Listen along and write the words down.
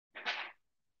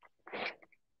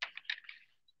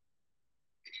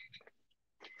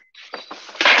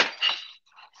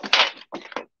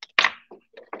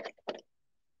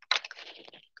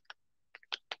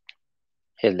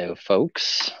Hello,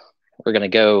 folks. We're going to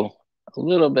go a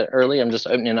little bit early. I'm just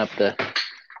opening up the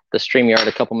StreamYard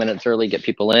a couple minutes early, get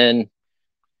people in.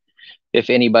 If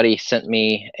anybody sent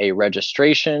me a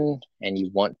registration and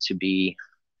you want to be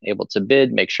able to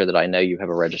bid, make sure that I know you have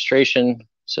a registration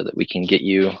so that we can get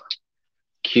you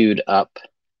queued up.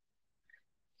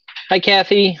 Hi,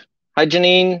 Kathy. Hi,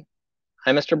 Janine.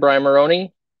 Hi, Mr. Brian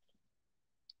Maroney.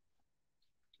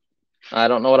 I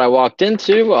don't know what I walked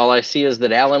into. All I see is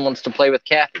that Alan wants to play with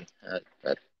Kathy.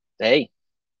 Hey,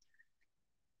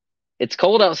 it's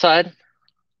cold outside.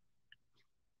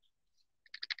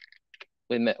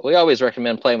 We always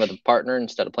recommend playing with a partner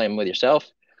instead of playing with yourself.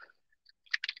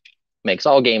 Makes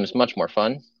all games much more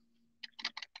fun.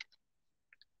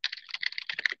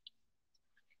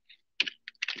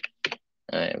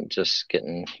 I am just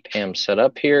getting Pam set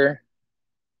up here.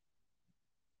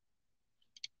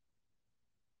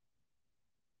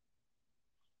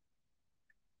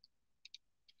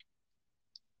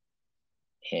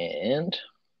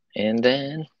 And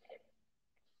then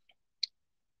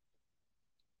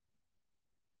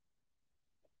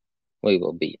we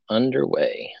will be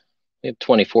underway. We have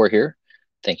 24 here.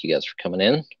 Thank you guys for coming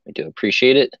in. We do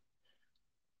appreciate it.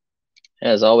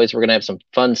 As always, we're going to have some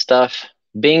fun stuff.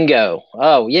 Bingo.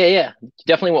 Oh, yeah. You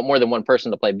definitely want more than one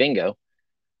person to play bingo.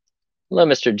 Hello,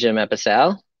 Mr. Jim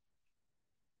Episal.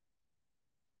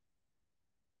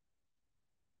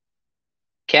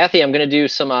 Kathy, I'm going to do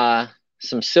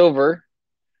some silver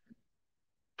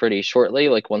pretty shortly.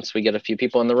 Like once we get a few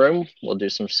people in the room, we'll do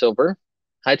some silver.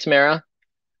 Hi, Tamara.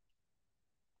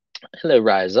 Hello,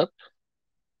 Rise Up.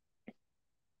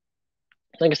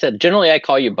 Like I said, generally I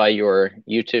call you by your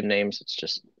YouTube names. It's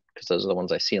just because those are the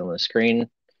ones I see on the screen.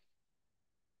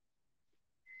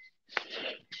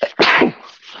 Oh,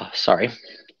 sorry.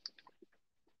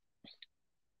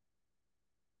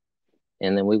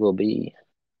 And then we will be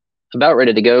about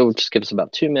ready to go. Just give us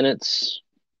about 2 minutes.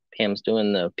 Pam's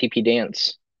doing the pee-pee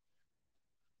dance.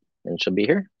 And she'll be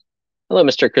here. Hello,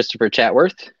 Mr. Christopher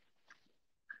Chatworth.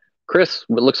 Chris,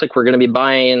 it looks like we're going to be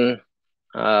buying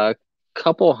a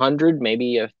couple hundred,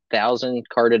 maybe 1,000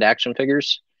 carded action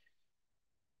figures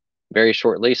very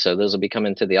shortly. So those will be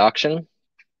coming to the auction.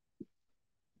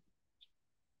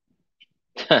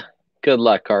 Good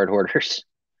luck, card hoarders.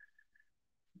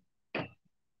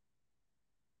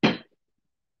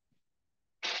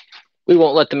 We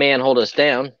won't let the man hold us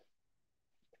down.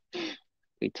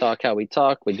 We talk how we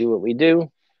talk. We do what we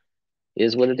do.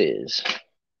 Is what it is.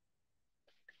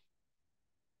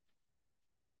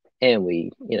 And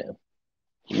we,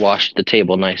 washed the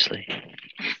table nicely.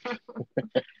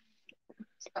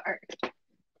 Sorry.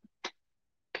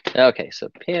 Okay, so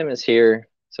Pam is here.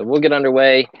 So we'll get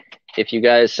underway. If you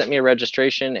guys sent me a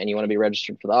registration and you want to be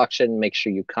registered for the auction, make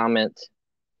sure you comment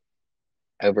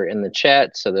over in the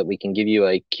chat so that we can give you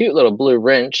a cute little blue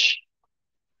wrench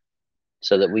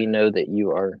so that we know that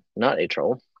you are not a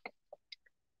troll.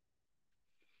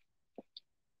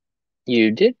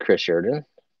 You did, Chris Sheridan.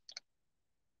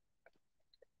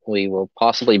 We will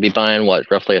possibly be buying,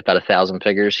 what, roughly about 1,000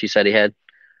 figures he said he had.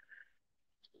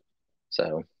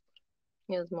 So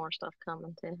he has more stuff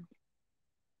coming too.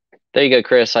 There you go,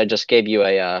 Chris. I just gave you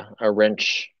a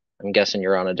wrench. I'm guessing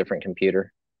you're on a different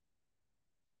computer.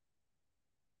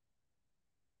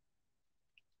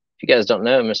 If you guys don't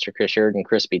know, Mr. Chris Sheridan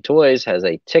Crispy Toys has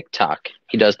a TikTok.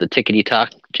 He does the Tickety Talk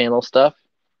channel stuff.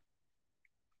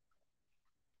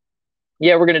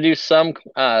 Yeah, we're gonna do some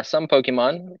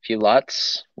Pokemon, a few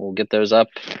lots. We'll get those up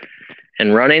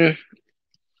and running.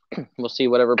 We'll see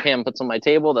whatever Pam puts on my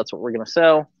table. That's what we're gonna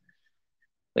sell.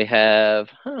 We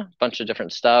have a bunch of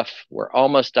different stuff. We're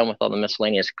almost done with all the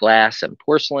miscellaneous glass and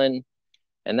porcelain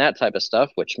and that type of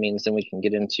stuff, which means then we can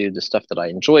get into the stuff that I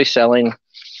enjoy selling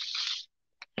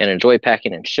and enjoy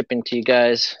packing and shipping to you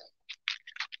guys.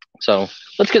 So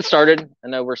let's get started. I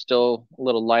know we're still a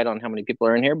little light on how many people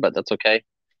are in here, but that's okay.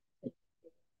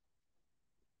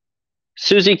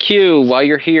 Susie Q, while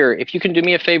you're here, if you can do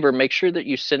me a favor, make sure that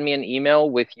you send me an email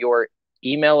with your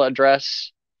email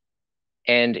address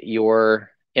and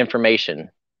your information,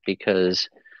 because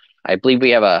I believe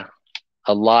we have a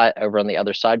lot over on the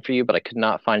other side for you, but I could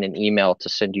not find an email to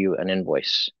send you an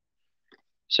invoice.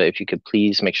 So if you could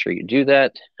please make sure you do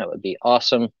that, that would be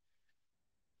awesome.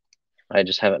 I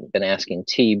just haven't been asking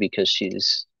T because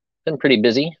she's been pretty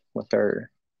busy with her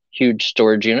huge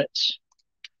storage units.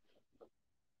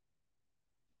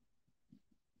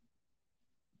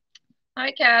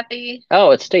 Hi, Kathy.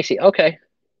 Oh, it's Stacy. Okay.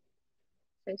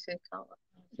 Stacy, call it.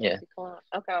 Yeah.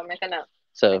 Okay, I'll make a note.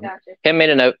 So, Pam made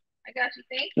a note. I got you.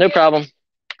 Thank you. No problem.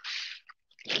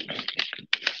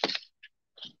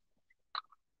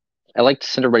 I like to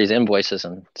send everybody's invoices,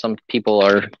 and some people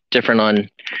are different on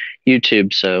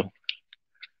YouTube, so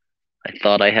I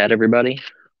thought I had everybody.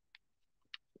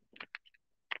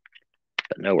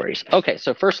 But no worries. Okay,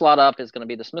 so first lot up is going to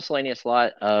be this miscellaneous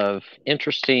lot of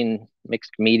interesting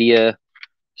mixed media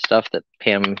stuff that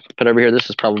Pam put over here. This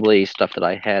is probably stuff that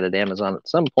I had at Amazon at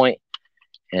some point,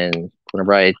 and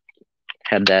whenever I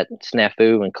had that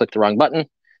snafu and clicked the wrong button,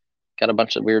 got a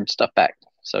bunch of weird stuff back.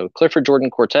 So Clifford Jordan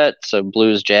Quartet, so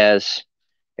blues, jazz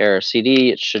era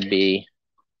CD. It should be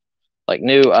like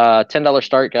new. $10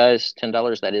 start, guys.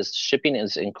 $10. That is shipping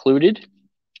is included.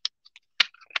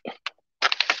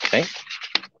 Okay.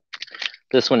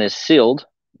 This one is sealed.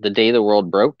 The Day the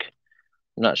World Broke.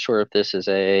 I'm not sure if this is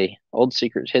a old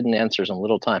secret hidden answers in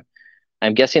little time.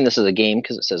 I'm guessing this is a game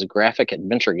because it says graphic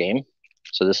adventure game.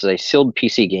 So this is a sealed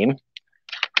PC game.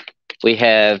 We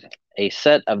have a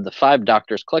set of the 5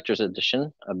 Doctors Collector's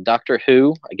Edition of Doctor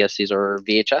Who. I guess these are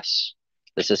VHS.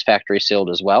 This is factory sealed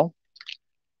as well.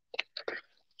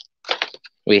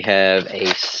 We have a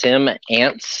Sim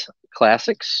Ants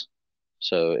Classics.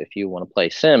 So if you want to play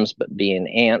Sims but be in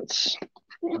Ants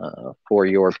for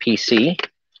your PC,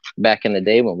 back in the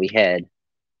day when we had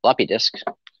floppy disk,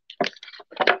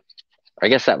 I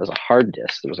guess that was a hard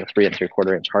disk. It was a 3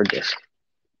 3/4 inch hard disk.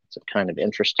 It's kind of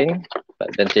interesting,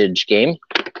 but vintage game.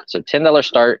 So $10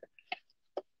 start.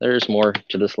 There's more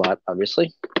to this lot,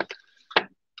 obviously.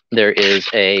 There is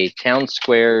a Town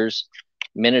Squares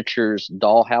miniatures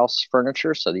dollhouse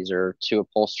furniture. So these are 2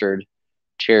 upholstered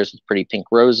chairs with pretty pink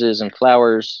roses and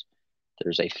flowers.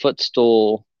 There's a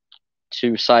footstool,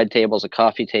 2 side tables, a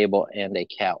coffee table, and a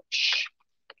couch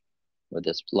with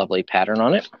this lovely pattern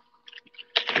on it.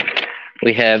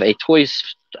 We have a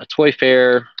toy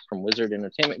fair from Wizard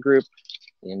Entertainment Group,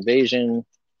 The Invasion.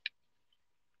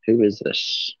 Who is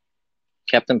this?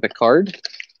 Captain Picard.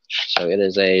 So it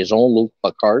is a Jean-Luc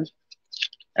Picard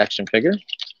action figure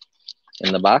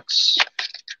in the box.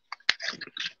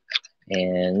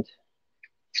 And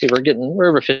see, we're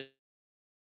over 50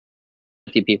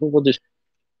 people. We'll do.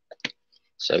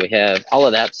 So we have all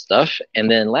of that stuff. And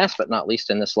then last but not least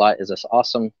in this lot is this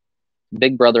awesome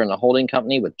Big Brother and the Holding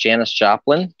Company with Janis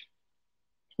Joplin.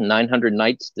 900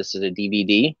 Nights. This is a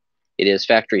DVD. It is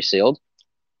factory sealed.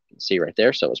 You can see right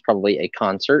there. So it was probably a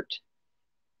concert.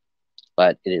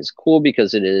 But it is cool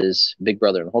because it is Big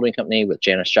Brother and the Holding Company with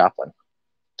Janis Joplin.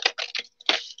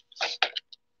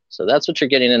 So that's what you're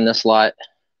getting in this lot.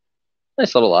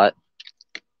 Nice little lot.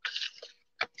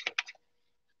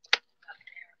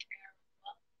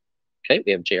 Okay,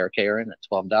 we have JRKR in at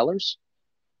 $12.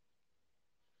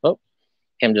 Oh,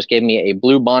 Kim just gave me a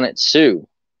Blue Bonnet Sue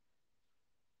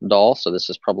doll. So this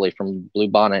is probably from Blue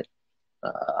Bonnet.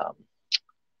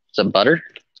 Is it Butter?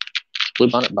 Blue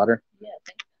Bonnet Butter? Yeah, I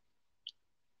think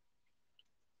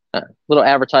so. Little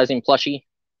advertising plushie.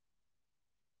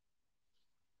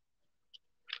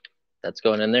 That's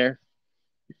going in there.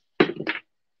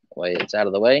 Way it's out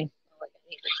of the way.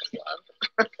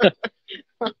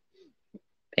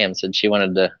 Pam said she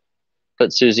wanted to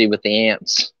put Susie with the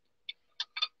ants.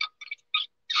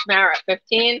 Tamara at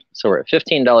 15. So we're at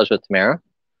 $15 with Tamara.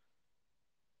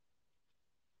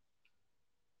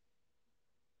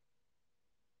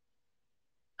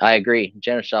 I agree.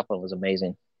 Janis Joplin was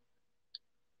amazing.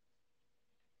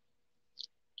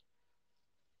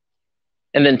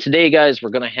 And then today, guys, we're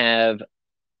going to have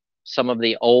some of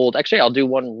the old. Actually, I'll do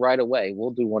one right away.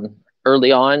 We'll do one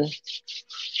early on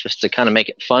just to kind of make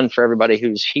it fun for everybody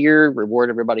who's here, reward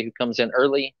everybody who comes in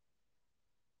early.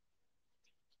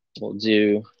 We'll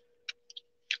do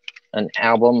an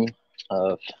album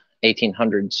of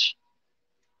 1800s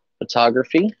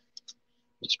photography.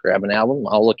 Just grab an album.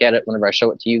 I'll look at it whenever I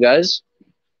show it to you guys.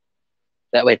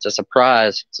 That way it's a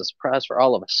surprise. It's a surprise for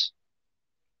all of us.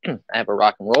 I have a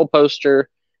rock and roll poster.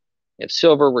 We have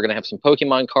silver. We're going to have some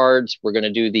Pokemon cards. We're going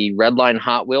to do the Redline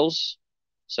Hot Wheels.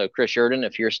 So Chris Yurden,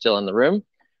 if you're still in the room,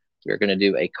 we're going to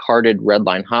do a carded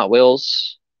Redline Hot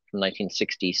Wheels from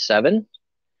 1967.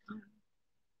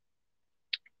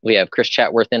 We have Chris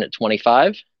Chatworth in at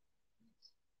 25.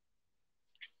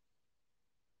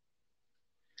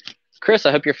 Chris,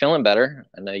 I hope you're feeling better.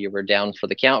 I know you were down for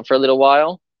the count for a little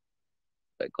while,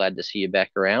 but glad to see you back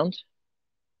around.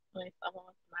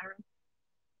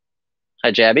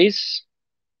 Hi, Jabbies.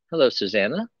 Hello,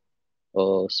 Susanna.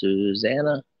 Oh,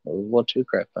 Susanna. Oh, won't you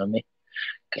cry for me?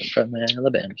 Come from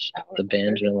Alabama. The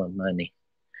banjo on my knee.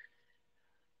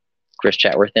 Chris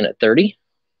Chatworth in at 30.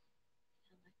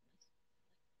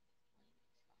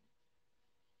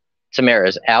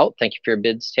 Tamara's out. Thank you for your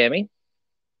bids, Tammy.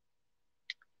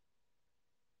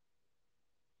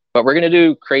 But we're going to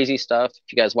do crazy stuff.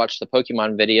 If you guys watched the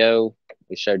Pokemon video,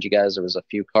 we showed you guys. There was a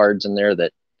few cards in there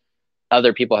that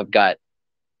other people have got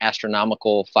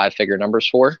astronomical 5-figure numbers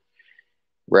for.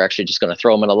 We're actually just going to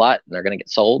throw them in a lot, and they're going to get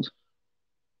sold.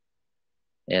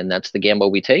 And that's the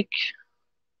gamble we take.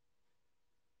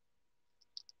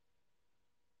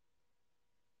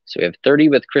 So we have 30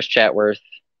 with Chris Chatworth.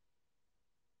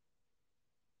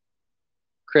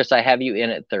 Chris, I have you in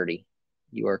at 30.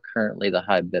 You are currently the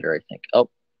high bidder, I think. Oh,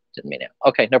 didn't mean it.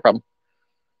 Okay, no problem.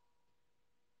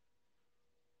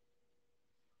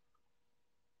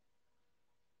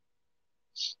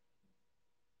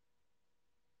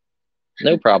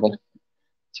 No problem.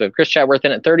 So we have Chris Chatworth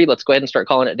in at 30. Let's go ahead and start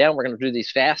calling it down. We're going to do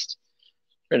these fast.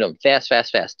 We're going to do them fast,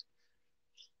 fast, fast.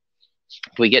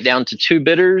 If we get down to 2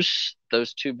 bidders,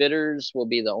 those 2 bidders will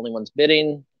be the only ones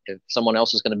bidding. If someone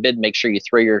else is going to bid, make sure you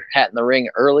throw your hat in the ring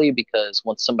early, because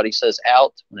once somebody says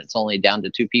out, when it's only down to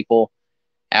 2 people,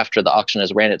 after the auction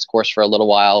has ran its course for a little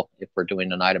while, if we're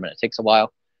doing an item and it takes a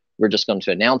while, we're just going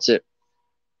to announce it.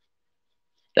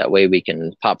 That way we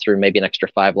can pop through maybe an extra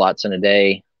 5 lots in a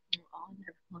day.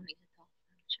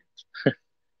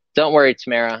 Don't worry,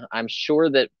 Tamara. I'm sure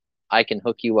that I can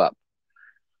hook you up.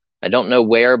 I don't know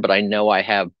where, but I know I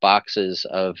have boxes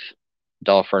of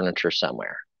doll furniture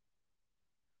somewhere.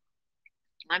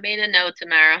 I made a note,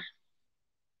 Tamara.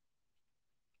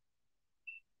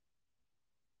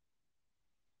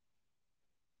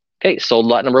 Okay, sold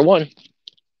lot number 1.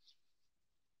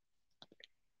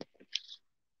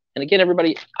 And again,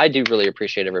 everybody, I do really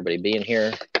appreciate everybody being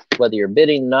here, whether you're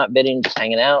bidding, not bidding, just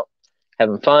hanging out,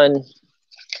 having fun.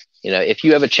 You know, if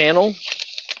you have a channel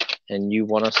and you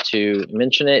want us to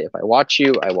mention it, if I watch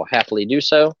you, I will happily do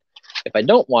so. If I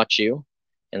don't watch you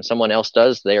and someone else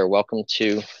does, they are welcome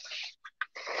to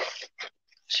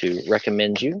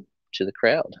recommend you to the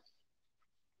crowd.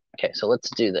 Okay, so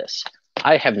let's do this.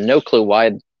 I have no clue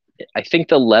why. I think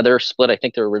the leather split. I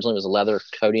think there originally was a leather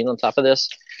coating on top of this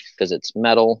because it's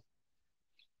metal.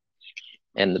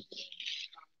 And the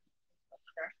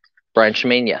Brian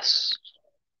Shemaine, yes.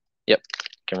 Yep,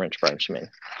 can wrench Brian Shemaine.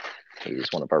 He's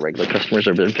one of our regular customers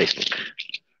over on Facebook.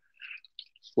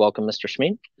 Welcome, Mr.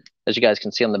 Shemaine. As you guys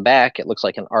can see on the back, it looks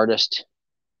like an artist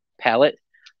palette.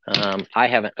 I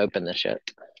haven't opened this yet,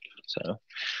 so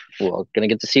we're going to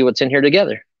get to see what's in here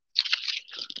together.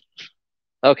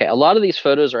 Okay, a lot of these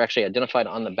photos are actually identified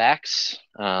on the backs,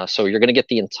 so you're going to get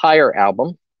the entire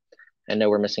album. I know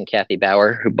we're missing Kathy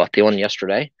Bauer, who bought the one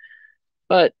yesterday,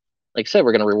 but like I said,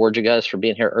 we're going to reward you guys for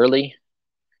being here early.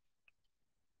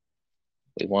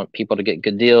 We want people to get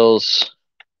good deals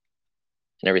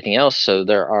and everything else. So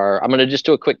there are, I'm going to just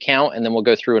do a quick count and then we'll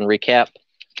go through and recap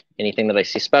anything that I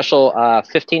see special.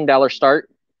 $15 start.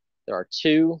 There are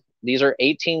 2. These are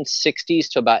 1860s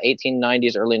to about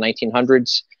 1890s, early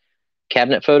 1900s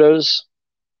cabinet photos.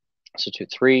 So 2,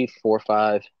 3, 4,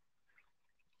 5,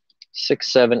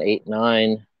 6, 7, 8,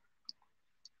 9,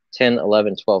 10,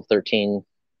 11, 12, 13,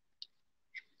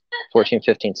 14,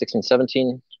 15, 16,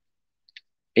 17,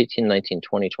 18, 19,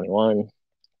 20, 21,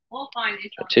 We'll find you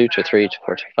 2, 2, 3,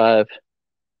 4, 5,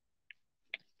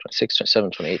 26,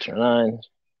 27, 28, 29,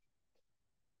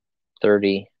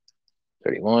 30,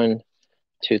 31,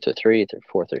 2, 3,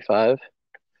 34, 35,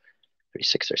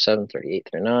 36, 37, 38,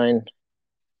 39.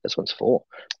 This one's full.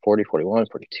 40, 41,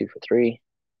 42, 43,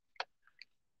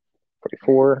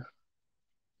 44,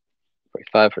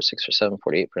 45, 46, 47,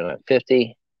 48, 49,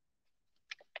 50,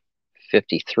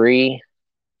 53.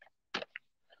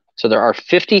 So there are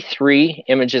 53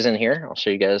 images in here. I'll show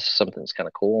you guys something that's kind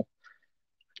of cool.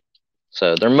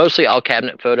 So they're mostly all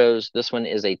cabinet photos. This one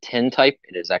is a 10 type.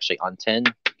 It is actually on 10.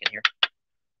 You can hear.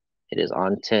 It is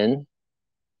on 10.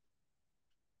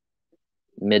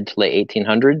 Mid to late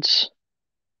 1800s.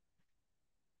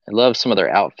 I love some of their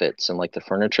outfits and like the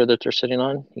furniture that they're sitting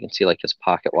on. You can see like this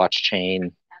pocket watch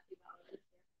chain.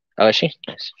 Oh, is she?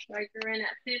 Nice. Striker in at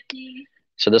 50.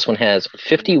 So this one has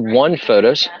 51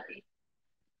 photos.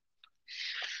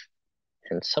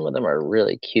 And some of them are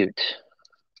really cute.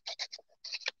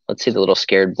 Let's see the little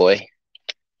scared boy.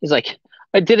 He's like,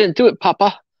 I didn't do it,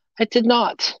 Papa. I did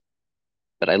not.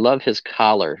 But I love his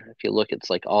collar. If you look, it's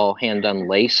like all hand-done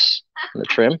lace in the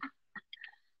trim.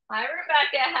 Hi,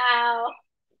 Rebecca. How?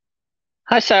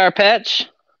 Hi, Sour Patch.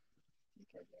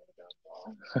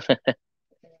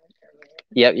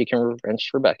 Yep, you can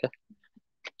wrench Rebecca.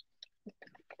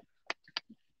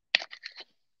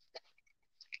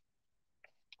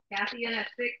 Kathy in at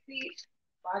 60.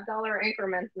 $5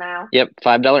 increments now. Yep,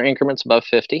 $5 increments above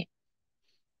 50.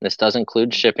 This does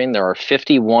include shipping. There are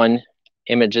 51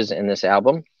 images in this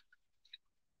album.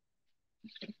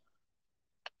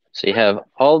 So you have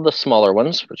all the smaller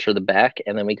ones, which are the back,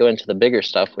 and then we go into the bigger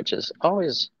stuff, which is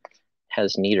always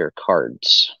has neater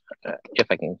cards. If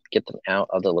I can get them out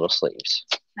of the little sleeves.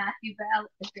 Matthew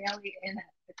Bailey in at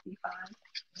 55.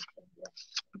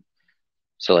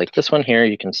 So like this one here,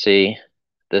 you can see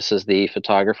this is the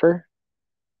photographer,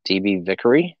 D.B.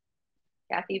 Vickery.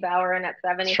 Kathy Bauer in at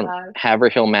 75. From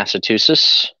Haverhill,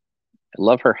 Massachusetts. I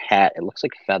love her hat. It looks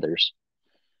like feathers.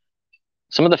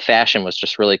 Some of the fashion was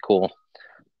just really cool.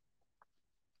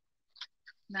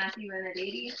 Matthew in at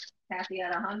 80. Kathy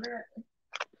at 100.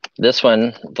 This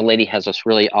one, the lady has this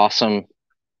really awesome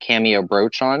cameo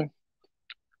brooch on.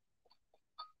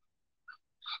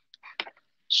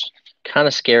 Kind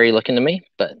of scary looking to me,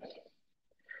 but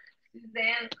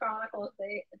Suzanne's Chronicles,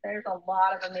 there's a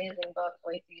lot of amazing books.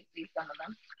 Wait till you see some of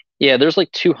them. Yeah, there's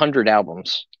like 200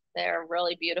 albums. They're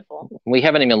really beautiful. We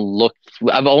haven't even looked.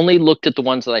 I've only looked at the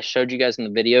ones that I showed you guys in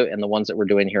the video and the ones that we're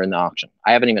doing here in the auction.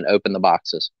 I haven't even opened the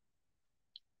boxes.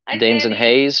 Dames and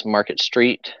Hayes, Market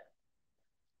Street.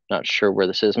 Not sure where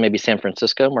this is. Maybe San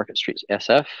Francisco, Market Street,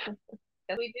 SF.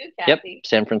 We do, Kathy. Yep,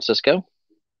 San Francisco.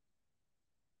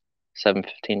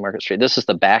 715 Market Street. This is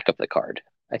the back of the card.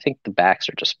 I think the backs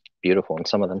are just beautiful in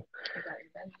some of them.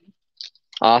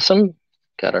 Awesome.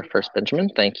 Got our first Benjamin.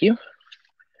 Thank you.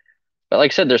 But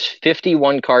like I said, there's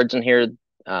 51 cards in here.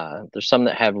 There's some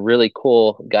that have really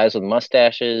cool guys with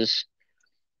mustaches.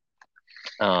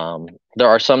 There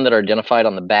are some that are identified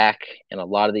on the back in a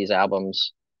lot of these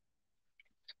albums.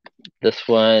 This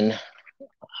one,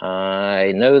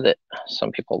 I know that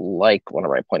some people like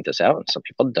whenever I point this out, and some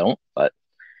people don't, but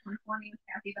 120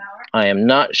 Kathy Bauer. I am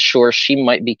not sure. She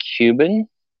might be Cuban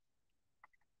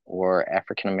or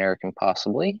African-American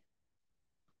possibly,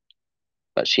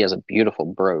 but she has a beautiful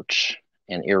brooch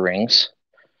and earrings.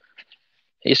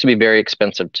 It used to be very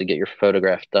expensive to get your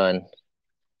photograph done.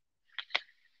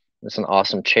 This is an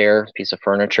awesome chair, piece of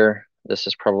furniture. This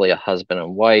is probably a husband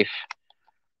and wife.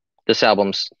 This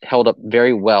album's held up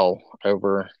very well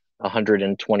over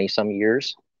 120 some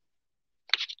years.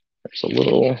 There's a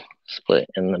little split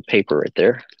in the paper right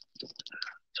there.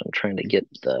 So I'm trying to get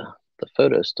the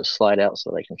photos to slide out so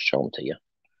that I can show them to you.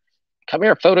 Come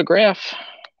here, photograph.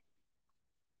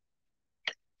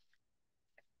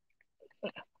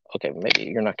 Okay, maybe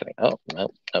you're not going to, oh,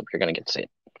 no, you're going to get to see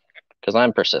it because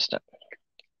I'm persistent.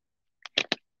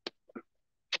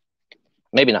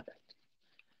 Maybe not.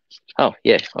 Oh,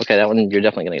 yeah. Okay, that one you're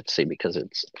definitely going to get to see because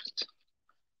it's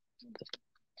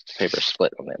the paper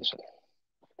split on the other side.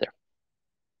 There.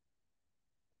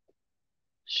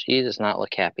 She does not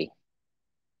look happy.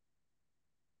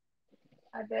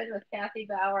 I bid with Kathy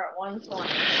Bauer at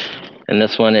 120. And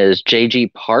this one is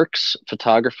J.G. Parks,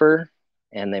 photographer,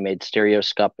 and they made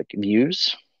stereoscopic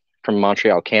views from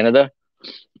Montreal, Canada.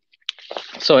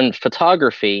 So in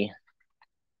photography,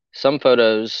 some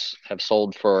photos have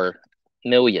sold for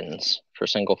millions for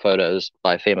single photos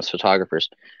by famous photographers.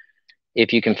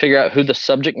 If you can figure out who the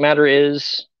subject matter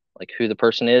is, like who the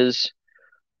person is,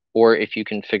 or if you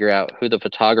can figure out who the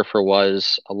photographer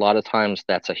was, a lot of times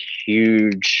that's a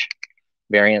huge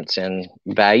variance in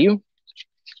value.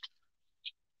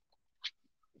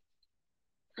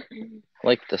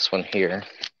 Like this one here,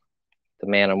 the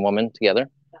man and woman together.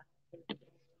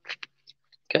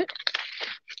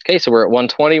 Okay, so we're at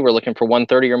 120. We're looking for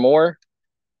 130 or more.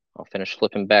 I'll finish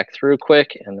flipping back through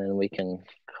quick, and then we can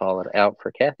call it out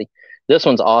for Kathy. This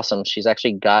one's awesome. She's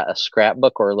actually got a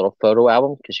scrapbook or a little photo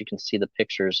album because you can see the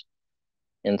pictures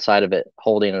inside of it,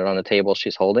 holding it on the table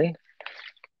she's holding.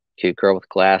 Cute girl with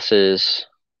glasses,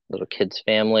 little kid's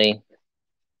family.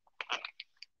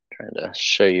 Trying to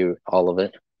show you all of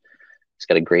it. It's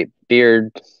got a great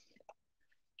beard.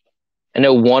 I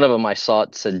know one of them I saw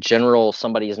it said General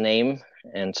somebody's name,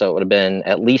 and so it would have been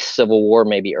at least Civil War,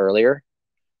 maybe earlier.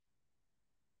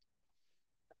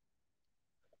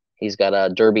 He's got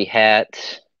a derby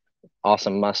hat,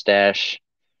 awesome mustache.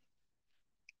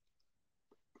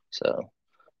 So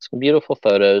some beautiful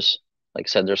photos. Like I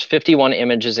said, there's 51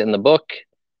 images in the book.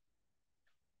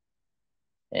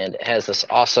 And it has this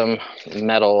awesome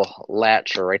metal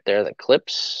latch right there that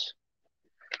clips.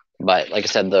 But like I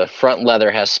said, the front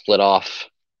leather has split off.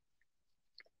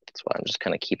 That's why I'm just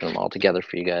kind of keeping them all together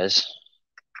for you guys.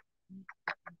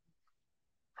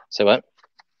 Say what?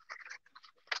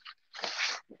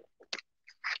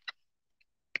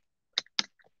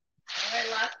 All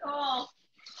right, last call.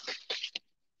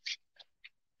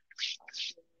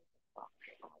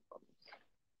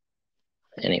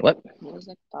 What?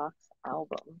 Music box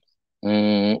albums.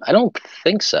 I don't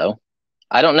think so.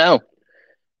 I don't know.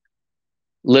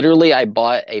 Literally, I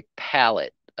bought a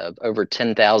pallet of over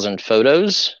 10,000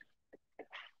 photos,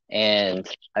 and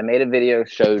I made a video,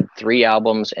 showed 3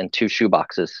 albums and 2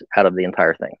 shoeboxes out of the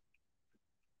entire thing.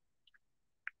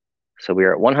 So we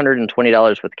are at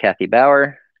 $120 with Kathy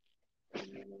Bauer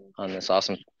on this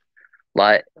awesome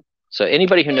lot. So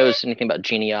anybody who knows anything about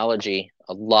genealogy,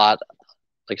 a lot,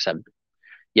 like I said,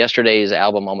 yesterday's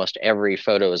album, almost every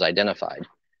photo is identified.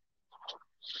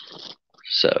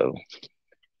 So,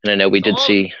 and I know we did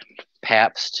see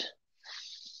Pabst,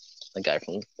 the guy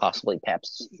from possibly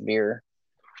Pabst Beer,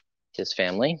 his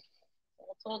family.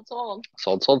 Sold.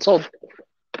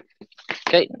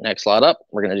 Okay, next lot up,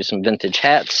 we're going to do some vintage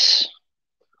hats.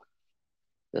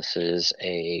 This is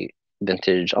a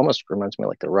vintage, almost reminds me of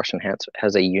like the Russian hats. It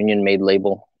has a Union Made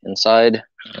label inside.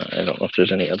 I don't know if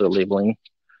there's any other labeling.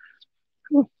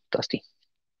 Ooh, dusty.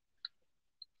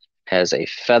 Has a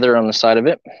feather on the side of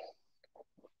it.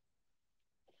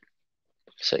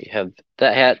 So you have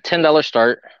that hat, $10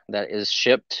 start. That is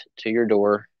shipped to your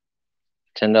door,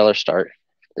 $10 start.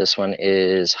 This one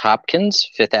is Hopkins,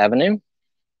 5th Avenue.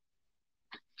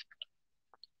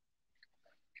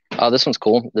 Oh, this one's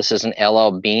cool. This is an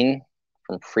LL Bean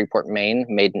from Freeport, Maine,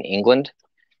 made in England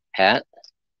hat.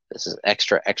 This is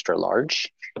extra, extra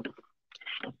large.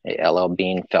 A LL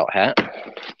Bean felt hat.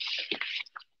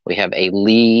 We have a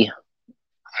Lee,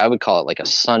 I would call it like a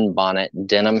sunbonnet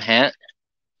denim hat.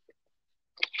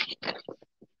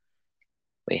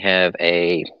 We have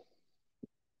a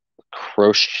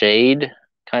crocheted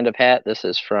kind of hat. This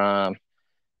is from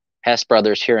Hess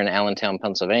Brothers here in Allentown,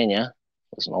 Pennsylvania.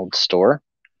 It's an old store.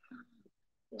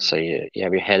 So you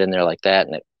have your head in there like that,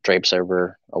 and it drapes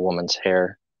over a woman's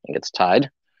hair and gets tied.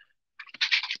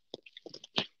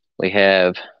 We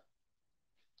have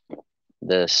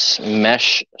this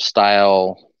mesh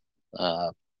style,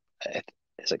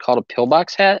 is it called a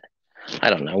pillbox hat? I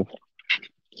don't know.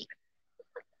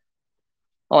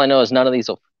 All I know is none of these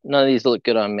look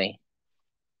good on me.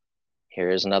 Here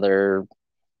is another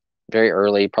very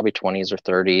early, probably 20s or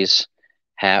 30s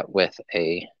hat with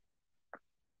a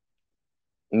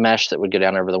mesh that would go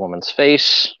down over the woman's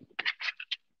face.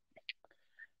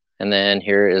 And then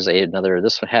here is another,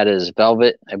 this hat is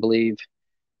velvet, I believe.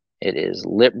 It is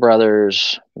Lip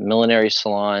Brothers Millinery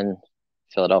Salon,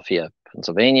 Philadelphia,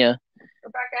 Pennsylvania.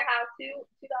 Rebecca has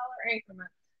 $2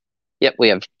 increments. Yep, we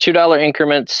have $2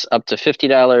 increments up to $50,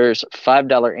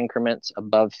 $5 increments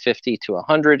above 50 to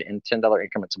 100, and $10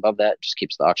 increments above that. Just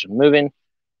keeps the auction moving.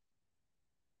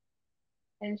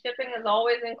 And shipping is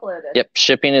always included. Yep,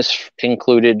 shipping is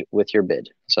included with your bid.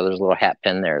 So there's a little hat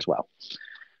pin there as well.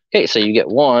 Okay, so you get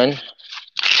one.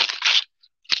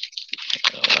 I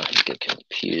don't know, I get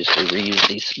confused. We reuse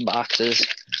these boxes.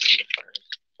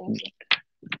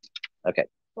 Okay,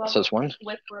 so it's one.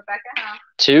 With Rebecca House.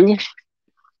 2,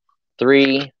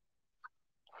 3,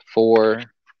 4,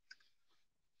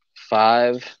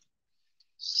 5,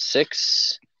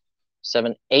 6,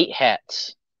 7, 8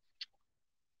 hats.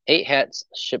 8 hats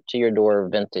shipped to your door,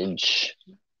 vintage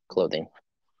clothing.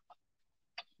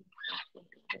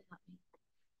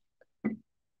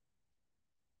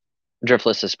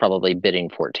 Driftless is probably bidding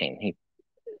 14.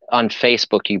 On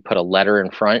Facebook, you put a letter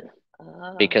in front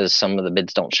because some of the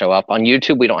bids don't show up. On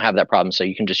YouTube, we don't have that problem, so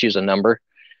you can just use a number.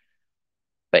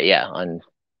 But yeah, on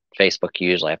Facebook, you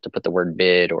usually have to put the word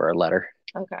bid or a letter.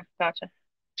 Okay, gotcha.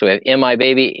 So we have MI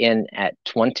Baby in at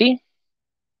 20.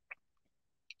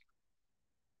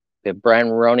 We have Brian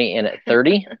Maroney in at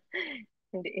 30.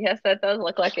 Yes, that does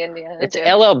look like Indiana. It's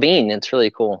LL Bean. It's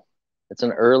really cool. It's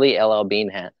an early LL Bean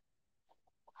hat.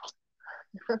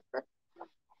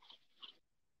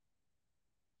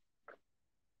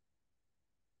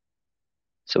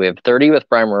 So we have 30 with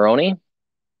Brian Maroney.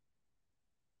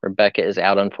 Rebecca is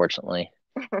out, unfortunately.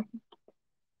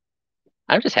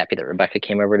 I'm just happy that Rebecca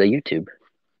came over to YouTube.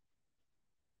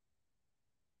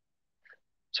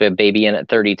 So we have Baby in at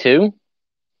 32.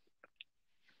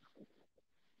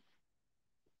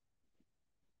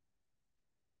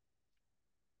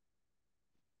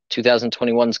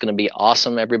 $2021 is going to be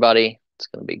awesome, everybody. It's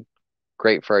going to be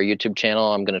great for our YouTube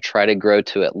channel. I'm going to try to grow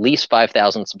to at least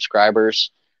 5,000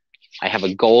 subscribers. I have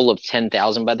a goal of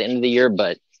 10,000 by the end of the year,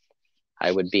 but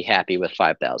I would be happy with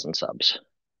 5,000 subs.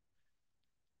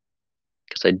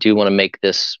 Because I do want to make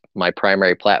this my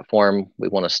primary platform. We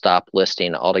want to stop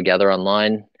listing altogether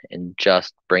online and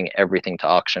just bring everything to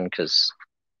auction, because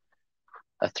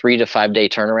a 3 to 5 day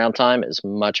turnaround time is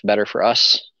much better for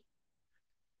us.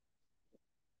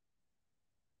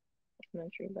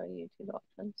 Documentary by YouTube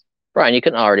Auctions. Brian, you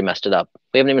couldn't already messed it up.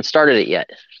 We haven't even started it yet.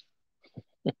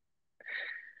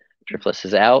 Driftless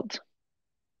is out.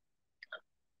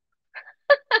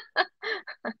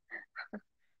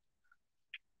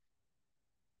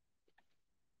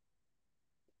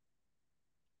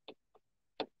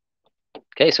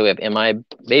 Okay, so we have MI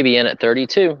Baby in at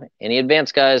 32. Any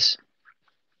advance, guys?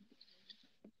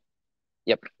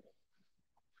 Yep.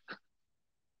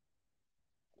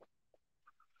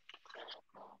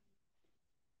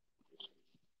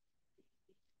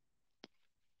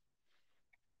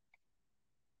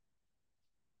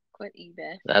 Quit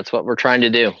eBay. That's what we're trying to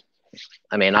do.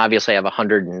 I mean, obviously I have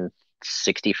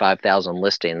 165,000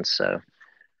 listings, so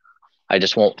I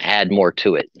just won't add more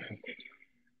to it.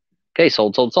 Okay,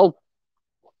 sold, sold, sold.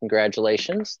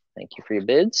 Congratulations. Thank you for your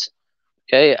bids.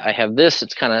 Okay, I have this.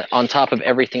 It's kind of on top of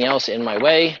everything else in my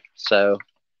way, so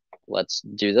let's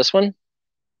do this one.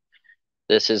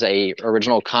 This is a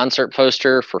original concert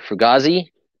poster for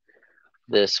Fugazi.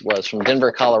 This was from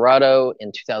Denver, Colorado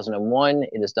in 2001.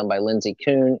 It is done by Lindsay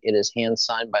Kuhn. It is hand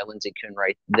signed by Lindsay Kuhn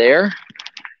right there.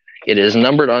 It is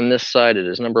numbered on this side. It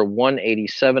is number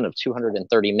 187 of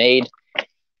 230 made.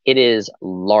 It is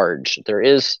large.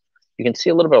 You can see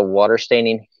a little bit of water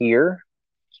staining here,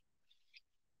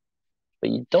 but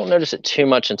you don't notice it too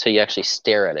much until you actually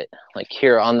stare at it. Like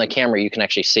here on the camera, you can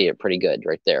actually see it pretty good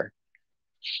right there.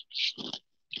 It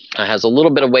has a little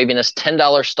bit of waviness,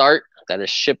 $10 start that is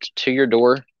shipped to your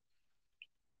door.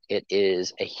 It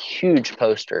is a huge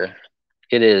poster.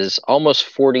 It is almost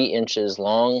 40 inches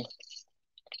long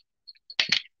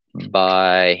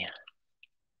by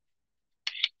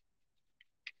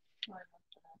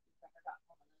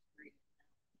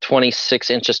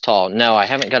 26 inches tall. No, I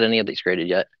haven't got any of these graded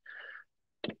yet.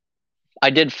 I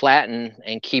did flatten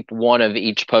and keep one of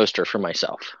each poster for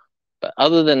myself. But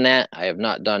other than that, I have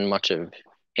not done much of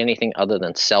anything other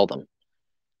than sell them.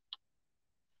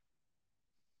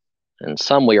 And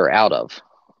some we are out of.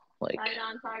 Like, Right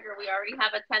on, Tiger. We already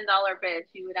have a $10 bid.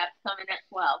 You would have to come in at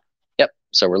 12. Yep.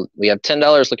 So we have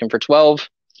 $10 looking for 12.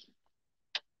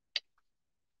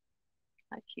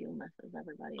 IQ messes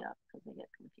everybody up because they get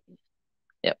confused.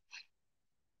 Yep.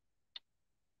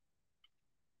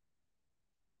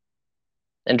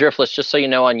 And Driftless, just so you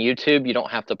know, on YouTube, you don't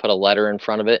have to put a letter in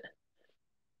front of it.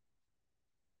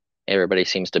 Everybody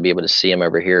seems to be able to see them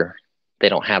over here. They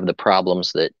don't have the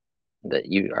problems that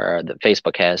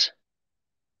Facebook has.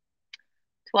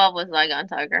 12 was Zygon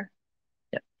Tiger.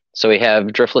 Yep. So we have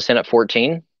Driftless in at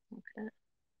 14. Okay.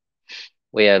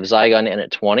 We have Zygon in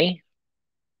at 20.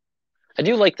 I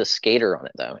do like the skater on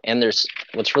it though. And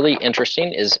what's really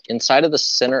interesting is inside of the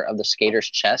center of the skater's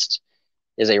chest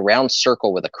is a round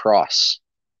circle with a cross.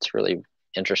 It's really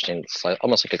interesting. It's like,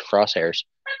 almost like a crosshairs.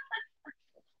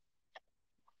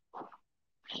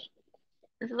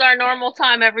 This is our normal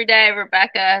time every day,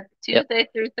 Rebecca. Tuesday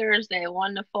through Thursday,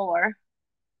 1 to 4.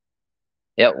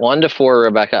 Yep, 1 to 4,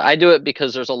 Rebecca. I do it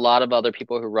because there's a lot of other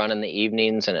people who run in the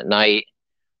evenings and at night,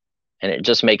 and it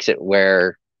just makes it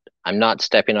where I'm not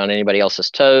stepping on anybody else's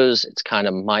toes. It's kind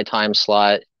of my time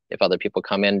slot. If other people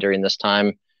come in during this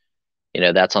time,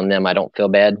 that's on them. I don't feel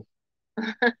bad.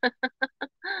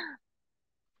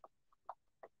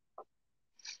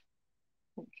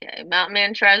 Okay, Mountain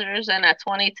Man Treasures in at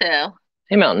 22.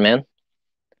 Hey, Mountain Man.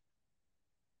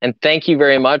 And thank you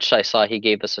very much. I saw he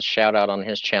gave us a shout out on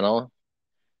his channel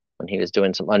when he was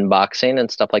doing some unboxing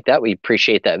and stuff like that. We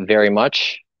appreciate that very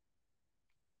much.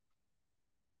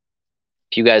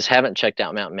 If you guys haven't checked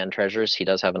out Mountain Man Treasures, he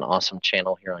does have an awesome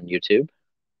channel here on YouTube.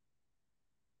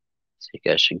 So you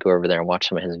guys should go over there and watch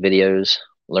some of his videos,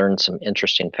 learn some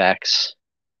interesting facts.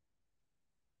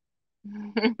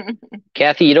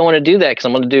 Kathy, you don't want to do that because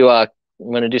I'm going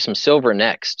to do some silver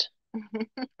next.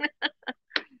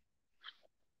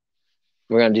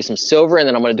 We're going to do some silver, and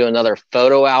then I'm going to do another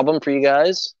photo album for you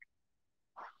guys.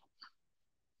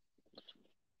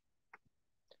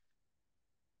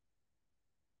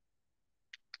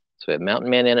 So we have Mountain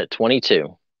Man in at 22.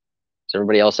 Is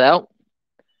everybody else out?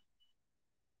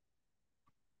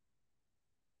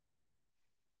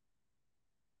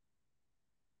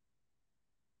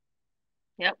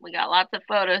 Yep, we got lots of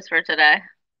photos for today.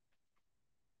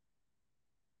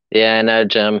 Yeah, I know,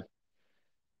 Jim.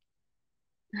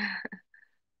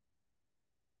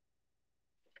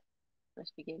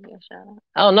 Crispy gave me a shout out.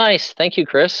 Oh, nice. Thank you,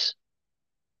 Chris.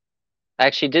 I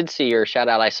actually did see your shout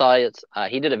out. I saw it.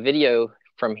 He did a video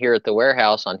from here at the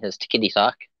warehouse on his Tickety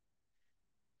Talk.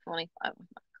 25.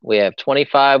 We have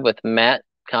 25 with Matt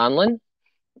Conlon.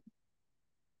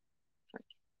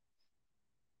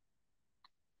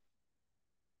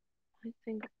 I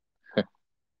think.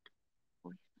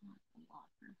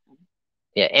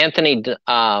 Yeah, Anthony,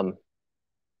 I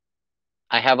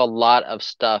have a lot of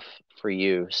stuff for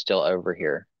you still over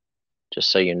here, just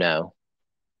so you know.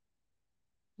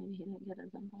 Maybe he didn't get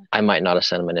his invoice. I might not have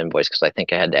sent him an invoice because I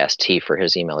think I had to ask T for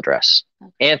his email address.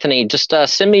 Okay. Anthony, just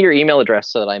send me your email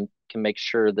address so that I can make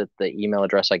sure that the email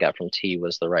address I got from T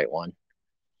was the right one.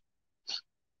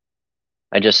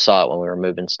 I just saw it when we were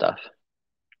moving stuff.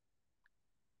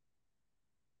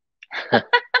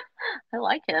 I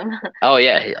like him. Oh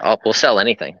yeah, we'll sell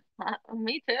anything.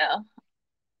 Me too.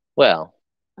 Well,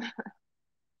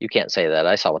 you can't say that.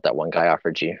 I saw what that one guy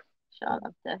offered you. Shut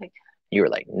up, Dick. You were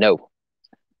like, no.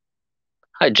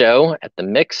 Hi, Joe, at the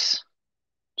mix.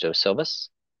 Joe Silvas.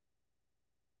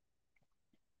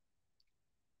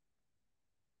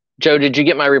 Joe, did you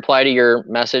get my reply to your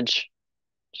message?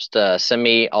 Just send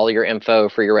me all your info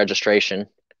for your registration.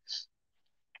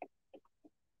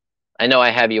 I know I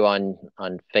have you on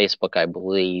Facebook, I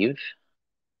believe,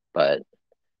 but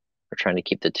we're trying to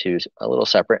keep the two a little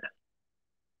separate.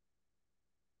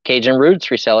 Cajun Roots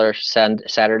reseller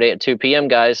Saturday at 2 p.m.,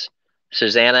 guys.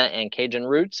 Susanna and Cajun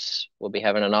Roots will be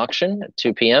having an auction at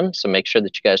 2 p.m., so make sure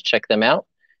that you guys check them out.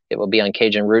 It will be on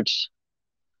Cajun Roots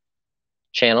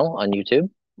channel on YouTube.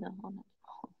 No.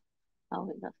 Oh,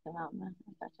 it does come out, man.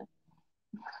 I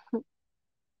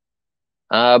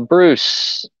gotcha.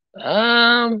 Bruce,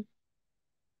 I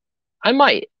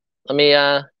might. Let me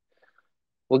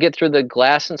we'll get through the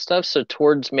glass and stuff. So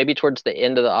maybe towards the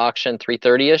end of the auction,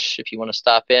 3:30ish, if you want to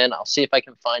stop in. I'll see if I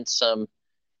can find some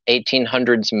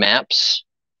 1800s maps.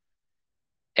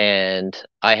 And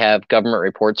I have government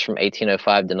reports from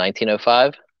 1805 to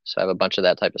 1905. So I have a bunch of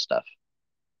that type of stuff.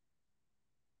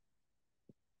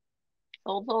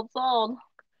 Sold.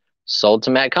 Sold to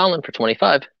Matt Conlon for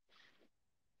 25.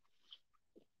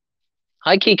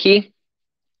 Hi, Kiki.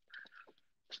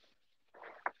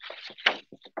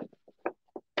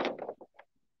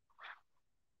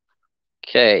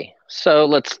 Okay,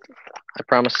 so I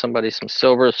promised somebody some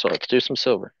silver, so let's do some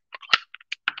silver.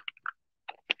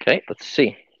 Okay, let's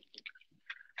see.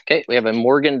 Okay, we have a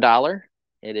Morgan dollar.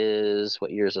 It is,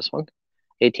 what year is this one?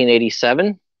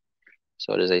 1887.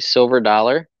 So it is a silver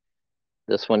dollar.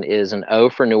 This one is an O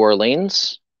for New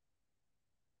Orleans.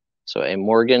 So a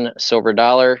Morgan silver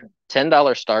dollar,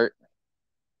 $10 start.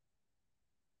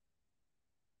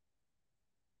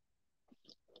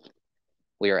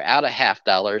 We are out of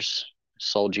 $50.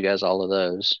 Sold you guys all of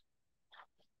those.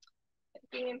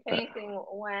 Printing and painting,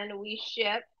 when we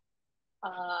ship,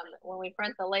 when we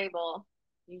print the label,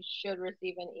 you should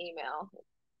receive an email.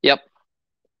 Yep.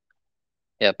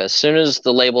 As soon as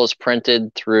the label is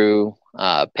printed through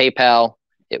PayPal,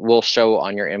 it will show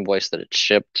on your invoice that it's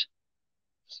shipped.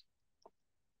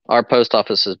 Our post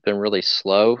office has been really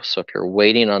slow, so if you're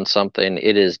waiting on something,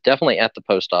 it is definitely at the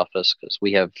post office because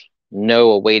we have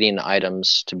no awaiting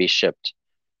items to be shipped.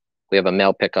 We have a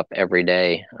mail pickup every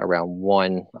day around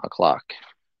 1 o'clock.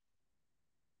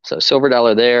 So silver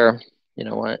dollar there. You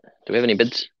know what? Do we have any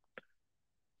bids?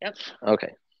 Yep.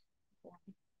 Okay.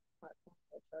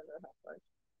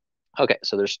 Okay,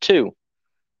 so there's two.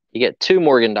 You get two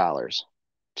Morgan dollars.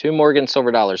 Two Morgan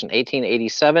silver dollars, an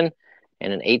 1887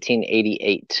 and an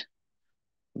 1888.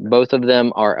 Both of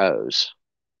them are O's.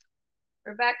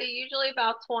 Rebecca, usually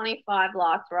about 25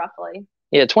 lots, roughly.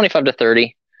 Yeah, 25 to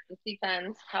 30. It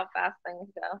depends how fast things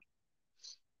go.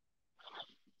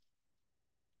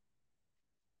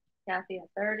 Kathy at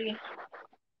 30.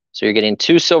 So you're getting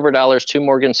two silver dollars, two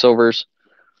Morgan silvers.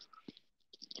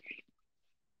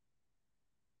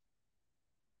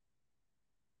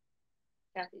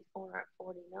 Kathy's corner at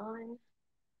 49.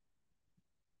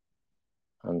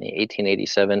 On the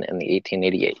 1887 and the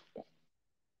 1888.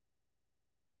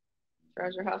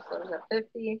 Treasure Hustlers at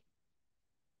 50.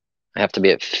 I have to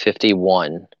be at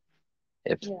 51.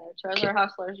 Treasure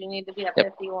Hustlers, you need to be at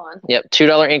 51. Yep,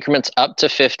 $2 increments up to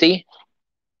 50.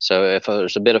 So if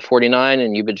there's a bid of 49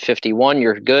 and you bid 51,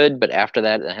 you're good, but after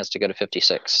that, it has to go to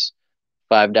 56.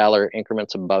 $5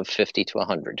 increments above 50 to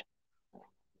 100.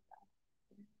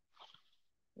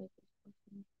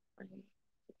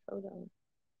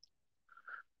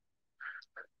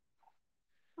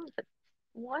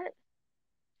 What?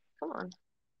 Come on.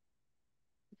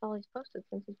 That's all he's posted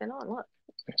since he's been on. Look.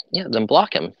 Yeah, then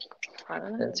block him. I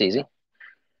don't know. That's easy.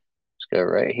 Just go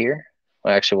right here.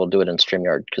 Well, actually, we'll do it in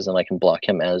StreamYard because then I can block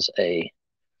him as a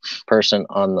person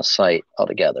on the site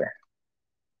altogether.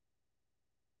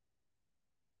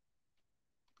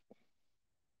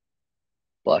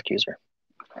 Block user.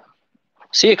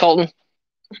 See you, Colton.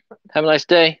 Have a nice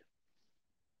day.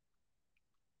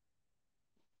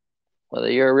 Whether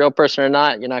you're a real person or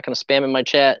not, you're not going to spam in my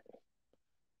chat.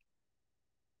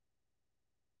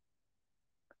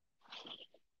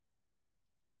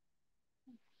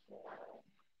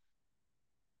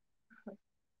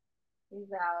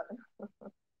 He's out.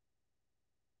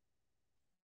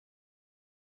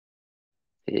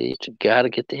 You got to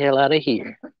get the hell out of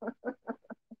here.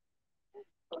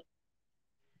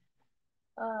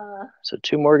 So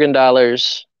two Morgan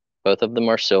dollars. Both of them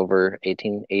are silver,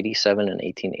 1887 and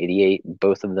 1888.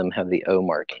 Both of them have the O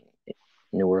marking,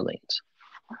 New Orleans.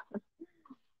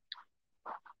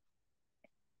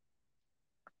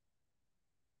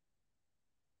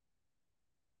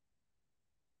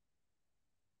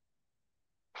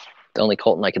 The only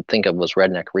Colton I could think of was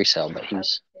Redneck Resale, but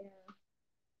he's.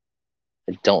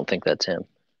 I don't think that's him.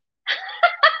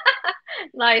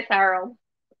 Nice, Harold.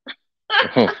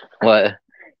 What?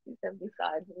 He said,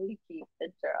 besides, we keep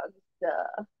the drugs.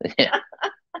 Duh. Yeah.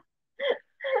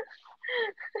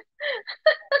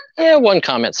 Yeah, one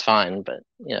comment's fine, but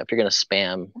you know, if you're gonna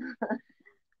spam.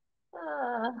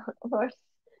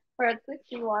 We're at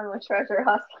 61 with Treasure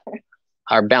Hustler.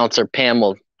 Our bouncer Pam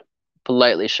will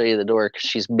politely show you the door because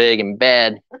she's big and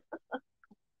bad.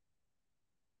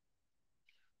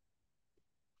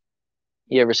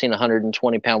 You ever seen a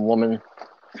 120-pound woman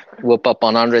whoop up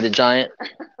on Andre the Giant?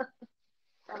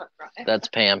 That's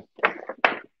Pam.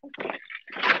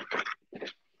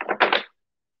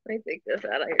 Let me take this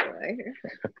out of your way here.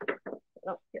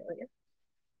 Don't kill you.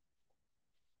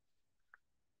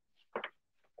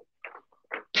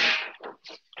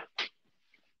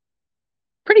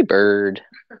 Pretty bird.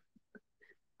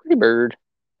 Pretty bird.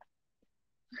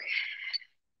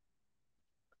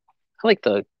 I like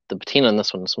the patina on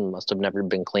this one. This one must have never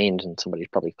been cleaned, and somebody's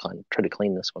probably tried to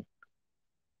clean this one.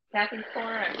 Kathy's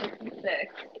Corner at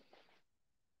 56.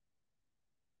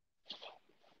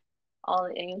 All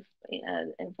the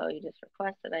info you just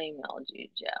requested, I emailed you,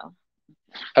 Joe.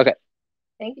 Okay.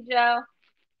 Thank you, Joe.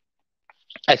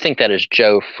 I think that is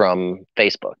Joe from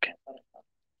Facebook.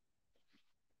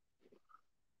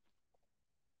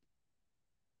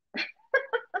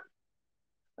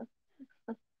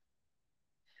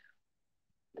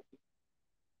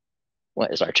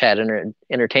 What, is our chat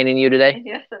entertaining you today?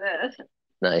 Yes, it is.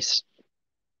 Nice.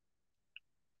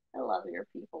 I love your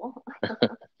people.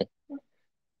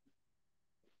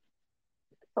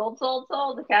 Sold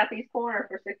to Kathy's Corner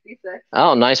for 66.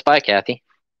 Oh, nice buy, Kathy.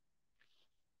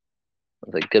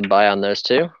 That's a good buy on those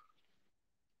two.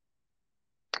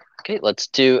 Okay, let's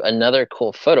do another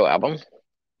cool photo album.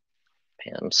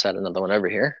 Pam set another one over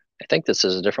here. I think this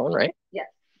is a different one, right? Yes.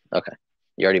 Okay.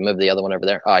 You already moved the other one over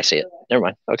there? Oh, I see it. Never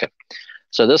mind. Okay.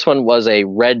 So this one was a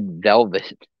red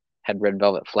velvet, had red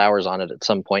velvet flowers on it at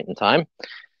some point in time.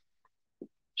 You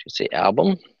can see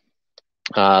album.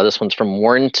 This one's from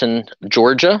Warrenton,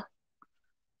 Georgia.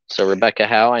 So Rebecca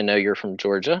Howe, I know you're from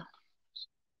Georgia.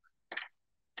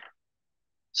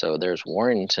 So there's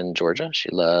Warrenton, Georgia. She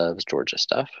loves Georgia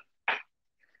stuff.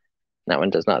 That one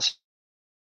does not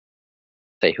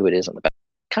say who it is on the back.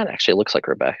 Kind of actually looks like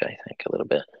Rebecca, I think, a little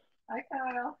bit. Hi,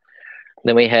 Kyle.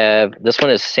 Then we have, this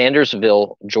one is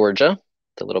Sandersville, Georgia,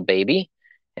 the little baby.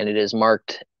 And it is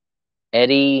marked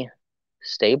Eddie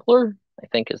Stabler, I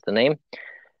think is the name.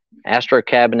 Astro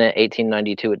Cabinet,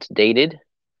 1892, it's dated.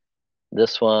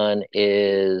 This one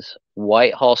is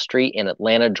Whitehall Street in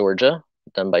Atlanta, Georgia,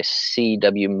 done by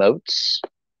C.W. Moats.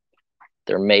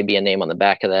 There may be a name on the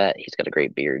back of that. He's got a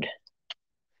great beard.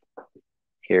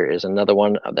 Here is another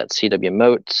one of that C.W.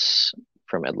 Moats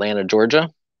from Atlanta, Georgia.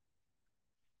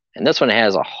 And this one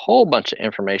has a whole bunch of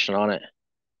information on it.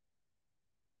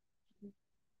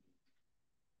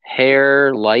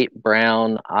 Hair, light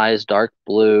brown, eyes dark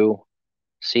blue,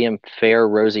 CM fair,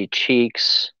 rosy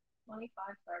cheeks. 25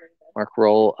 starting. Mark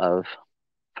roll of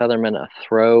Featherman, a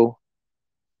throw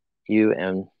you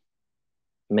and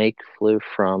make flew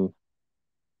from.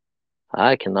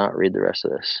 I cannot read the rest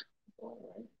of this.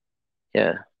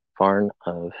 Yeah, Farn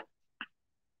of.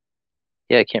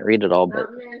 Yeah, I can't read it all, but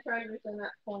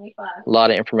a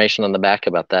lot of information on the back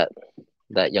about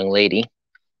that young lady.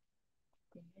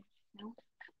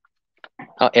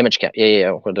 Oh, image count.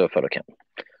 Yeah. We'll do a photo count.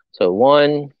 So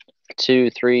 1, 2,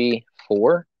 3,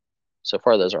 4. So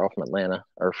far, those are all from Atlanta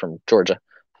or from Georgia.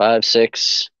 5,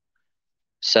 6,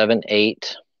 7,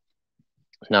 8,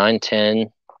 9,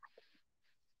 10,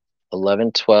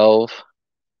 11, 12,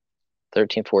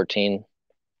 13, 14,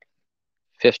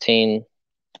 15,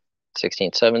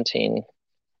 16, 17,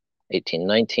 18,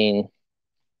 19,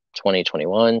 20,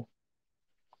 21,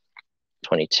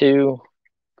 22,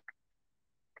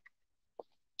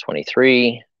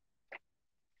 23.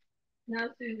 No,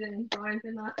 Susan, Brian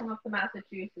did not come up to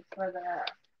Massachusetts for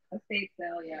the estate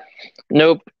sale yet.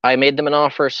 Nope, I made them an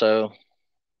offer, so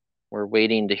we're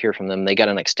waiting to hear from them. They got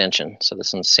an extension. So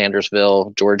this is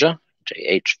Sandersville, Georgia,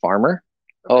 J.H. Farmer.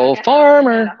 Rebecca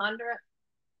Farmer. 100.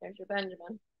 There's your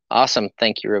Benjamin. Awesome.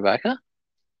 Thank you, Rebecca.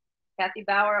 Kathy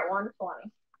Bauer at 120. I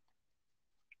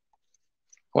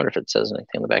wonder if it says anything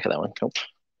on the back of that one. Nope.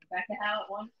 Rebecca Howe at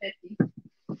 150.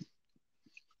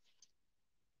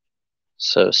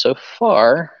 So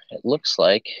far, it looks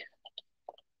like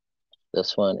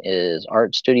This one is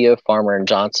Art Studio Farmer and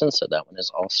Johnson, so that one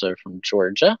is also from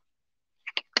Georgia.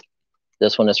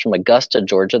 This one is from Augusta,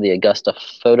 Georgia, the Augusta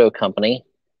Photo Company,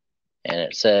 and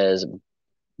it says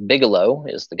Bigelow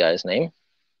is the guy's name.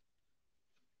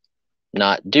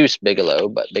 Not Deuce Bigelow,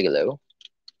 but Bigelow.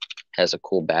 Has a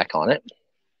cool back on it.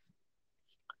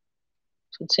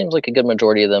 So it seems like a good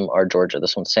majority of them are Georgia.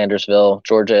 This one's Sandersville,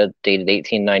 Georgia, dated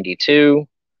 1892.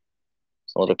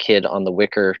 It's a little kid on the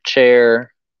wicker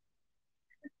chair.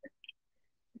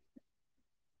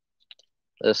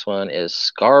 This one is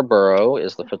Scarborough,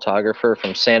 is the photographer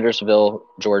from Sandersville,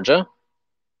 Georgia.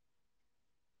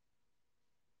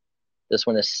 This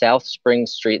one is South Spring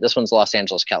Street. This one's Los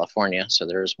Angeles, California. So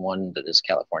there's one that is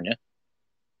California.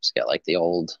 It's got like the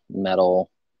old metal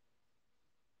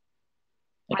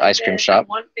like ice cream shop.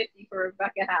 $150 for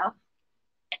Rebecca House.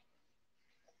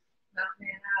 Mountain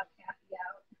out, Kathy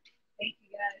out. Thank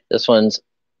you guys. This one's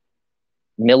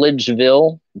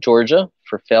Milledgeville, Georgia,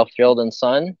 for Fairfield and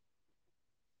Son.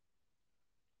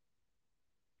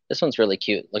 This one's really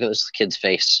cute. Look at this kid's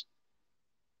face.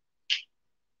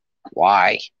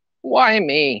 Why? Why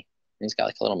me? He's got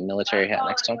like a little military hat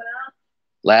next to him.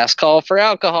 Last call for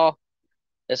alcohol.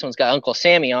 This one's got Uncle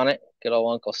Sammy on it. Good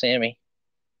old Uncle Sammy.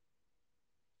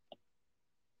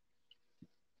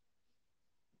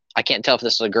 I can't tell if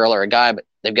this is a girl or a guy, but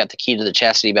they've got the key to the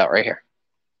chastity belt right here.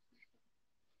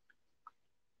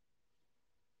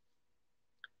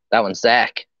 That one's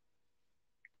Zach.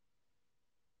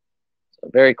 So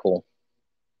very cool.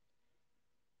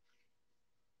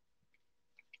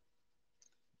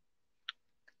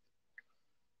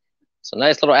 It's a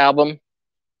nice little album.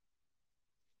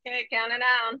 Okay, count it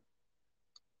down.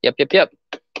 Yep. Practice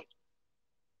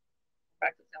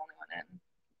the only one in.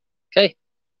 Okay.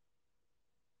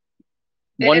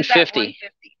 It is 150.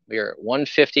 150. We're at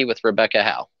 150 with Rebecca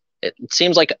Howe. It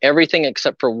seems like everything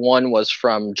except for one was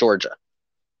from Georgia.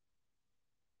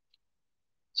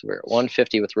 So we're at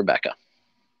 150 with Rebecca.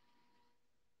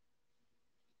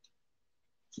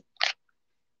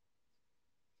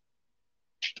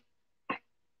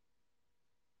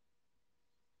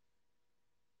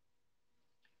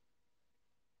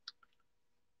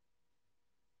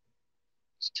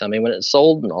 Just tell me when it's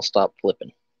sold and I'll stop flipping.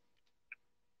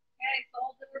 Okay,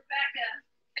 sold to Rebecca.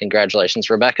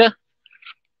 Congratulations, Rebecca.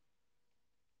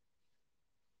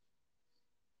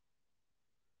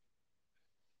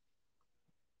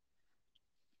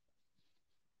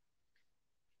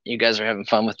 You guys are having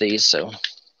fun with these, so.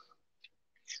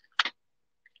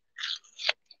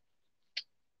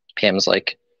 Pam's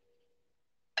like,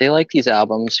 they like these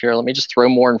albums. Here, let me just throw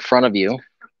more in front of you.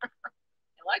 I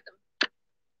like them.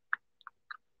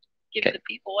 Give the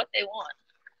people what they want.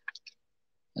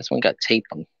 This one got tape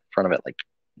in front of it, like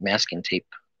masking tape.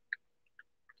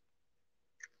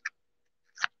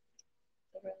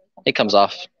 It comes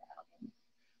off.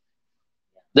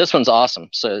 This one's awesome.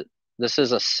 So this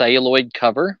is a celluloid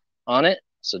cover on it.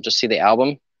 So just see the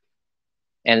album.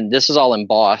 And this is all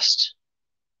embossed,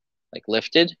 like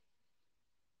lifted.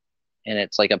 And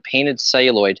it's like a painted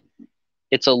celluloid.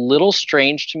 It's a little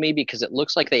strange to me because it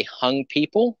looks like they hung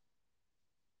people.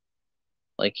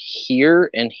 Like here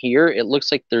and here, it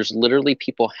looks like there's literally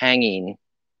people hanging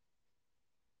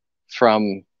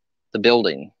from the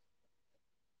building.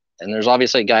 And there's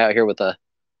obviously a guy out here with a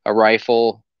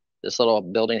rifle. This little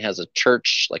building has a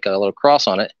church, like a little cross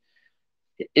on it.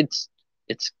 It's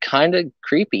kind of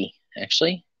creepy,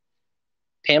 actually.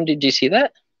 Pam, did you see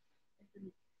that?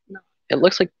 No. It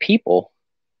looks like people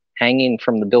hanging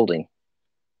from the building.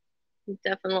 It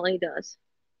definitely does.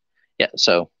 Yeah,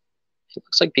 so it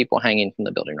looks like people hanging from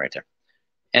the building right there.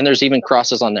 And there's even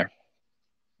crosses on there.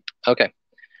 Okay,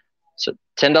 so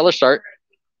 $10 start.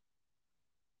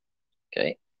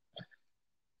 Okay.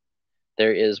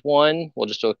 There is one, we'll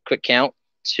just do a quick count.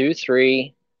 2,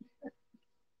 3,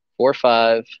 4,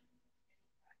 5,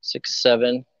 6,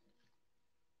 7,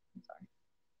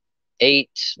 8.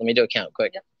 Let me do a count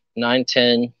quick. Yep. 9,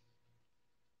 10,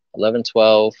 11,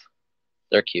 12.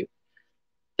 They're cute.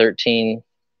 13,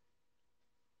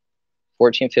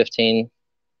 14, 15,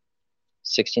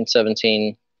 16,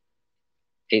 17,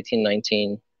 18,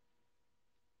 19,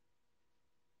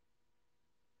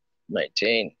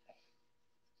 19,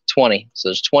 20. So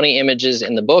there's 20 images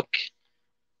in the book.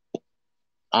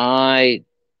 I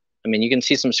mean, you can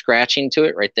see some scratching to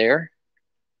it right there,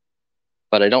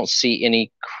 but I don't see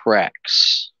any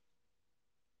cracks.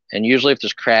 And usually if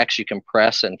there's cracks, you can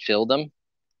press and fill them.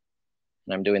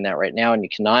 And I'm doing that right now, and you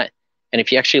cannot. And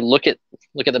if you actually look at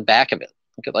the back of it,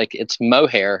 look at like it's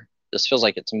mohair. This feels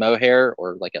like it's mohair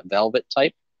or like a velvet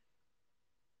type.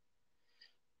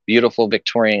 Beautiful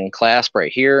Victorian clasp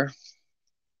right here.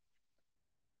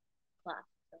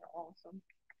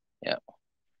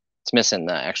 It's missing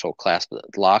the actual clasp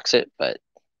that locks it, but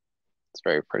it's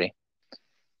very pretty.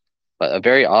 But a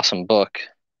very awesome book,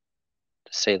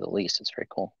 to say the least. It's very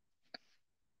cool.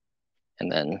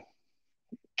 And then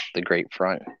the great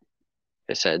front. Like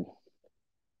I said,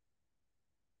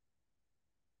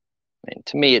 I mean,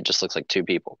 to me, it just looks like two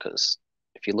people, because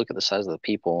if you look at the size of the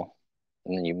people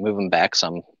and then you move them back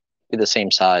some, be the same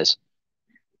size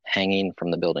hanging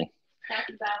from the building.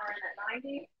 Kathy Bauer in at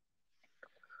 90.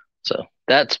 So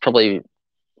that's probably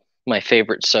my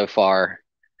favorite so far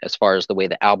as the way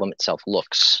the album itself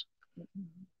looks.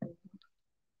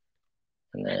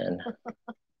 And then,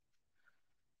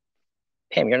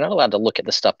 Pam, you're not allowed to look at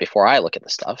the stuff before I look at the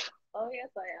stuff. Oh, yes,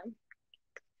 I am.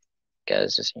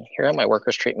 Guys, just hear how my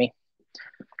workers treat me.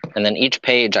 And then each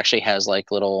page actually has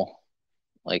like little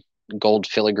like gold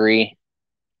filigree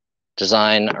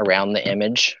design around the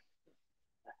image.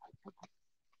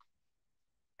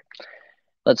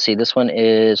 Let's see, this one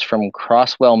is from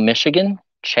Crosswell, Michigan,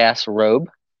 Chass Robe.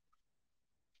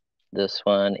 This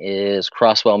one is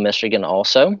Crosswell, Michigan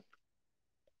also.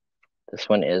 This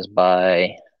one is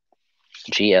by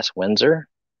G.S. Windsor.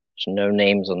 There's no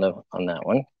names on that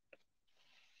one.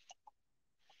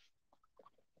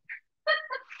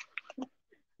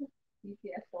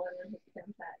 UPS delivered his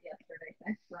Tim Pat yesterday.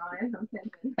 Thanks, Ryan. I'm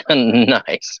thinking.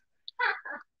 Nice.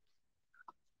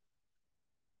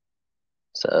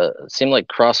 So it seemed like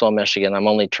Crosswell, Michigan. I'm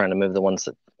only trying to move the ones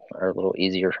that are a little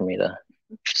easier for me to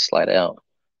slide out.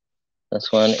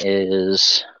 This one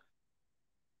is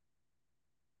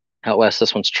out west.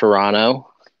 This one's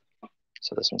Toronto.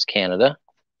 So this one's Canada.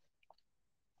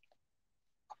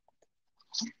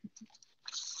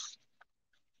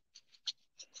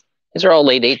 These are all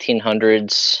late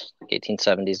 1800s,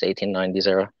 1870s, 1890s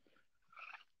era.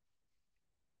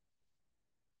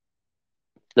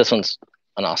 This one's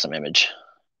an awesome image.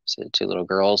 See the two little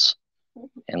girls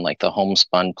in like the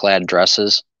homespun plaid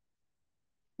dresses.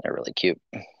 They're really cute.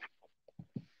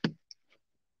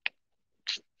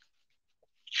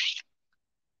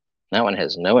 That one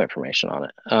has no information on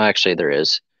it. Oh, actually there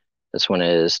is. This one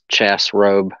is Chass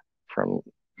Robe from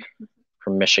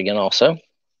Michigan also.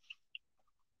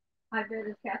 I bid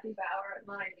is Kathy Bauer at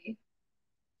 90.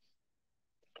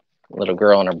 Little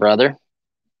girl and her brother.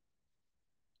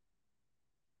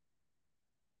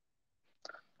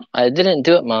 I didn't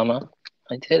do it, Mama.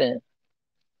 I didn't.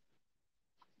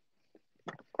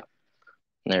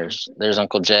 And there's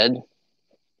Uncle Jed.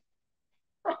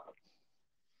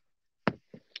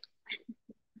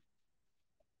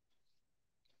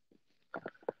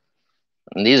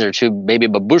 And these are two baby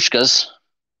babushkas.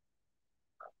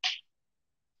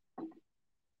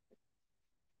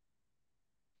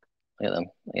 Look at them.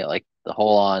 They got like the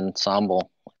whole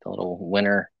ensemble, like the little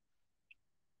winter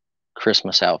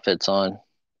Christmas outfits on.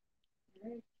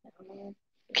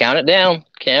 Count it down.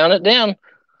 Count it down.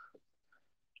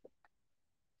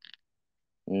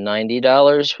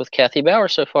 $90 with Kathy Bauer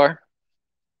so far.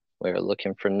 We're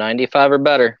looking for 95 or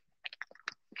better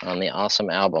on the awesome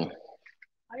album.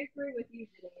 I agree with you,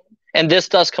 Janine. And this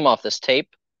does come off this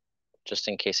tape, just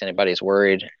in case anybody's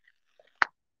worried.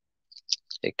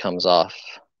 It comes off.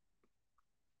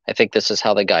 I think this is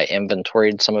how the guy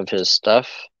inventoried some of his stuff,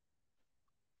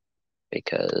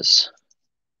 because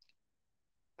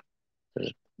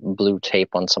there's blue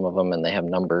tape on some of them and they have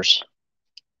numbers.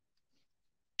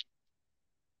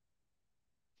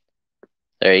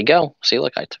 There you go. See,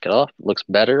 look, I took it off. It looks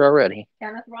better already.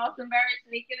 Kenneth Rossenberry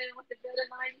sneaking in with the bid at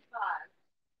 95.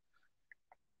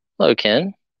 Hello,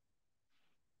 Ken.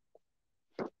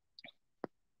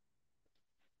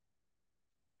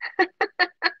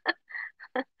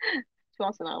 She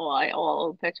wants to know why all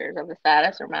old pictures of the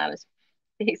status are Mattis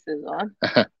faces on.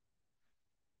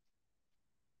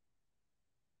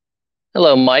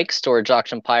 Hello, Mike, Storage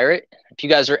Auction Pirate. If you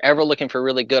guys are ever looking for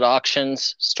really good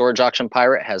auctions, Storage Auction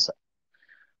Pirate has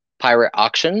pirate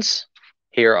auctions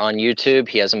here on YouTube.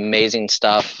 He has amazing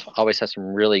stuff. Always has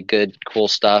some really good, cool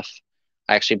stuff.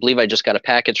 I actually believe I just got a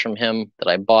package from him that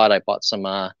I bought. I bought some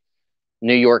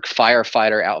New York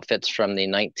firefighter outfits from the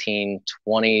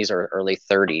 1920s or early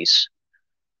 30s.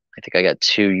 I think I got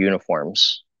 2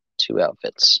 uniforms, 2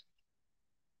 outfits.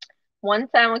 One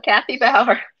time with Kathy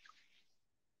Bauer.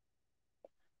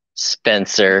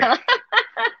 Spencer.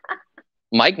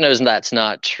 Mike knows that's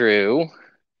not true.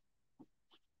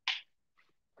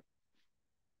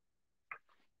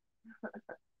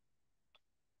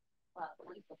 Wow,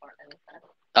 police department.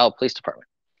 Oh, police department.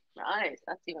 Nice.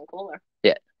 That's even cooler.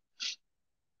 Yeah.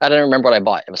 I don't remember what I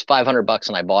bought. It was $500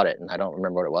 and I bought it, and I don't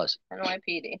remember what it was.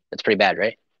 NYPD. It's pretty bad,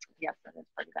 right? Yes, it is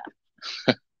pretty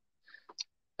bad.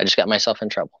 I just got myself in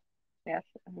trouble. Yes.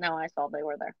 No, I saw they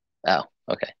were there. Oh,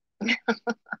 okay.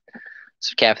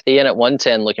 So Kathy in at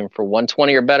 110, looking for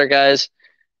 120 or better, guys.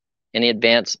 Any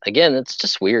advance? Again, it's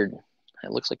just weird.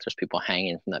 It looks like there's people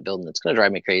hanging from that building. It's going to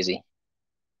drive me crazy.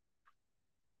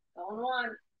 Going on.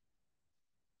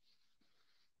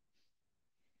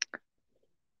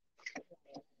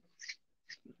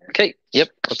 Okay, yep.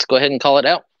 Let's go ahead and call it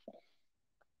out.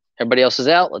 Everybody else is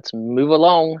out. Let's move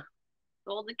along.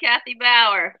 Sold to Kathy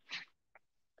Bauer.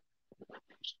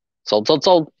 Sold, sold,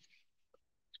 sold.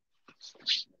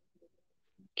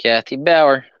 Kathy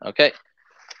Bauer. Okay.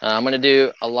 I'm going to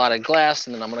do a lot of glass,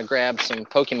 and then I'm going to grab some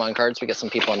Pokemon cards. We got some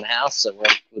people in the house, so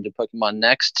we'll do Pokemon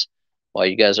next while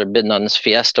you guys are bidding on this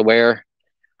Fiesta Wear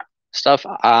stuff.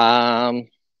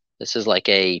 This is like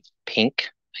a pink,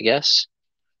 I guess.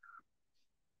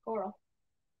 Coral.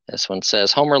 This one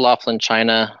says Homer Laughlin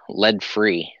China lead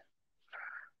free.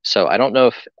 So I don't know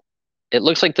if it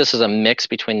looks like this is a mix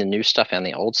between the new stuff and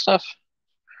the old stuff.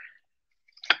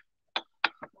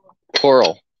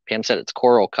 Coral. Pam said it's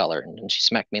coral color, and she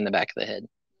smacked me in the back of the head.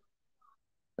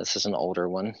 This is an older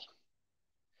one.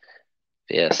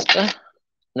 Fiesta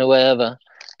Nueva.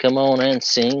 Come on and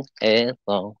sing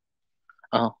along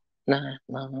all night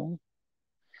long.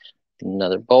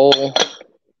 Another bowl.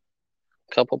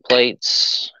 Couple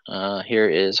plates. Here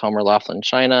is Homer Laughlin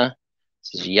China.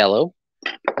 This is yellow.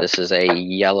 This is a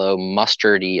yellow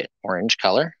mustardy orange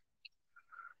color.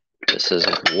 This is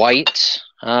white.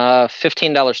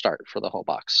 $15 start for the whole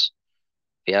box.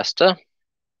 Fiesta.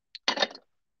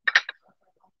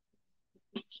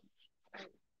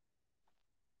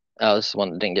 Oh, this is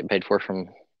one that didn't get paid for from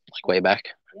like way back.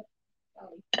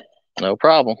 No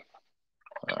problem.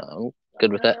 I'm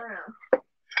good with that.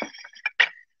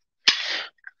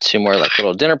 Two more like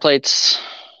little dinner plates.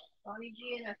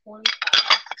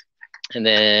 And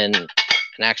then an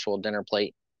actual dinner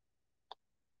plate.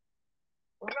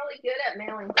 We're really good at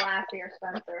mailing glass here,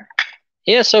 Spencer.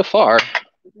 Yeah, so far.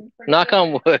 Knock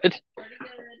on wood.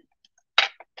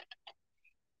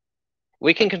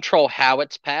 We can control how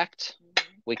it's packed.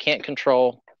 We can't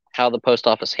control how the post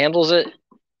office handles it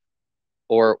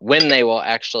or when they will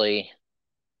actually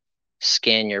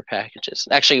scan your packages.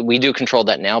 Actually, we do control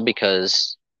that now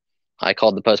because I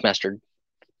called the postmaster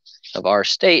of our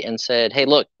state and said, hey,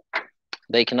 look,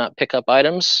 they cannot pick up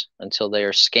items until they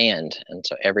are scanned. And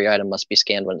so every item must be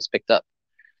scanned when it's picked up.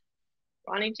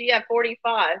 Ronnie G at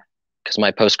 45. Because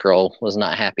my post girl was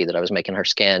not happy that I was making her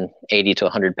scan 80 to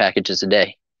 100 packages a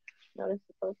day. Notice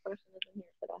the post person isn't here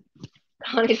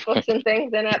today. Ronnie's books and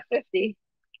things in at 50.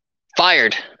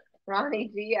 Fired. Ronnie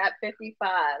G at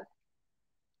 55.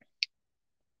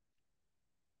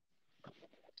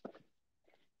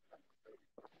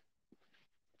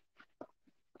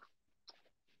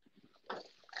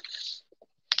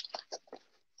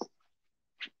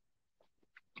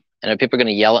 And people are going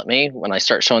to yell at me when I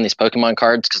start showing these Pokemon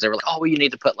cards because they were like, oh, well, you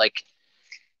need to put like,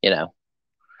 you know,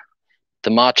 the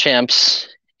Machamps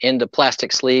into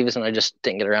plastic sleeves, and I just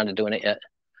didn't get around to doing it yet.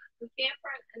 We can't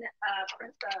print out for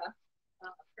them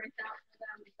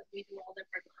because we do all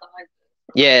different sizes.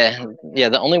 Yeah.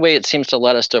 The only way it seems to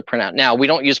let us do a printout. Now, we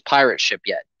don't use pirate ship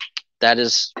yet. That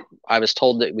is, I was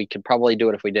told that we could probably do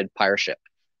it if we did pirate ship.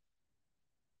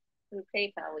 Through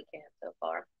PayPal, we can't so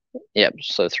far. Yep.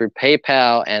 So through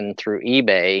PayPal and through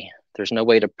eBay, there's no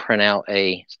way to print out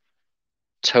a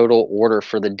total order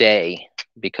for the day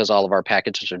because all of our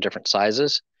packages are different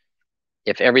sizes.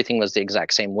 If everything was the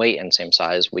exact same weight and same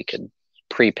size, we could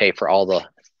prepay for all the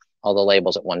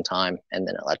labels at one time, and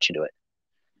then it lets you do it.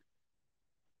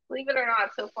 Believe it or not,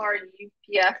 so far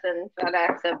UPS and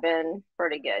FedEx have been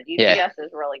pretty good. UPS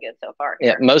is really good so far.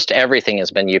 Yeah, most everything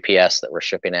has been UPS that we're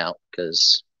shipping out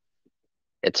because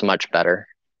it's much better.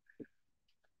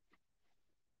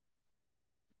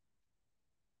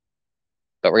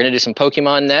 But we're going to do some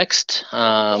Pokemon next.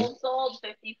 Sold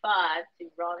 55 to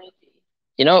Ronnie G.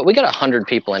 You know what? We got 100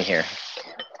 people in here.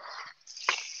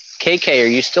 KK, are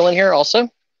you still in here also?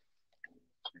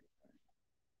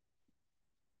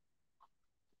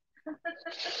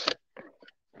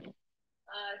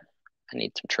 I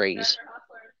need some trays.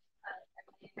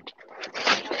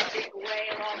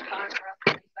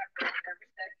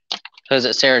 Is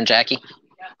it Sarah and Jackie?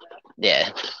 Yeah.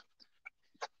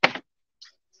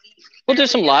 We'll do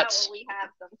some lots. We have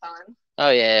sometimes.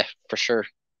 Oh, yeah, for sure.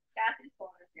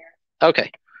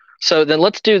 Okay. So then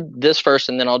let's do this first,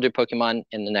 and then I'll do Pokemon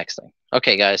in the next thing.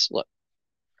 Okay, guys, look.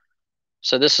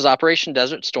 So this is Operation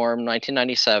Desert Storm,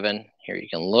 1997. Here you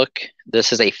can look.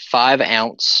 This is a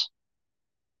 5-ounce,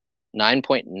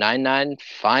 9.99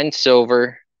 fine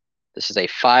silver. This is a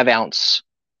 5-ounce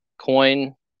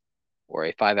coin or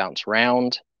a 5-ounce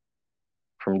round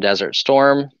from Desert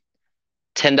Storm.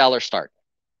 $10 start.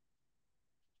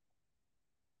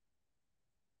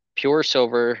 pure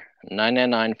silver,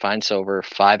 999 fine silver,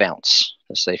 5 ounce.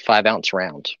 This is a 5 ounce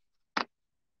round.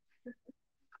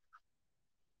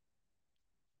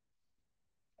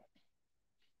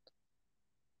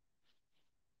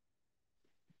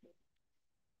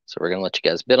 So we're gonna let you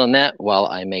guys bid on that while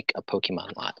I make a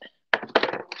Pokemon lot.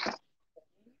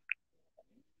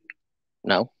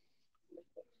 No.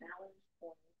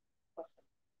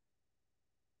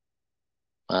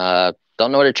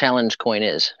 Don't know what a challenge coin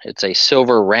is. It's a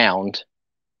silver round.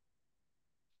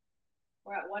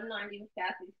 We're at 190 with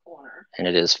Kathy's corner. And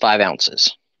it is 5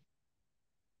 ounces.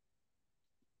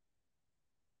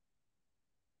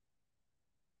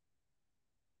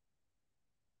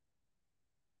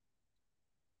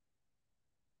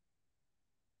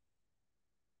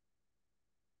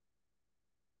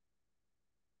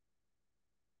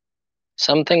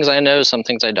 Some things I know, some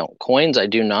things I don't. Coins, I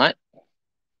do not.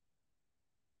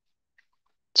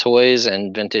 Toys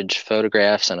and vintage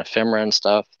photographs and ephemera and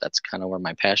stuff, that's kind of where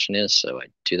my passion is, so I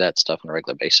do that stuff on a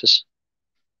regular basis.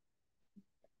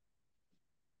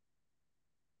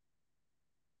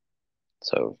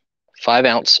 So 5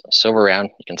 ounce silver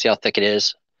round, you can see how thick it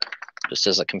is. Just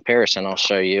as a comparison, I'll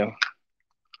show you.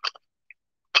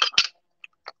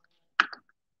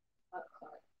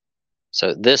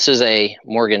 So this is a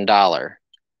Morgan dollar,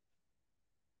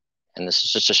 and this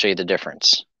is just to show you the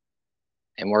difference.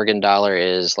 A Morgan dollar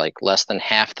is like less than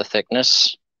half the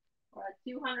thickness.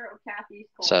 200 with Kathy's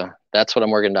corner. So that's what a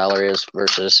Morgan dollar is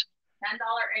versus $10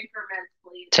 increments,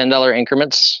 please. $10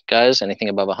 increments, guys. Anything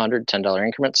above 100, $10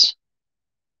 increments.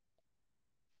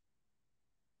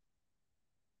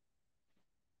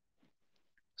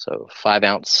 So 5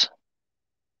 ounce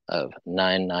of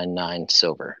 999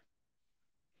 silver.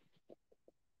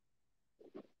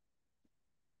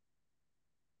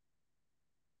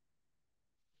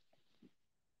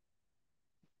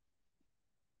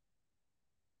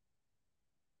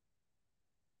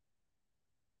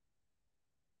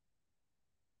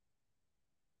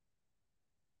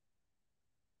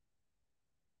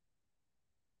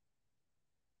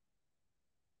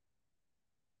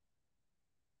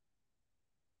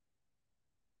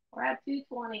 We're at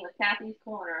 220 with Kathy's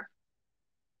corner.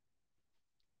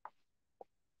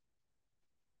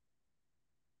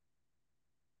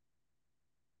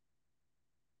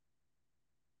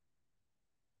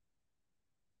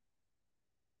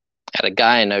 Had a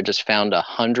guy I know just found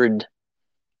 100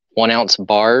 1-ounce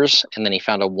bars, and then he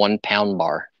found a 1-pound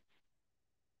bar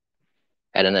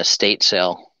at an estate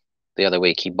sale the other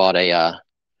week. He bought a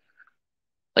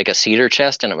like a cedar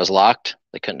chest, and it was locked.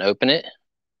 They couldn't open it,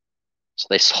 so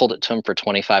they sold it to him for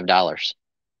 $25.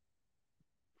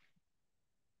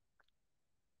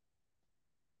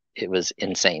 It was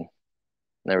insane.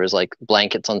 There was like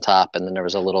blankets on top, and then there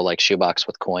was a little like shoebox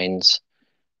with coins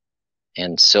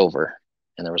and silver,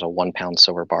 and there was a 1-pound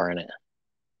silver bar in it.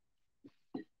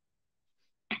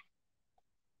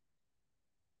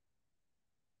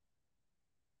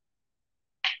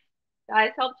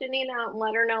 Guys, help Janine out and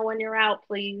let her know when you're out,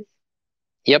 please.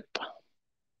 Yep.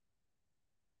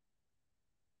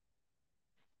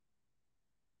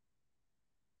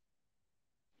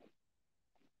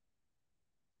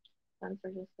 Spencer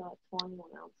just got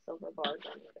 21-ounce silver bars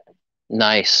on your day.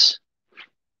 Nice.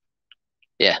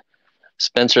 Yeah.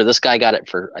 Spencer, this guy got it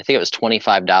for, I think it was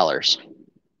 $25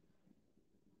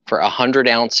 for 100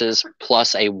 ounces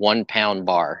plus a 1-pound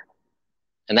bar.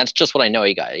 And that's just what I know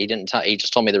he got. He didn't tell, he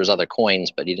just told me there was other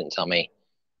coins, but he didn't tell me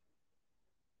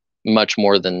much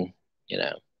more than, you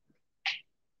know,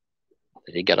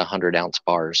 that he got 100-ounce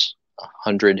bars,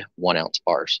 100 1-ounce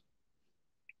bars.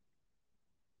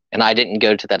 And I didn't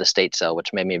go to that estate sale,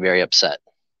 which made me very upset.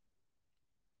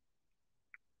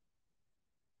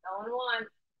 Going one.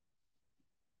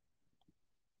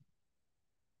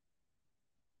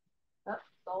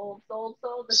 Oh,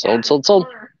 sold.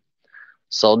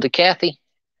 Sold to Kathy.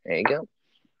 There you go.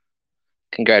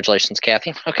 Congratulations,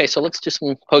 Kathy. Okay, so let's do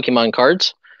some Pokemon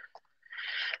cards.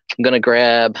 I'm going to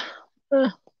grab,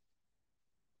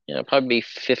 probably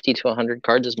 50 to 100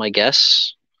 cards is my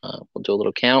guess. We'll do a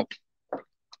little count.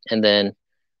 And then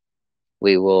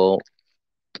we will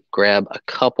grab a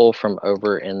couple from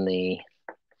over in the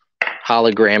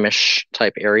hologramish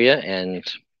type area and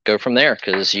go from there,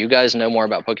 because you guys know more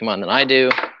about Pokemon than I do.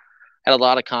 Had a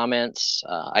lot of comments.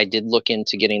 I did look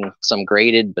into getting some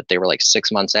graded, but they were like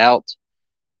 6 months out.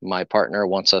 My partner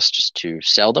wants us just to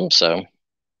sell them, so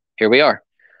here we are.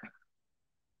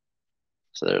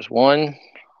 So there's 1,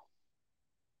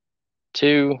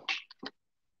 2,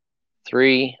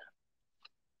 3,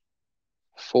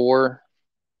 4,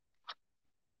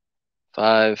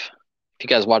 5. If you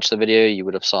guys watched the video, you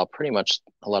would have saw pretty much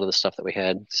a lot of the stuff that we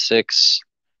had. 6,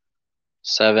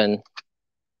 7,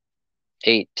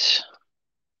 8,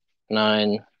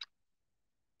 9,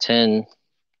 10,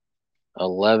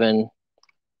 11,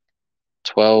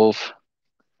 12,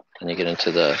 and you get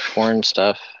into the foreign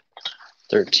stuff,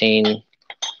 13,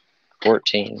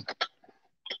 14,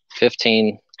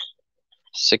 15,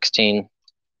 16,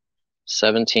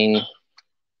 17,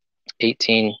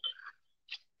 18,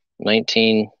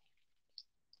 19,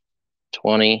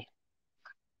 20,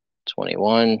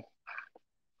 21,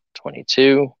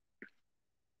 22.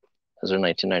 Those are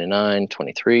 1999,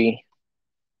 23,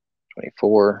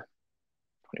 24,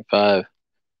 25,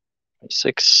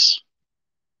 26,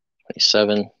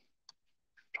 27,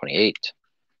 28,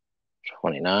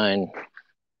 29,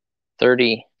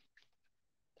 30,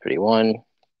 31,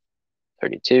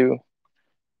 32,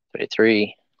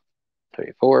 33,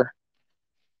 34,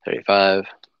 35,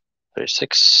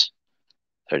 36,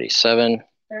 37,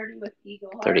 30 with eagle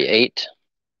heart. 38,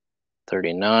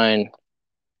 39,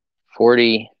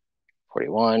 40,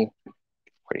 41,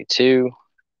 42,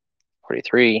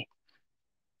 43,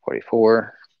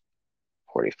 44,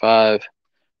 45.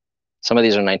 Some of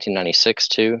these are 1996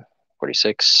 too.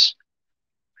 46,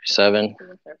 47. This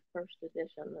is their first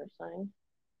edition, they're saying.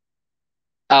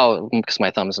 Oh, because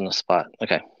my thumb's in the spot.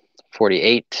 Okay.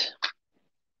 48,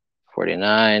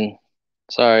 49,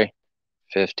 sorry,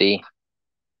 50,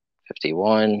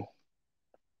 51,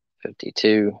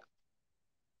 52,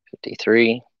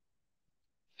 53,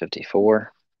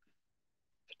 54,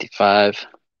 55,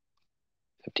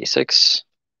 56,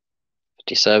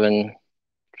 57,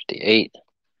 58,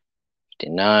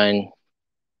 59,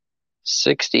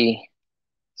 60,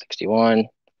 61,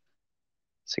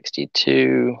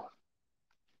 62,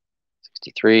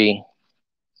 63,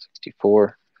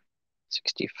 64,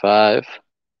 65,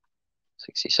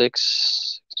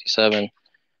 66, 67,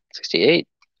 68,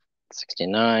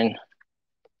 69,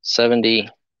 70,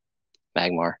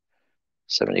 Magmar,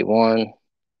 71,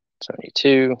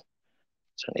 72,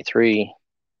 73,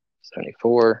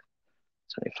 74,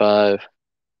 75,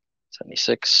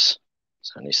 76,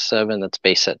 77, that's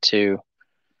base set 2,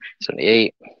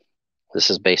 78, this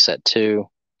is base set 2,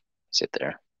 see it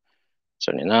there,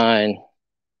 79,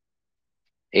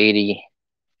 80,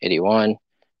 81,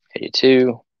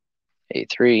 82,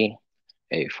 83,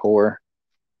 84,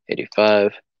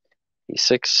 85,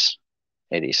 86,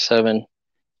 87,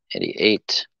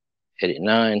 88,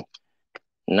 89,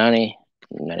 90,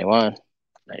 91,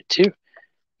 92,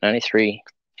 93,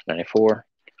 94,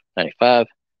 95.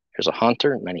 Here's a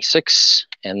Haunter, 96.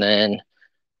 And then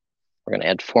we're going to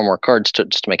add 4 more cards to it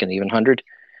just to make it an even 100.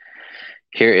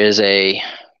 Here is a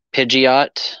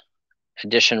Pidgeot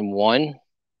Edition 1.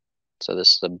 So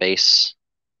this is the base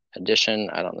edition.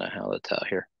 I don't know how to tell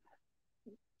here.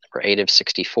 Number 8 of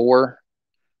 64.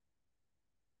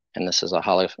 And this is a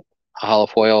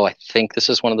holofoil. I think this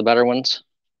is one of the better ones.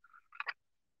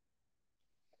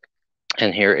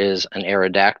 And here is an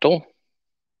Aerodactyl.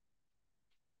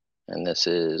 And this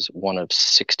is 1 of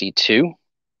 62.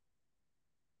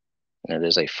 And it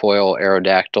is a foil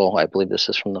Aerodactyl. I believe this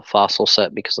is from the fossil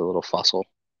set because of the little fossil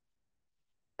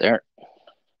there.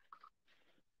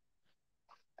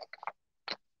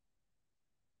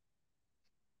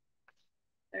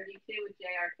 With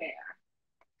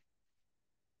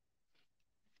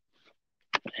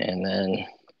JRKR. And then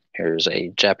here's a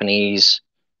Japanese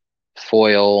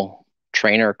foil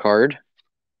trainer card.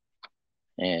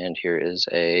 And here is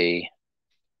a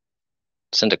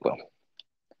Cyndaquil.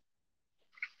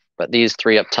 But these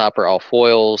 3 up top are all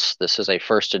foils. This is a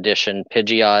first edition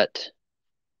Pidgeot.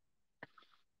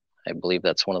 I believe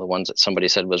that's one of the ones that somebody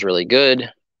said was really good.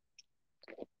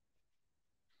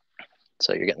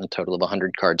 So you're getting a total of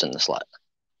 100 cards in this lot.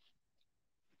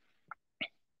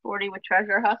 40 with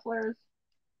Treasure Hustlers.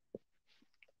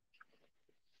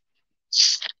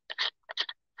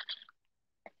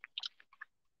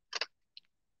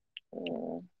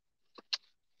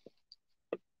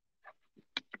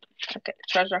 Okay,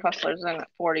 Treasure Hustlers in at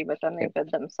 40, but then they bid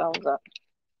themselves up.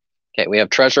 Okay, we have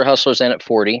Treasure Hustlers in at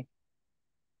 40.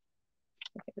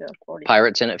 Okay, 40.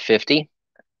 Pirates in at 50.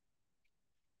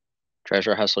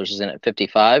 Treasure Hustlers is in at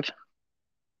 55.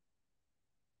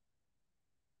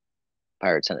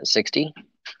 Pirates in at 60.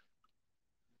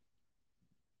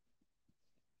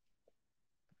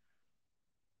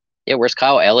 Yeah, where's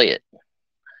Kyle Elliott?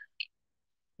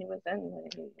 He was in.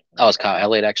 Oh, is Kyle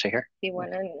Elliott actually here? He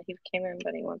went in. He came in,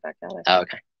 but he went back out. Oh,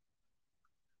 okay. I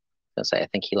was gonna say, I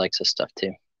think he likes his stuff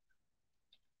too.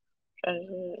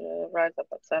 Rise Up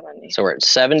at 70. So we're at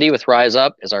 70 with Rise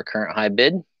Up is our current high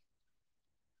bid.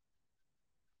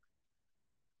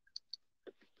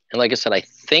 And like I said, I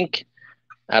think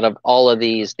out of all of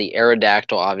these, the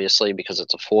Aerodactyl, obviously, because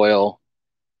it's a foil,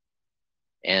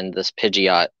 and this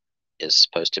Pidgeot is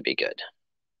supposed to be good.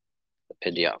 The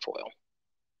Pidgeot foil.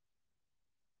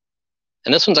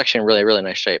 And this one's actually in really, really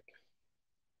nice shape.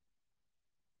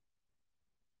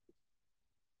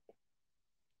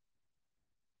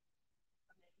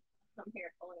 Come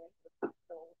here, pulling into the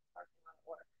parking lot at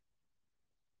work.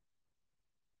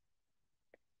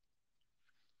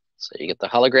 So you get the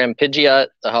hologram Pidgeot,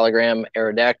 the hologram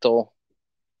Aerodactyl.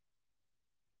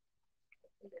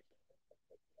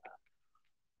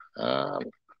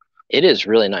 It is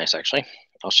really nice, actually.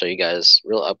 I'll show you guys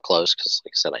real up close because,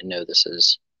 like I said, I know this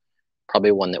is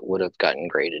probably one that would have gotten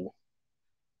graded.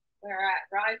 We're at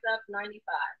Rise Up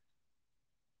 95.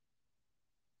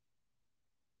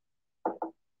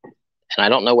 And I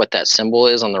don't know what that symbol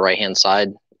is on the right-hand side.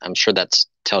 I'm sure that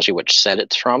tells you which set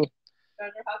it's from.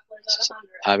 Treasure Hustlers at 100.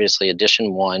 Obviously,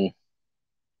 edition 1.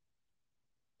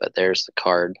 But there's the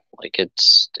card. Like,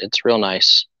 it's real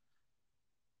nice.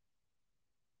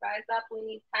 Rise Up, we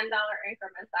need $10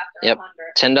 increments after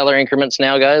 100. $10 increments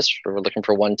now, guys. We're looking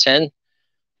for 110.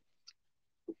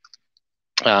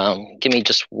 Give me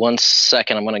just 1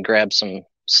 second. I'm going to grab some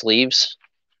sleeves.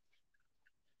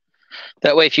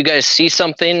 That way, if you guys see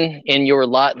something in your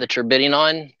lot that you're bidding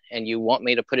on and you want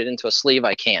me to put it into a sleeve,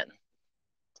 I can.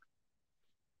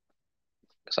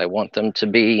 Because I want them to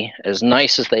be as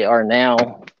nice as they are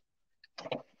now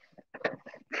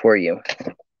for you.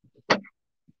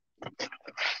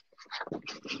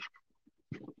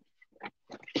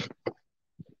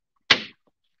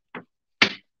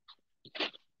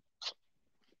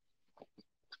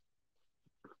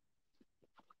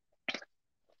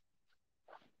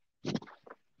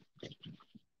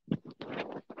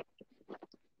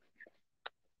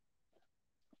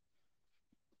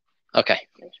 Okay.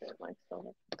 Make sure the mic's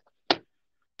still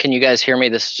Can you guys hear me?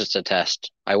 This is just a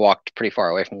test. I walked pretty far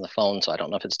away from the phone, so I don't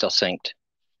know if it's still synced.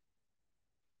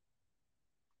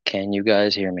 Can you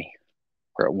guys hear me?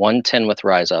 We're at 110 with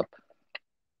Rise Up.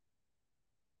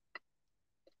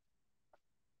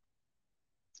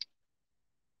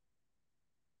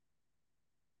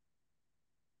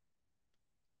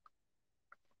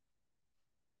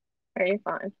 Very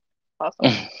fine.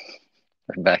 Awesome.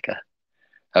 Rebecca.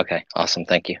 Okay, awesome.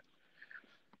 Thank you.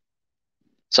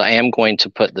 So I am going to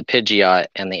put the Pidgeot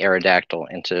and the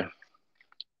Aerodactyl into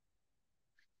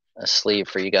a sleeve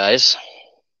for you guys.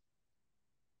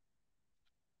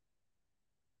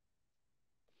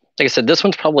 Like I said, this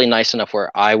one's probably nice enough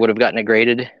where I would have gotten it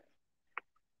graded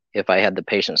if I had the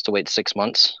patience to wait 6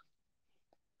 months.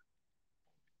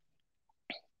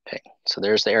 Okay, so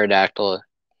there's the Aerodactyl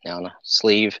now on a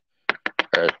sleeve,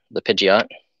 or the Pidgeot.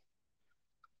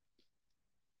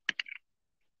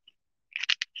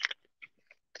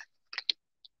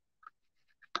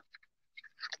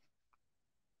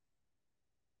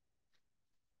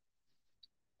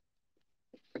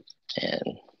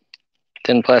 And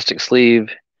thin plastic sleeve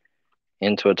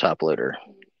into a top loader.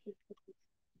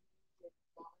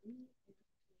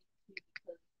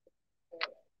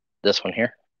 This one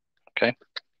here. Okay.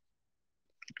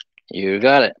 You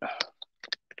got it.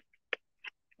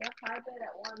 Yep, I bid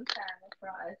at 110 with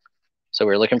Rise. So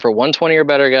we're looking for 120 or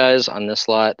better, guys, on this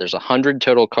lot. There's 100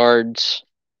 total cards.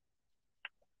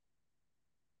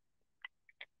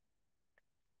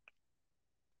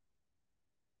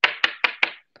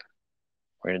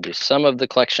 We're going to do some of the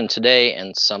collection today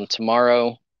and some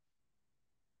tomorrow.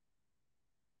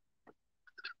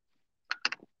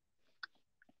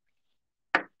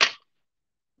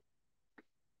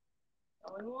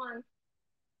 Going one.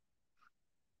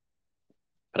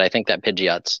 But I think that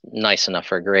Pidgeot's nice enough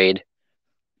for a grade.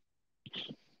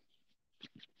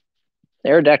 The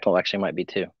Aerodactyl actually might be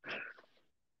too.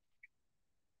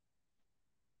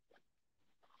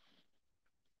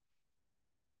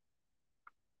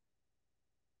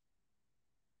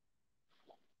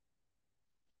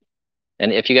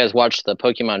 And if you guys watched the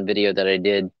Pokemon video that I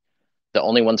did, the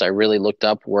only ones I really looked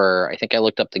up were, I think I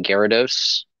looked up the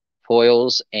Gyarados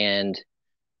foils and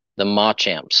the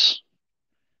Machamps,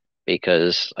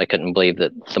 because I couldn't believe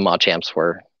that the Machamps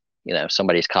were, you know,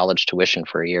 somebody's college tuition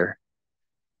for a year.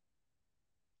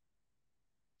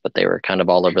 But they were kind of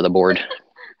all over the board.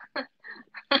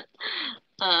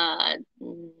 No,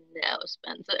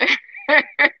 Spencer.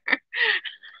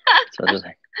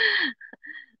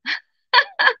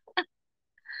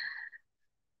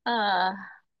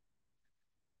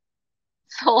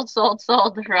 So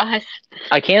sold, Rise.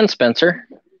 I can, Spencer.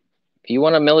 If you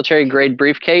want a military grade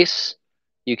briefcase,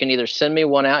 you can either send me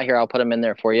one out here, I'll put them in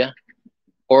there for you,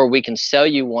 or we can sell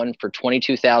you one for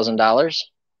 $22,000.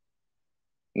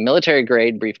 Military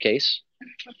grade briefcase.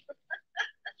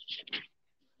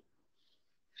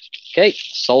 Okay,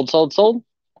 sold. Yep.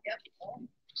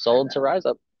 Sold to Rise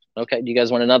Up. Okay, do you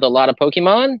guys want another lot of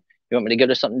Pokemon? You want me to go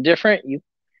to something different?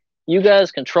 You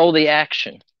guys control the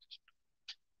action.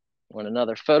 Want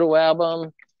another photo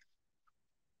album?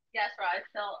 Yes, Rise.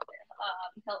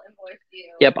 He'll invoice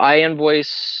you. Yep, I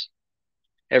invoice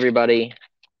everybody.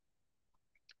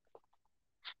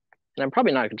 And I'm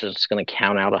probably not just going to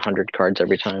count out 100 cards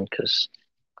every time because,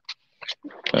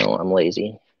 oh, I'm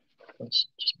lazy. Let's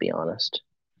just be honest.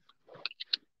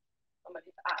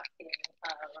 Somebody's asking,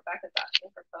 Rebecca's asking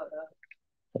for photos.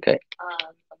 Okay.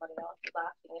 Somebody else is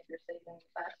asking if you're saving the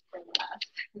best for last.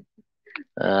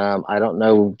 I don't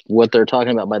know what they're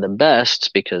talking about by the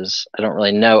best because I don't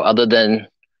really know other than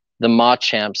the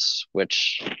Machamps,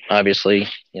 which obviously,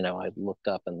 you know, I looked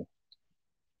up and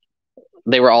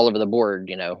they were all over the board,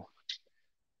 you know,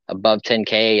 above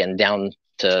 10K and down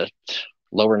to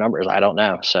lower numbers. I don't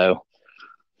know. So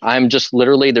I'm just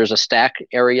literally, there's a stack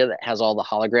area that has all the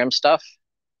hologram stuff.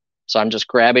 So I'm just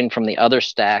grabbing from the other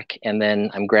stack and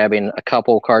then I'm grabbing a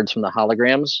couple cards from the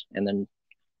holograms and then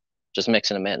just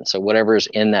mixing them in. So whatever's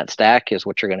in that stack is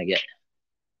what you're going to get.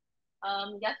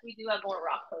 Yes, we do have more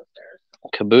rock posters.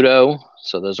 Kabuto.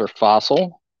 So those are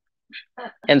fossil.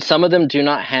 And some of them do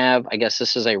not have, I guess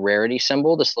this is a rarity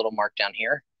symbol, this little mark down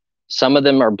here. Some of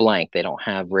them are blank. They don't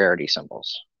have rarity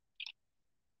symbols.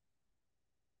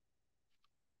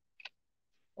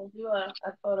 We'll do a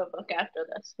photo book after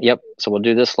this. Yep. So we'll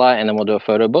do this lot and then we'll do a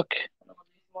photo book. And then we'll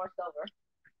do some more silver.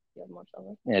 Do you have more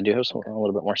silver? Yeah, I do have a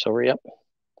little bit more silver. Yep.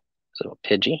 So a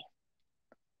Pidgey.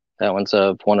 That one's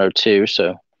a 102.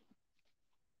 So,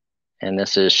 and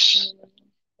this is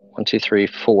 1, 2, 3,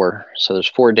 4. So there's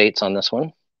 4 dates on this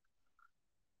one.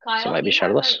 Kyle, so it might be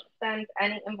shadowless. Send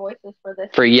any invoices for this?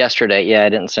 For yesterday, yeah, I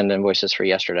didn't send invoices for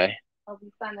yesterday. I'll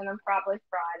be sending them probably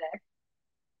Friday.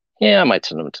 Yeah, I might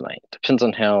send them tonight. Depends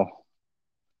on how.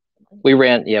 We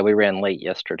ran late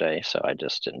yesterday, so I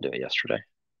just didn't do it yesterday.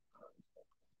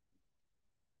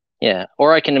 Yeah,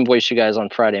 or I can invoice you guys on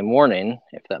Friday morning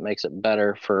if that makes it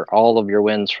better for all of your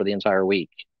wins for the entire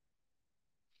week.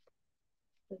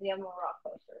 Does he have more rock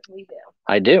posters? We do.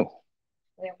 I do.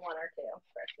 We have 1 or 2,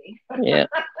 Chrissy. Yeah.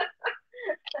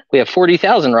 We have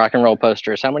 40,000 rock and roll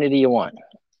posters. How many do you want?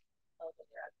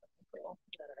 Cool.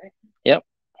 Is that right? Yep.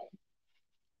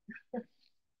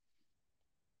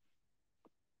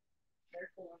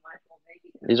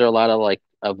 These are a lot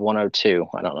of 102.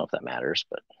 I don't know if that matters,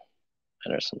 but I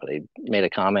know somebody made a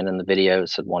comment in the video that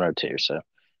said 102. So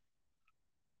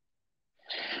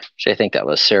I think that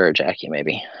was Sarah Jackie,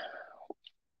 maybe.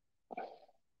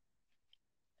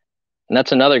 And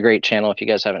that's another great channel if you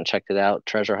guys haven't checked it out,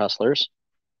 Treasure Hustlers.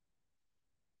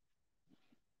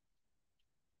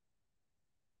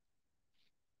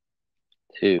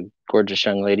 Two gorgeous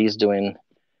young ladies doing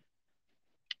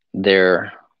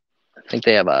their, I think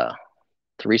they have the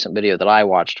recent video that I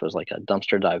watched was like a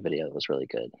dumpster dive video that was really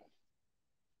good.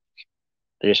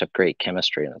 They just have great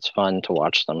chemistry and it's fun to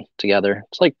watch them together.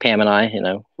 It's like Pam and I, you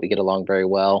know, we get along very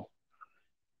well.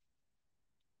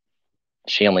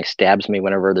 She only stabs me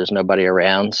whenever there's nobody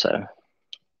around, so.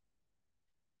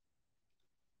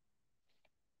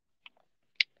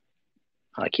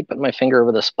 I keep putting my finger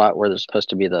over the spot where there's supposed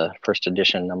to be the first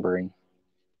edition numbering.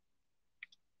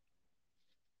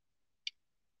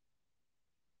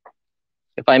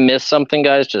 If I miss something,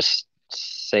 guys, just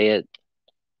say it.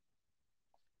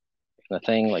 The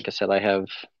thing, like I said, I have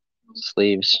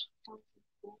sleeves.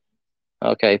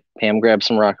 Okay, Pam, grab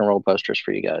some rock and roll posters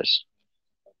for you guys.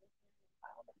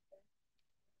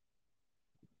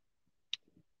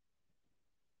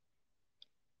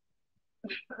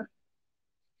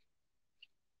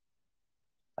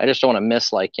 I just don't want to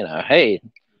miss, like, you know, hey,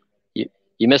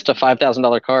 you missed a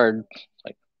 $5,000 card.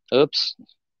 Like, oops.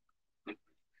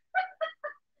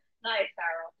 Nice,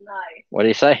 Harold. Nice. What do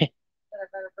you say? That I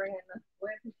better bring in the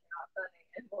whip and not sending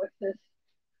invoices.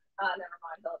 Never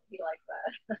mind. He likes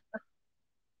that.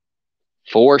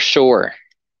 For sure.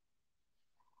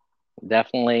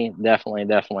 Definitely. He usually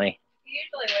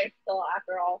waits till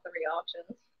after all 3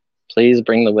 auctions. Please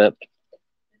bring the whip.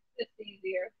 It's just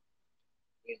easier.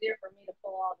 Easier for me to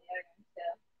pull all the items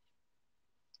too.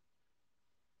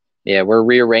 Yeah, we're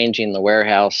rearranging the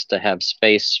warehouse to have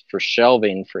space for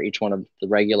shelving for each one of the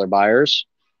regular buyers.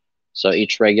 So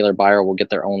each regular buyer will get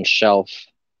their own shelf.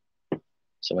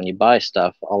 So when you buy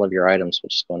stuff, all of your items will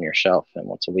just go on your shelf, and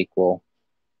once a week we'll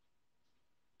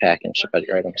pack and ship out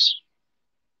your items.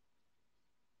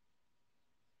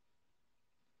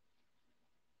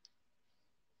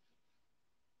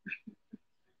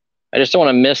 I just don't want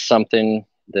to miss something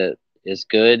that is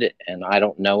good and I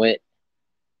don't know it.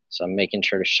 So I'm making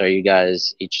sure to show you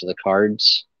guys each of the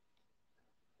cards.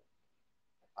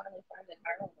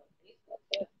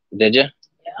 Did you?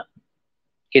 Yeah.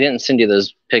 He didn't send you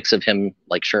those pics of him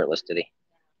like shirtless, did he?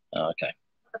 Oh, okay.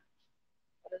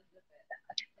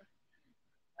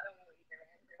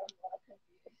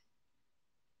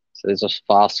 So this is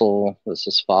fossil. This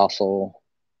is fossil.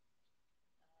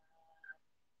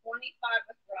 25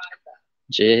 with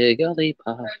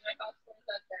Jigglypuff.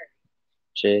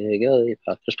 Jigglypuff.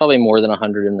 There's probably more than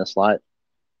 100 in this lot.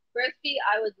 Crispy,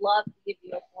 I would love to give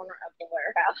you a corner of the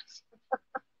warehouse.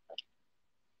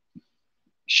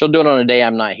 She'll do it on a day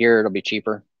I'm not here. It'll be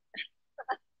cheaper.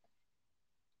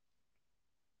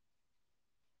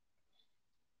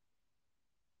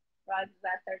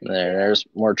 There's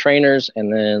more trainers,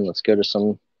 and then let's go to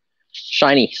some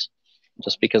shinies,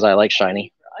 just because I like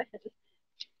shiny. Yeah,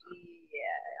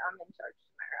 I'm in charge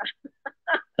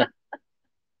tomorrow.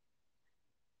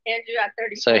 Andrew at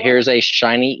 34. So here's a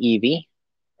shiny Eevee.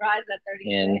 Rise at 36.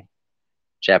 In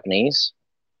Japanese.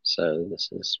 So this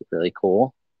is really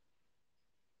cool.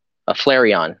 A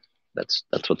Flareon. That's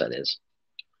what that is.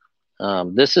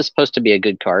 This is supposed to be a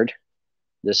good card.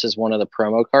 This is one of the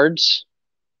promo cards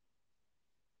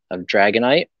of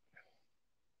Dragonite.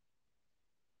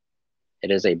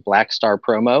 It is a Black Star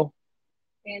promo.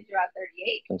 Andrew at 38.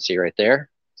 You can see right there.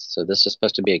 So this is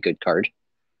supposed to be a good card.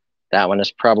 That one is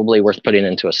probably worth putting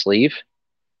into a sleeve.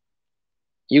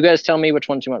 You guys tell me which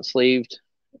ones you want sleeved.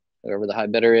 Whoever the high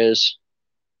bidder is.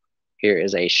 Here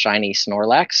is a shiny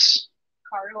Snorlax.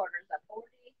 Card orders at 40.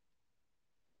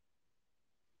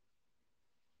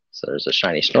 So there's a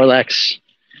shiny Snorlax.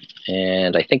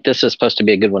 And I think this is supposed to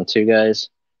be a good one too, guys.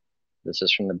 This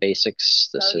is from the basics.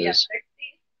 This is 60.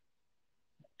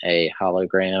 a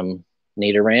hologram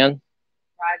Nidoran.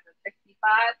 Rise at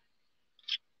 65.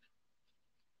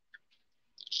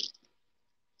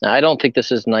 Now, I don't think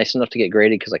this is nice enough to get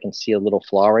graded because I can see a little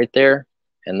flaw right there.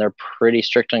 And they're pretty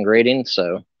strict on grading,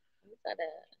 so.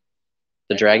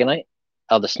 The Dragonite?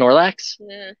 Oh, the Snorlax?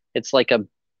 Yeah. It's like a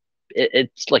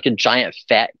giant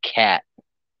fat cat.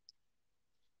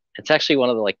 It's actually one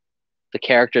of the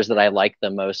characters that I like the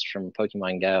most from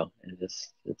Pokemon Go.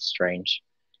 It's strange.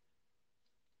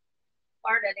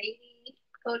 Bart at 80,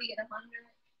 Cody at 100,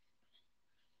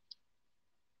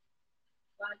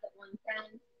 Rise at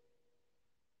 110.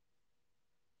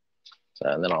 So,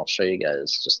 and then I'll show you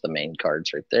guys just the main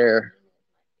cards right there.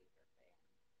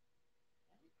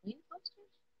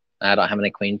 I don't have any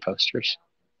Queen posters.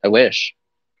 I wish.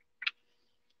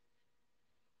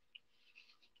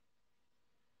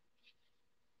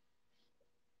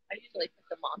 I usually pick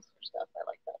the monster stuff. I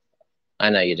like that stuff. I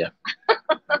know you do.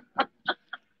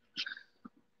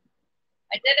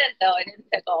 I didn't, though. I didn't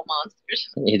pick all monsters.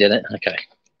 You didn't? Okay.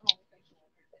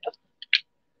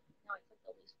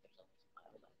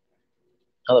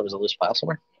 Oh, there was a loose pile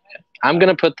somewhere? Okay. I'm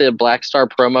going to put the Black Star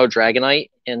promo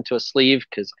Dragonite into a sleeve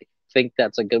because I think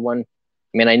that's a good one.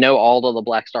 I mean, I know all of the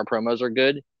Black Star promos are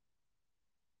good,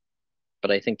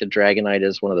 but I think the Dragonite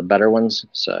is one of the better ones,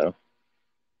 so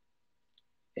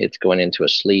it's going into a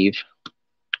sleeve.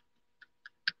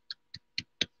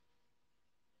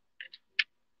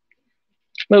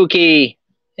 Mookie.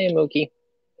 Hey, Mookie.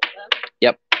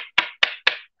 Yep.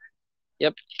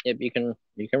 Yep. Yep. You can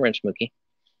wrench Mookie.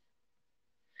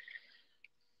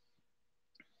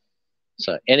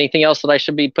 So anything else that I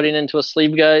should be putting into a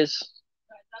sleeve, guys?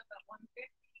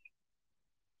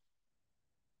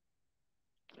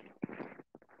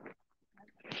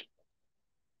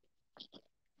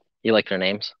 You like their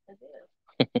names? I do.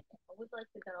 I would like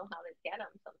to know how they get them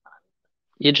sometimes.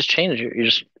 You just change it. You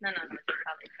just No, just how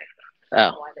they pick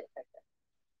them. Oh. Why they pick it.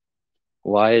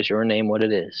 Why is your name what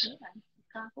it is? Yeah, it's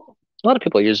kind of cool. A lot of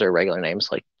people use their regular names.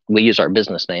 Like we use our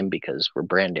business name because we're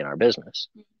branding our business.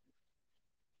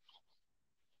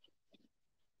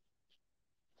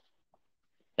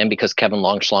 And because Kevin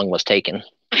Longschlong was taken.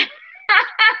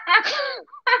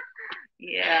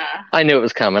 Yeah. I knew it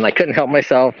was coming. I couldn't help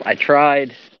myself. I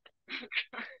tried.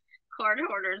 Card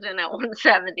orders in at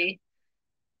 170.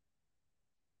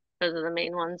 Those are the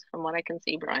main ones from what I can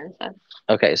see, Brian said.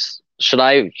 Okay. Should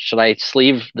I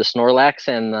sleeve the Snorlax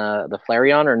and the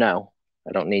Flareon or no?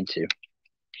 I don't need to.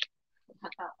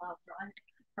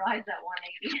 Prize at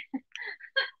 180.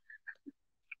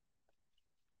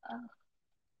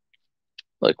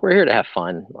 Look, we're here to have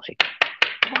fun. Like,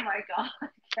 oh my god.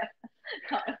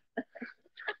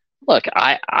 Look,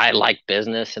 I like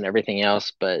business and everything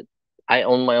else, but I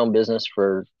own my own business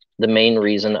for the main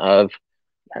reason of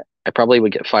I probably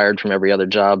would get fired from every other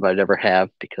job I'd ever have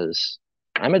because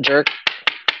I'm a jerk.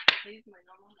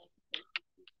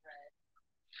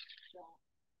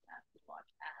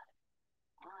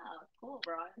 Cool,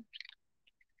 Brian.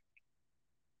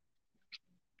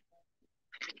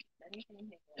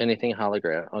 Anything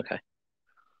hologram. Okay.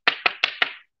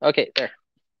 Okay, there.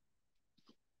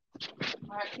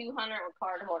 We're at 200 with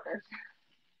card holders.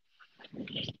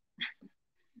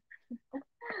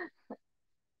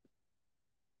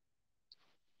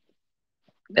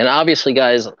 And obviously,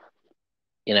 guys,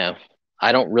 you know,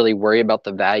 I don't really worry about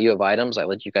the value of items. I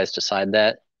let you guys decide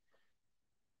that.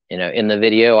 You know, in the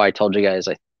video, I told you guys,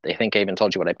 I think I even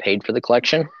told you what I paid for the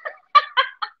collection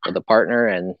with a partner.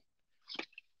 And,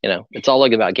 you know, it's all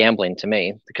like about gambling to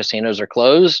me. The casinos are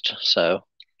closed, so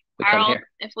we come here.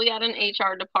 If we had an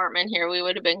HR department here, we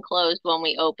would have been closed when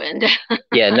we opened.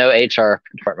 Yeah, no HR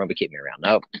department would keep me around.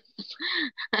 Nope.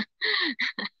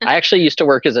 I actually used to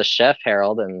work as a chef,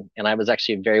 Harold, and I was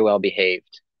actually very well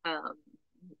behaved.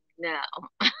 No.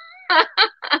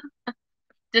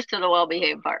 Just to the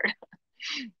well-behaved part.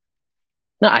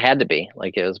 No, I had to be.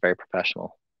 Like, it was very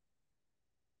professional.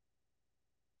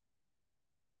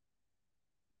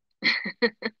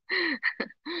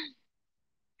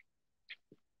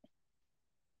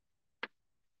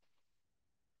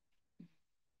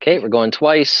 Okay, we're going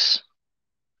twice.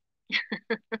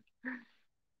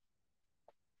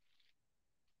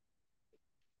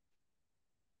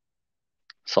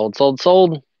 Sold, sold,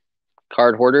 sold.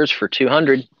 Card hoarders for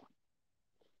 200.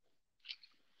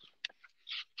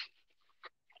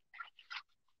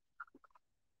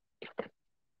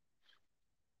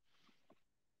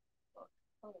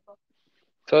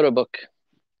 Photo book.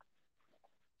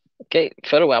 Okay,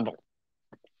 photo album.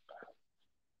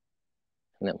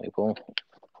 And then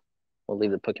we'll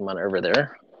leave the Pokemon over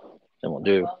there. And we'll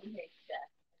do.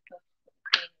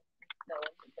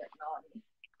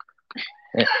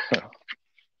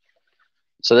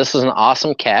 So this is an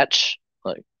awesome catch.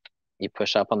 Like, you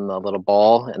push up on the little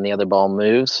ball and the other ball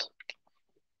moves.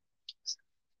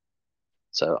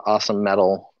 So awesome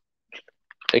metal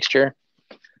fixture.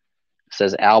 It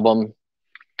says album.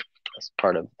 That's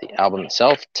part of the album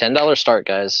itself. $10 start,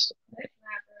 guys.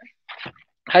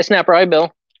 Hi, Snapper. Hi,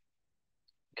 Bill.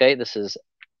 Okay, this is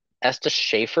Estes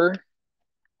Schaefer.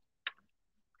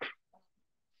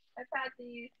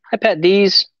 Hi, Pat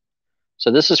D's.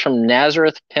 So this is from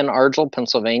Nazareth, Penn Argyl,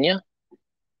 Pennsylvania.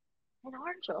 Penn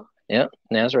Argyl? Yeah,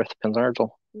 Nazareth, Penn Argyl.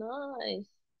 Nice.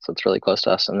 So it's really close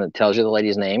to us. And it tells you the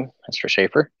lady's name, Esther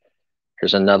Schaefer.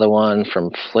 Here's another one from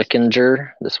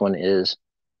Flickinger. This one is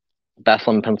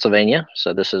Bethlehem, Pennsylvania.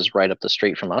 So this is right up the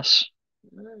street from us.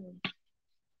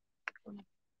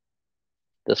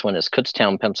 This one is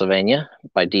Kutztown, Pennsylvania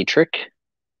by Dietrich.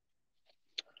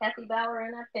 Kathy Bauer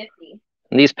in at 50.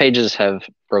 And these pages have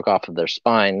broke off of their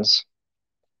spines.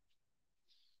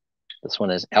 This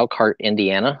one is Elkhart,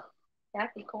 Indiana.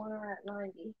 Kathy Corner at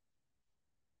 90.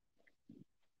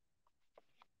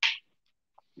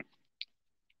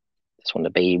 This one, the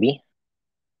baby.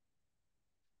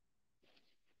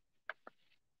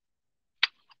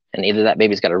 And either that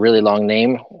baby's got a really long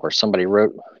name or somebody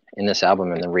wrote in this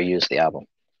album and then reused the album.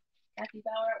 Kathy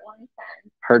Bauer at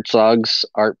 110. Herzog's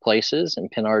Art Places in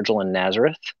Penn Argyl and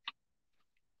Nazareth.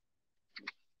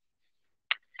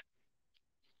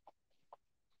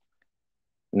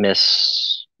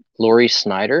 Miss Lori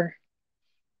Snyder.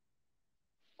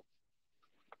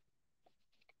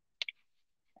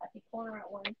 Kathy Corner at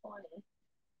 120.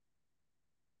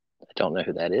 I don't know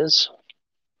who that is.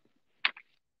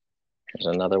 Here's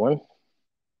another one.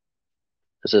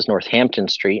 This is Northampton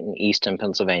Street in Easton,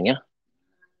 Pennsylvania.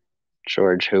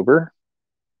 George Huber.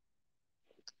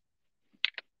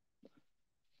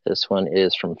 This one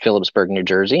is from Phillipsburg, New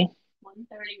Jersey.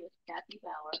 130 with Kathy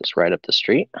Bauer. Just right up the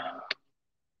street.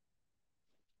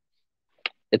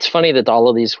 It's funny that all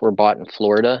of these were bought in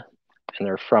Florida, and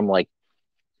they're from like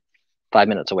 5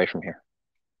 minutes away from here.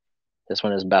 This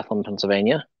one is Bethlehem,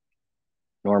 Pennsylvania.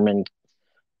 Norman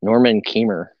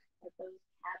Keemer.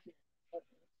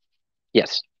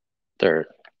 Yes, they're.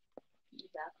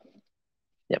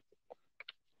 Yep.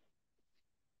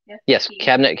 Yes,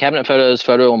 cabinet photos,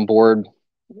 photo on board.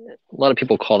 A lot of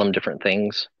people call them different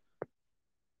things.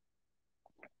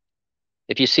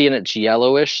 If you see and it's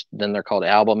yellowish, then they're called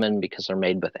albumin because they're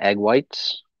made with egg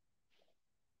whites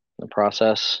in the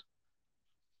process.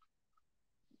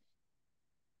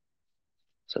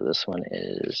 So this one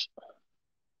is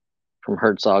from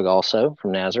Herzog, also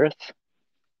from Nazareth.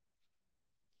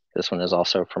 This one is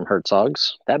also from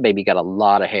Herzog's. That baby got a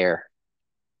lot of hair.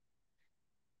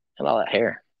 And all that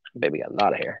hair. That baby got a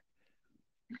lot of hair.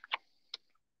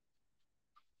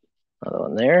 Another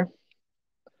one there.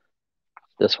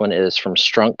 This one is from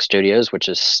Strunk Studios, which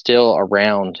is still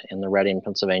around in the Reading,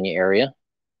 Pennsylvania area.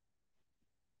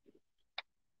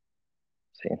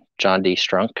 See, John D.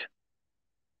 Strunk,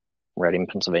 Reading,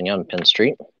 Pennsylvania on Penn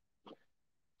Street.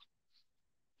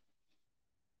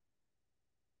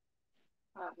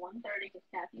 130 is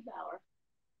Kathy Bauer.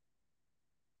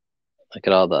 Look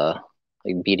at all the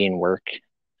like beading work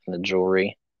and the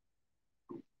jewelry.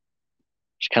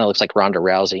 She kind of looks like Ronda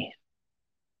Rousey.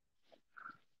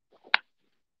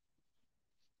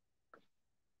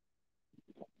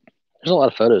 There's a lot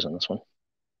of photos in this one.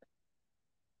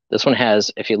 This one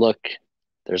has, if you look,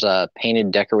 there's a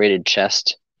painted decorated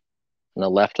chest on the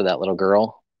left of that little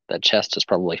girl. That chest is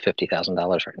probably $50,000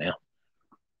 right now.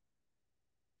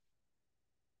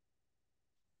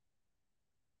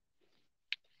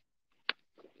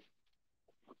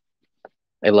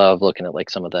 I love looking at like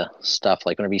some of the stuff,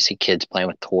 like whenever you see kids playing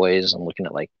with toys and looking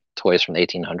at like toys from the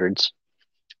 1800s.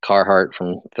 Carhartt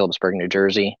from Phillipsburg, New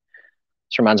Jersey.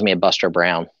 This reminds me of Buster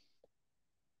Brown.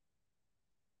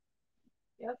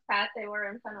 Yep, Pat, they were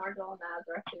in Pen Argyle and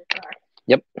Nazareth.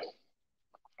 Yep.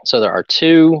 So there are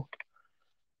 2,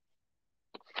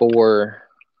 4,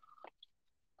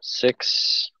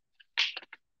 6,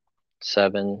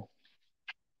 7,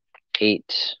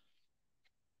 8,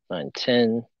 9,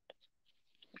 10,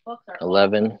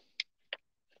 11,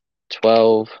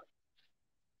 12,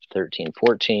 13,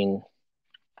 14,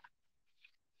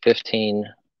 15,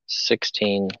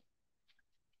 16,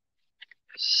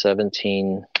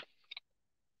 17,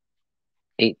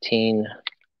 18,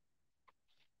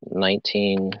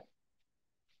 19,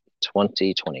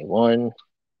 20, 21,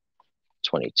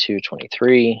 22,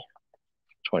 23,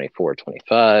 24,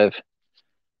 25,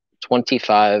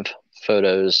 25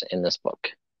 photos in this book.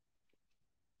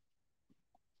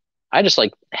 I just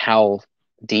like how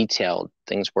detailed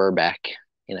things were back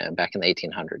in the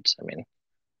 1800s. I mean,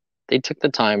 they took the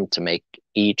time to make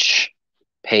each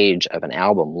page of an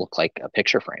album look like a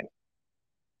picture frame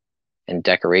and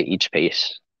decorate each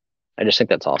piece. I just think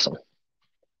that's awesome.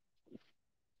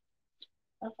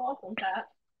 That's awesome, Pat.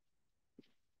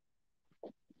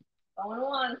 Going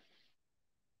on.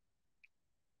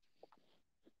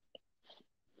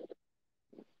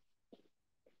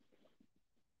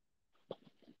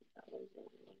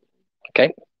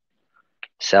 Okay.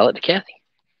 Sell it to Kathy.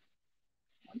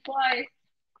 Twice.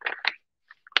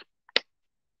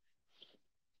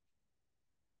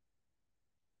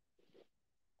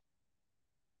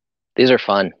 These are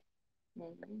fun. I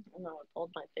know it's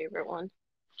old, my favorite one.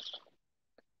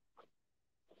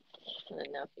 I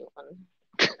didn't know if you won.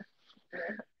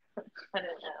 I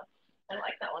didn't know. I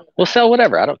like that one. We'll sell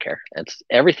whatever. I don't care. It's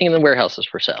everything in the warehouse is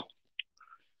for sale.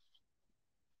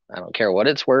 I don't care what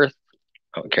it's worth.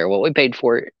 I don't care what we paid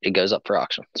for it. It goes up for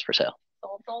auction. It's for sale.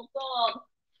 Sold, sold, sold.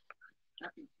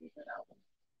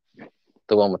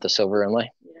 The one with the silver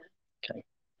inlay? Yeah. Okay.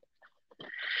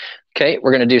 Okay,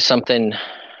 we're going to do something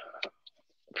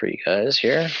for you guys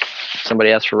here.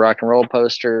 Somebody asked for rock and roll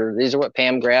poster. These are what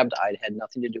Pam grabbed. I had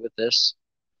nothing to do with this.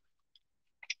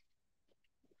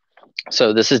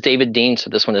 So this is David Dean. So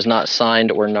this one is not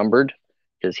signed or numbered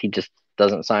because he just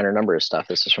doesn't sign or number his stuff.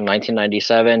 This is from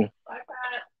 1997.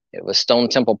 It was Stone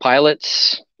Temple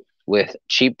Pilots with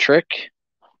Cheap Trick,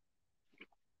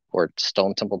 or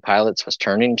Stone Temple Pilots was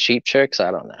turning Cheap Tricks.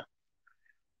 I don't know.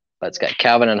 But it's got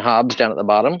Calvin and Hobbes down at the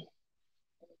bottom.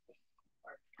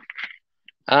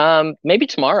 Maybe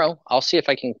tomorrow. I'll see if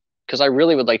I can, because I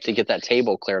really would like to get that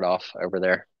table cleared off over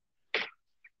there.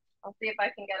 I'll see if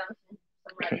I can get them some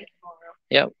ready tomorrow.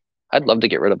 Yep. I'd love to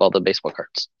get rid of all the baseball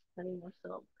cards. Any more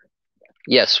silver?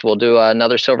 Yes, we'll do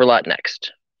another silver lot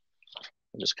next.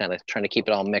 I'm just kind of trying to keep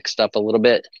it all mixed up a little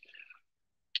bit.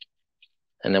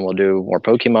 And then we'll do more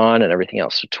Pokemon and everything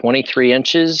else. So 23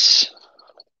 inches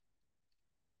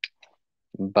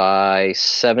by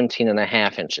 17 and a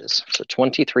half inches. So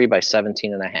 23 by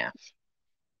 17 and a half.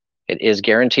 It is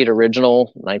guaranteed original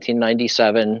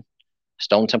 1997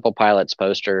 Stone Temple Pilots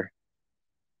poster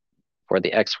for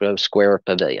the Expo Square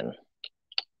Pavilion.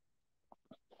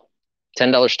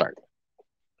 $10 start.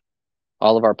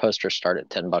 All of our posters start at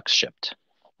 $10 shipped.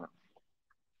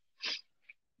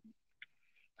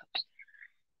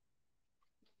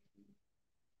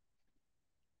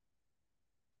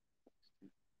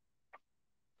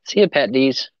 See you, Pat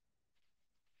D's.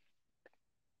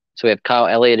 So we have Kyle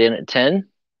Elliott in at 10.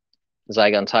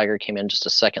 Zygon Tiger came in just a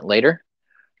second later.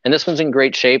 And this one's in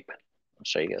great shape. I'll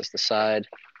show you guys the side.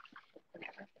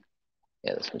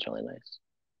 Yeah, this one's really nice.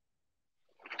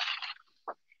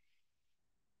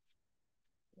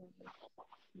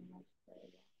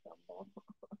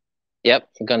 Yep,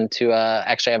 I'm going to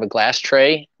actually have a glass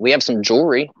tray. We have some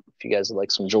jewelry, if you guys would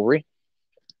like some jewelry.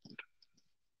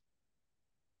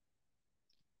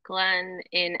 Glenn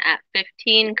in at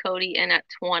 15, Cody in at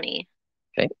 20.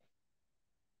 Okay.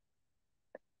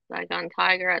 Zygon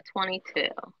Tiger at 22.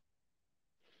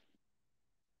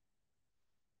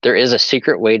 There is a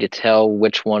secret way to tell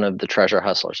which one of the treasure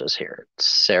hustlers is here.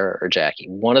 It's Sarah or Jackie.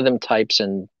 One of them types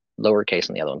in lowercase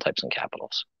and the other one types in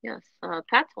capitals. Yes,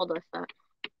 Pat told us that.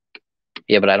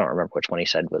 Yeah, but I don't remember which one he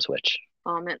said was which.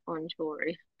 Vomit on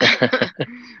jewelry.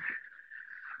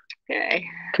 Okay.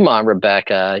 Come on,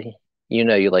 Rebecca. You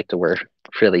know you like to wear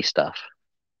frilly stuff.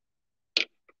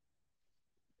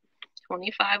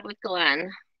 25 with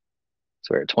Glenn.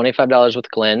 So we're at $25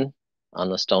 with Glenn on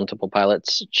the Stone Temple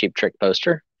Pilots Cheap Trick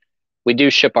poster. We do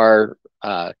ship our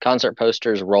concert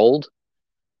posters rolled.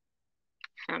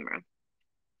 Camera.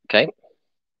 Okay.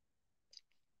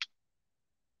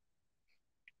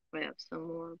 We have some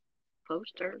more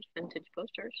posters, vintage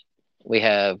posters. We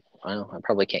have, I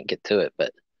probably can't get to it,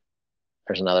 but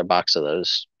there's another box of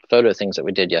those photo things that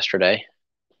we did yesterday.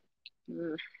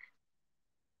 Yeah,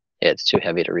 it's too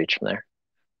heavy to reach from there.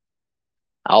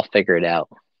 I'll figure it out.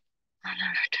 I'll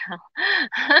never tell.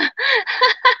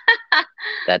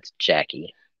 That's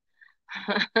Jackie.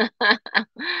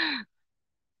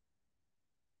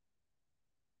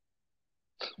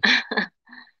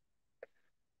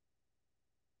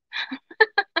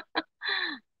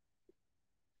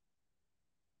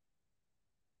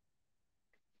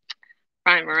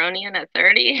 Brian Maroney in at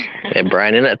 30. Okay,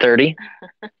 Brian in at 30.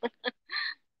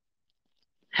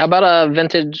 How about a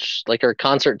vintage, like our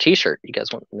concert t-shirt? You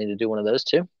guys want me to do one of those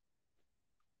too?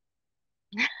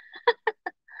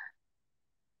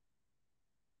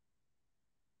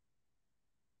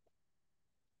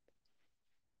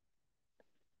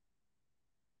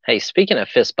 Hey, speaking of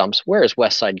fist bumps, where is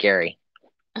Westside Gary?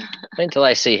 Wait until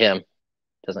I see him.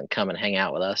 Doesn't come and hang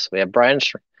out with us. We have Brian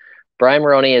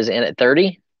Maroney is in at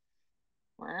 30.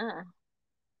 Wow.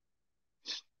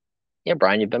 Yeah,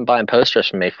 Brian, you've been buying posters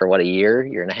from me for what, a year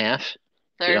and a half?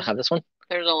 You don't have this one?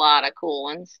 There's a lot of cool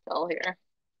ones still here.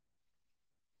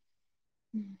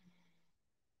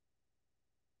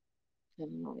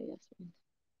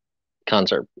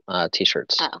 Concert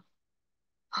t-shirts. Oh.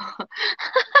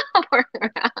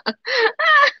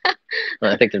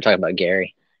 I think they're talking about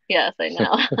Gary. Yes, I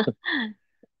know.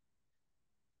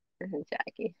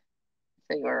 Jackie.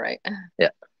 So you were right. Yeah.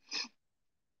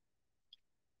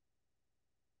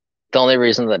 The only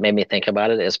reason that made me think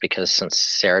about it is because since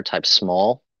Sarah types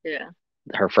small, yeah,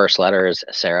 her first letter is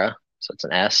Sarah, so it's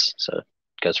an S, so it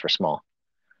goes for small.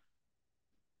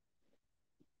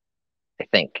 I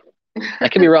think. I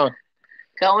could be wrong.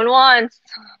 Going once.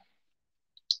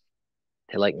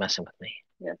 They like messing with me.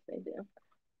 Yes, they do.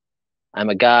 I'm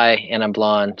a guy and I'm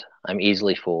blonde. I'm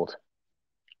easily fooled.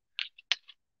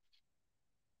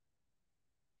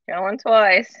 Going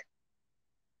twice.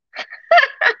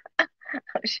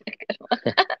 Oh, shit, good one.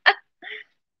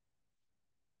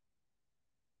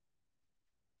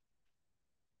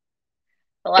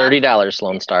 $30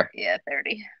 Lone Star. Yeah,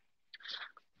 30.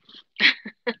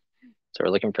 So we're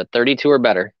looking for 32 or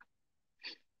better.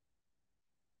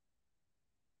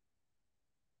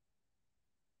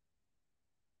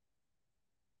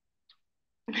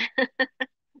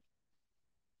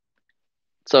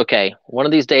 It's okay. One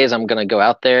of these days I'm going to go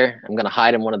out there. I'm going to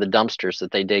hide in one of the dumpsters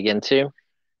that they dig into.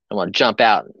 I'm going to jump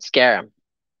out and scare them.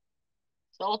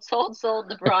 Sold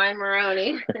to Brian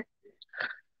Maroney. I'm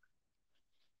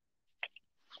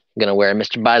going to wear a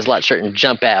Mr. Buysalot shirt and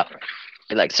jump out.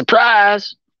 Be like,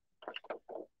 surprise!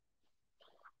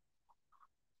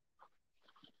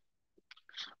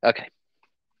 Okay.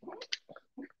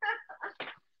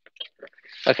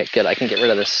 Okay, good. I can get rid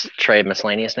of this tray of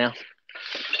miscellaneous now.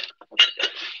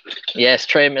 Yes,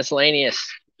 tray of miscellaneous.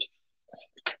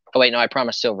 Oh, wait, no, I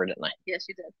promised silver, didn't I? Yes,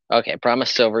 you did. Okay,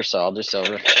 promised silver, so I'll do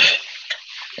silver.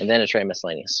 And then a tray of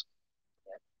miscellaneous.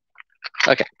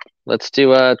 Okay, let's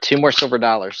do 2 more silver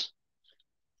dollars.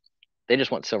 They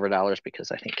just want silver dollars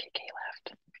because I think KK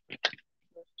left.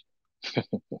 That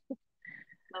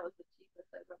was the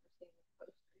cheapest I've ever seen.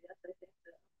 Yes, I think so.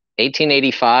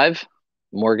 1885,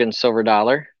 Morgan silver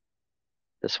dollar.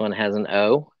 This one has an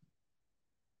O.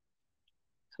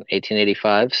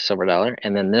 1885 silver dollar.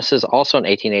 And then this is also an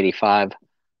 1885.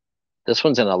 This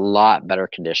one's in a lot better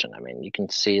condition. I mean, you can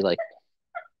see like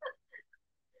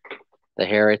the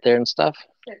hair right there and stuff.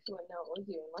 You wouldn't know it was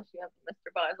you unless you have a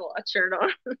Mr. Buysalot shirt on.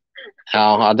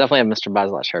 Oh, I'll definitely have Mr.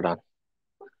 Buysalot shirt on.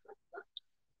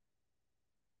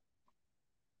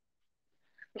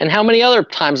 And how many other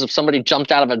times have somebody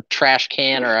jumped out of a trash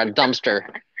can or a dumpster?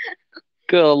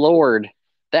 Good Lord.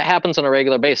 That happens on a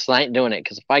regular basis. I ain't doing it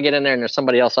because if I get in there and there's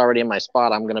somebody else already in my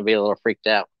spot, I'm going to be a little freaked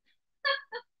out.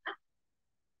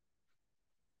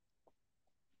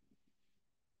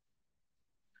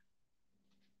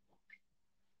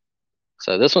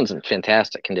 So this one's in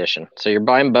fantastic condition. So you're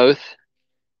buying both.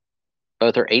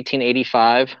 Both are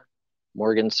 1885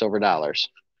 Morgan silver dollars.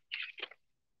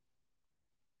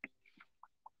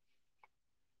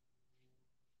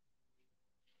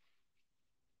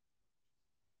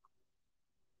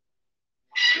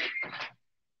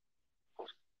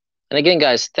 And again,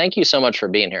 guys, thank you so much for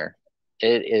being here.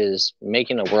 It is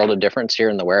making a world of difference here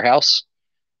in the warehouse.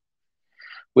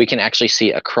 We can actually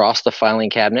see across the filing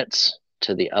cabinets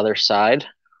to the other side.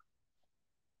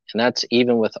 And that's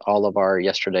even with all of our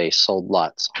yesterday sold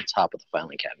lots on top of the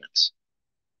filing cabinets.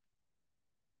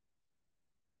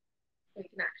 We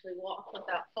can actually walk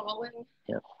without falling.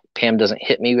 Yeah. Pam doesn't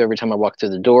hit me every time I walk through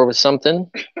the door with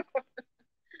something.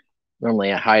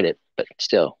 Normally I hide it, but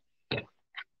still.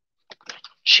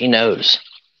 She knows.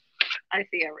 I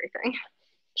see everything.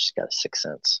 She's got a sixth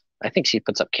sense. I think she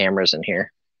puts up cameras in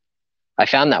here. I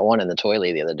found that one in the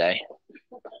toilet the other day.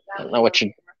 I don't know what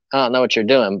you're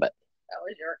doing, but that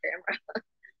was your camera.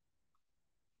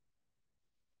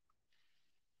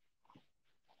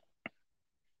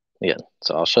 Yeah,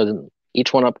 so I'll show them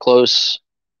each one up close,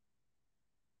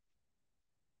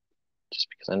 just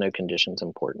because I know condition's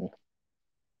important.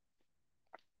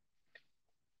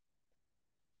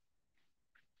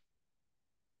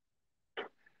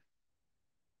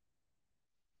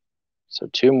 So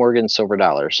 2 Morgan silver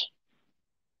dollars.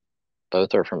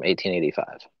 Both are from 1885.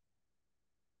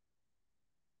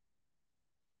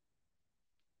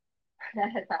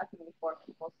 That has happened before,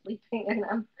 people sleeping in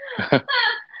them.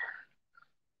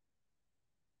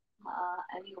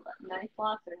 Any knife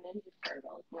lots or Ninja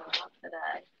Turtles not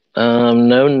today?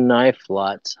 No knife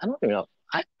lots. I don't even know.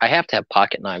 I have to have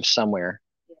pocket knives somewhere.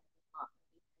 Yeah,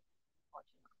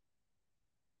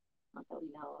 not that we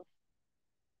know of.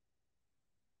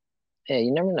 Yeah,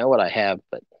 you never know what I have,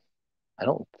 but I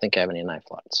don't think I have any knife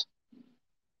lots.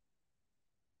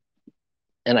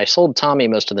 And I sold Tommy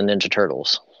most of the Ninja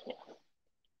Turtles.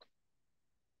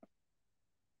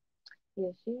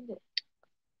 Yes, you did.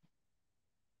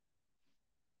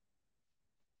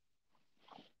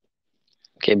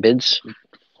 Okay, bids.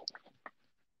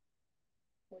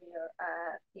 We are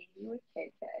at 80 with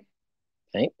KK.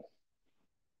 Okay.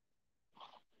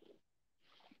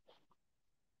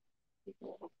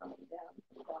 People will be coming down to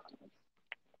the bottom.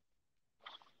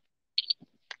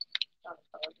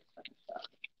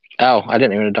 Oh, I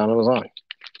didn't even know Donna was on.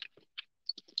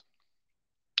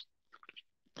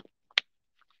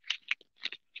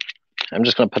 I'm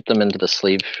just going to put them into the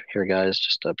sleeve here, guys,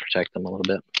 just to protect them a little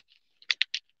bit.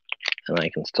 And I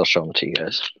can still show them to you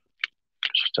guys.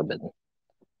 They're still bidding.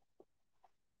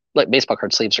 Like, baseball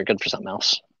card sleeves are good for something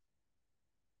else.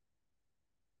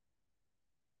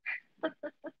 Good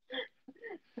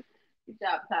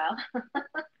job, pal.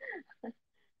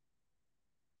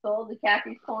 Sold to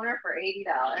Kathy's Corner for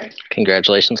 $80.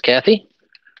 Congratulations, Kathy.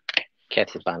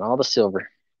 Kathy's buying all the silver.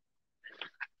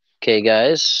 Okay,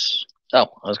 guys. Oh,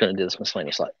 I was going to do this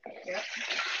miscellaneous lot. Yep.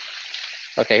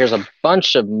 Okay, here's a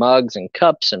bunch of mugs and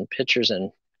cups and pitchers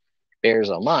and bears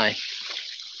on my.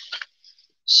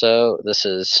 So this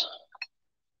is,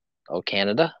 oh,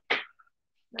 Canada.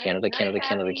 Canada, Canada,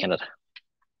 Canada, Canada.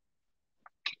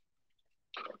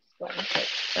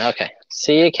 Okay,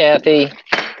 see you, Kathy.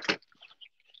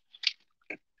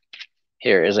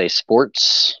 Here is a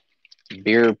sports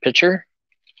beer pitcher.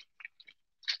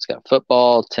 It's got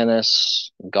football,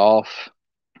 tennis, golf,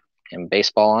 and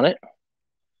baseball on it.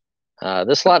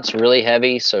 This lot's really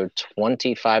heavy, so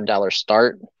 $25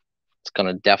 start. It's going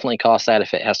to definitely cost that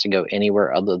if it has to go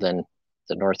anywhere other than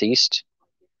the Northeast.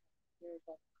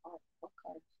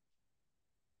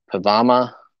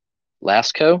 Pavama,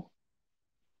 Lasco.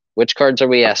 Which cards are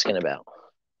we asking about?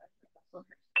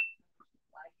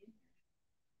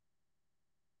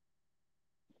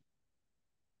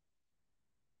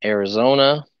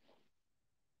 Arizona.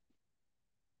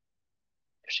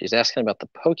 She's asking about the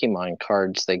Pokemon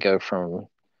cards. They go from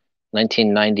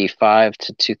 1995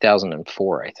 to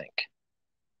 2004, I think.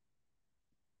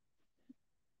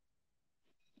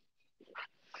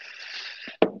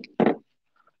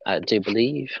 I do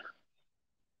believe.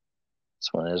 This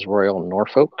one is Royal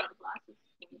Norfolk.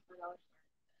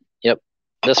 Yep.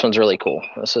 This one's really cool.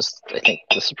 I think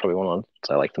this is probably one of the ones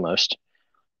I like the most.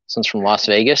 This one's from Las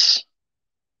Vegas.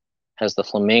 Has the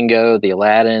Flamingo, the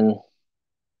Aladdin,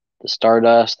 the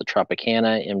Stardust, the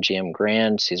Tropicana, MGM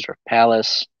Grand, Caesar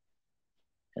Palace,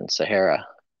 and Sahara.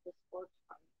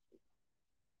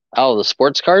 Oh, the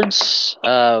sports cards?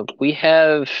 We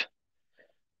have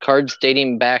cards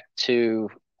dating back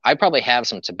to, I probably have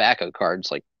some tobacco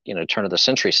cards, like, turn of the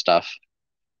century stuff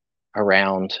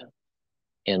around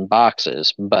in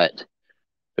boxes, but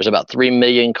there's about 3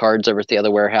 million cards over at the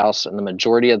other warehouse, and the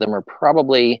majority of them are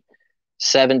probably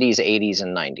 70s, 80s,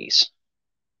 and 90s.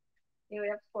 Yeah, we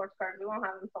have sports cards. We won't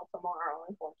have them until tomorrow,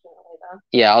 unfortunately, though.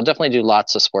 Yeah, I'll definitely do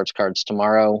lots of sports cards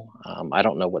tomorrow. I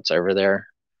don't know what's over there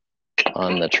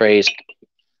on the trays.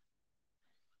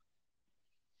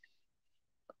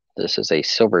 This is a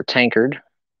silver tankard.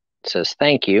 It says,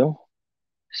 thank you,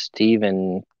 Steve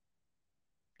and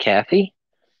Kathy,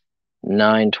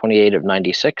 9/28 of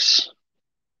 96.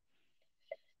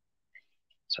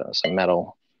 So it's a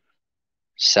metal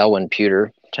Selwyn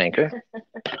pewter tanker.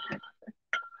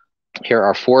 Here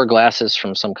are 4 glasses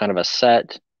from some kind of a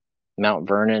set, Mount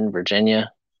Vernon,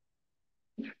 Virginia.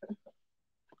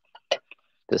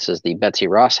 This is the Betsy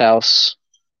Ross house.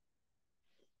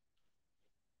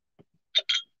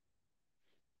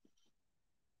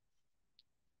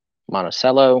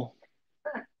 Monticello.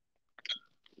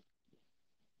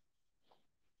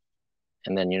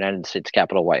 And then United States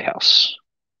Capitol White House.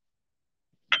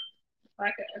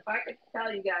 If I could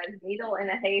tell you guys, needle in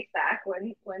a haystack when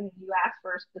you ask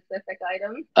for a specific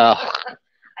item. I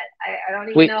don't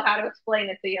even know how to explain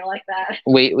it to you like that.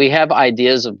 We have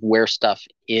ideas of where stuff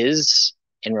is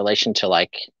in relation to,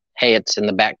 like, hey, it's in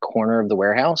the back corner of the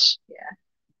warehouse. Yeah.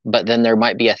 But then there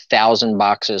might be 1,000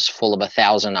 boxes full of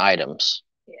 1,000 items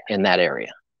in that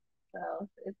area. So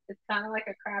it's kind of like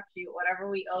a crapshoot. Whatever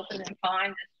we open and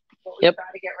find is what we try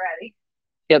to get ready.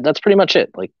 Yeah, that's pretty much it.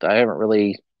 Like, I haven't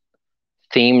really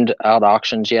themed out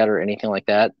auctions yet or anything like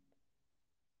that.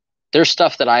 There's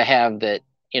stuff that I have that,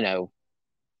 you know,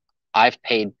 I've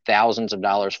paid thousands of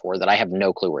dollars for that I have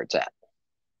no clue where it's at.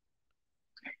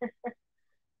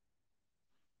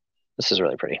 This is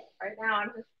really pretty. Right now,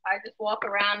 I just walk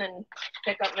around and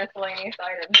pick up miscellaneous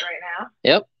items right now.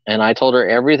 Yep, and I told her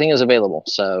everything is available.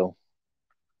 So,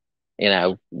 you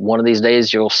know, one of these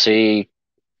days you'll see.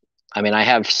 I mean, I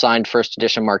have signed first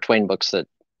edition Mark Twain books that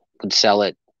would sell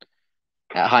it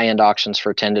at high-end auctions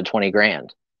for 10 to 20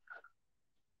 grand.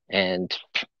 And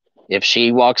if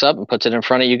she walks up and puts it in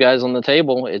front of you guys on the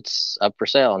table, it's up for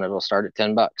sale, and it'll start at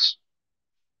 $10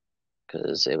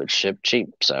 because it would ship cheap.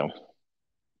 So,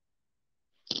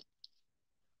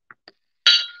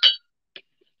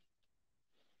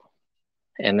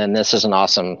 and then this is an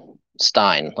awesome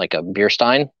stein, like a beer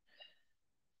stein,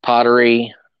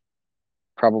 pottery,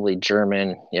 probably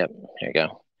German. Yep, here you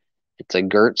go. It's a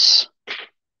Gertz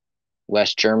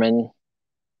West German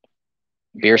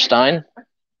beer stein,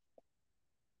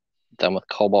 done with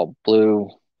cobalt blue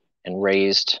and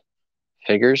raised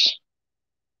figures.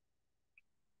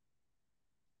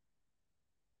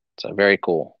 So very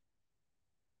cool.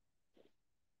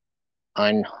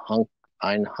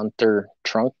 Einhunter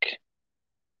trunk.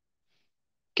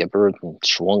 Gibber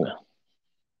Schwung.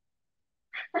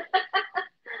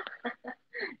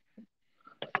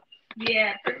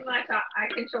 Yeah, pretty much I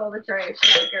control the trade.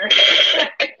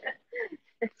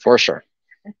 For sure.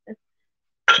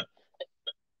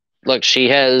 Look, she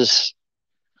has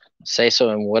say so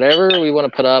in whatever we want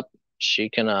to put up. She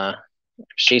can, if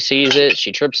she sees it,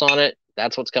 she trips on it.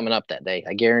 That's what's coming up that day.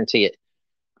 I guarantee it.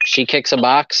 She kicks a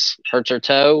box, hurts her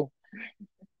toe,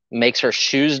 makes her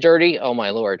shoes dirty. Oh my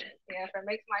Lord. Yeah, if it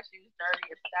makes my shoes dirty,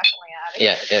 it's definitely out of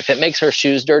here. Yeah, if it makes her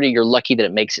shoes dirty, you're lucky that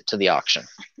it makes it to the auction.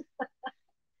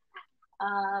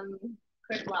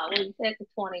 Quick law. Well, you said it's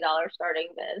a $20 starting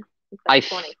bid.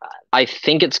 $25. I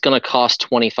think it's going to cost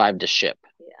 $25 to ship.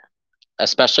 Yeah.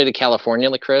 Especially to California,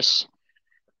 Chris,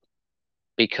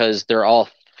 because they're all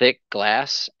thick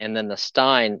glass, and then the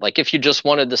stein. Like, if you just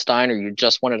wanted the stein or you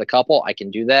just wanted a couple, I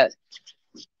can do that,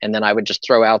 and then I would just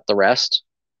throw out the rest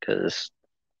because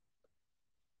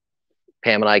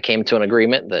Pam and I came to an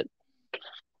agreement that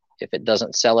if it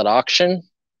doesn't sell at auction,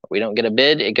 we don't get a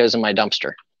bid, it goes in my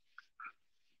dumpster.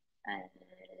 And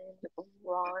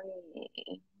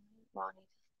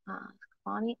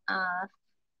Ronnie asked,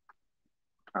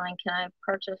 Brian, can I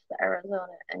purchase the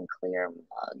Arizona and clear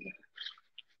mug?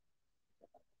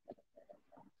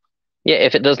 Yeah,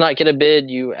 if it does not get a bid,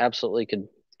 you absolutely could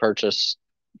purchase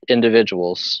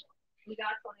individuals. We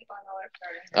got $25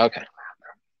 starting. Okay.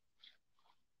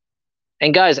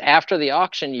 And guys, after the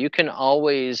auction, you can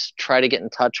always try to get in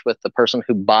touch with the person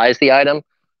who buys the item.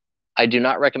 I do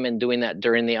not recommend doing that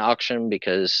during the auction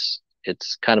because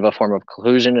it's kind of a form of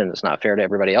collusion and it's not fair to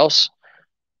everybody else.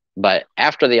 But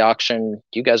after the auction,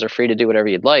 you guys are free to do whatever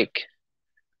you'd like.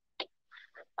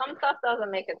 Some stuff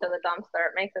doesn't make it to the dumpster.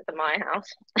 It makes it to my house.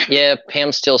 Yeah,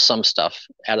 Pam steals some stuff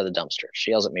out of the dumpster.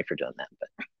 She yells at me for doing that.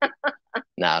 But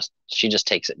nah, she just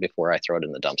takes it before I throw it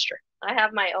in the dumpster. I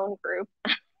have my own group.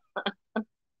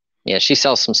 Yeah, she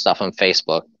sells some stuff on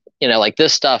Facebook. You know, like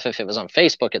this stuff, if it was on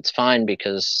Facebook, it's fine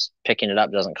because picking it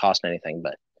up doesn't cost anything.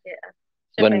 But yeah,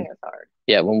 shipping is hard.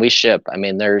 Yeah, when we ship, I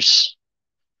mean, there's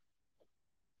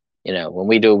You know, when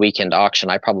we do a weekend auction,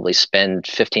 I probably spend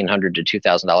 $1,500 to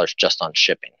 $2,000 just on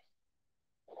shipping.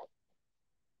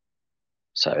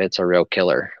 So it's a real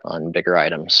killer on bigger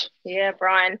items. Yeah,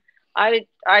 Brian, I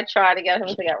try to get him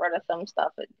to get rid of some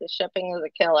stuff, but the shipping is a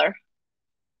killer.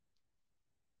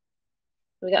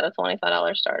 We got a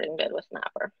 $25 starting bid with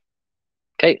Snapper.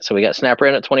 Okay, so we got Snapper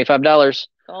in at $25.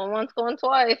 Going once, going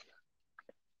twice.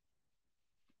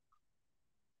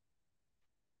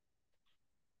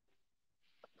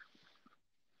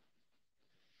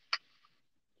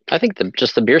 I think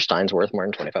just the beer stein's worth more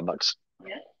than $25.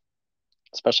 Yeah.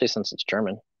 Especially since it's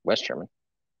German, West German.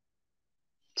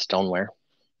 Stoneware.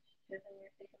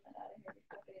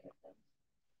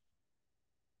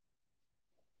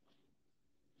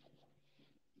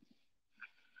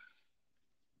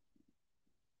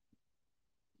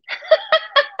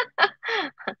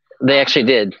 They actually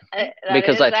did.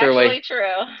 Because I threw away.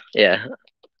 True. Yeah.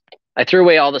 I threw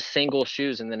away all the single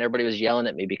shoes, and then everybody was yelling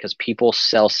at me because people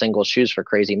sell single shoes for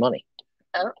crazy money.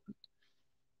 Oh.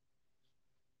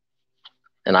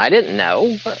 And I didn't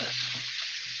know. But...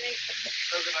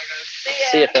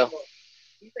 See ya, Phil.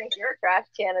 You think your trash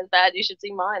can is bad? You should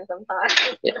see mine sometime.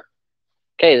 Yeah.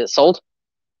 Okay, is it sold?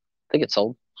 I think it's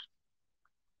sold.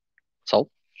 Sold?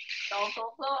 Sold.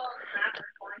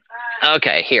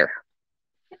 Okay, here.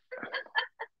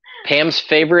 Pam's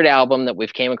favorite album that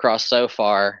we've came across so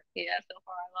far. Yeah, so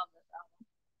far I love this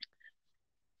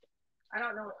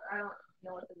album. I don't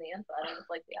know what's in the inside. I just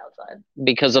like the outside.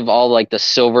 Because of all like the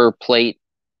silver plate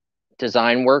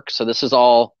design work. So this is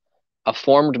all a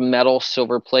formed metal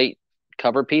silver plate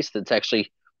cover piece that's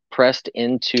actually pressed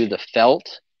into the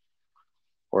felt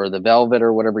or the velvet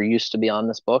or whatever used to be on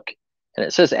this book. And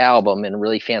it says album in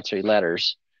really fancy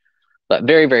letters, but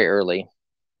very, very early.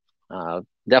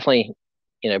 Definitely,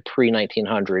 you know,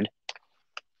 pre-1900.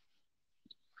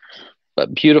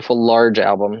 But beautiful, large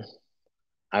album.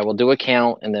 I will do a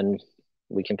count, and then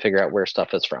we can figure out where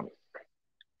stuff is from.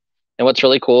 And what's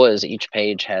really cool is each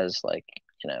page has, like,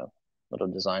 you know, little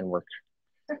design work.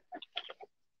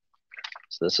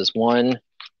 So this is 1,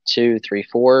 2, 3,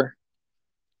 4,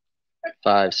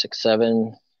 5, 6,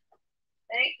 7,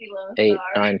 8,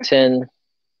 9, 10,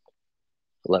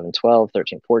 11, 12,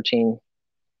 13, 14,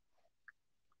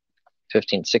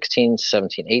 15, 16,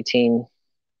 17, 18.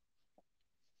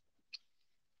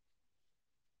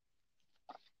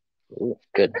 Ooh,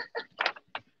 good.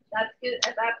 That's good.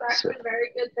 That's actually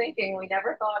very good thinking. We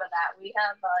never thought of that. We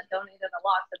have donated a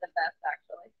lot to the best,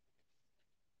 actually.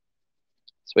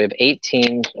 So we have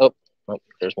 18. Oh,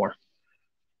 there's more.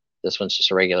 This one's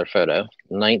just a regular photo.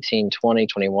 19, 20,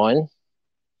 21,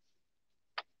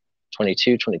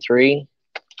 22, 23.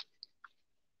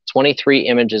 23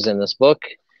 images in this book.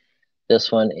 This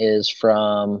one is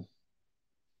from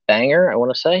Banger, I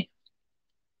want to say.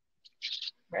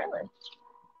 Really?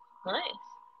 Nice.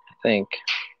 I think.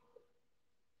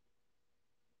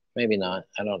 Maybe not.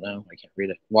 I don't know. I can't read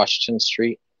it. Washington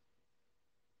Street.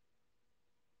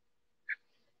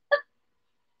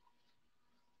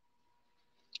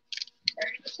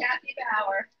 There's Kathy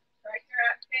Bauer. Right there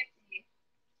at 50.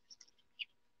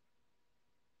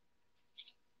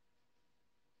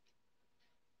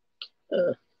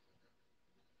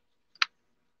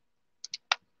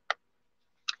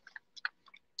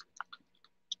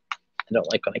 I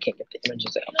don't like when I can't get the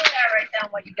images out. I write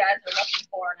down what you guys are looking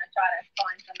for, and I try to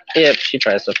find some of that. Yep, she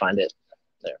tries to find it.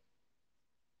 There.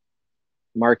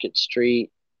 Market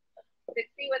Street.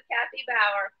 60 with Kathy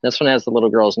Bauer. This one has the little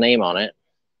girl's name on it.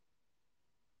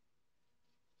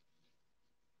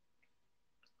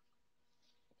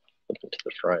 Looking to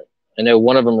the front. I know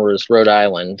one of them was Rhode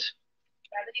Island.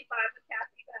 75 with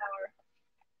Kathy Bauer.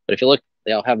 But if you look,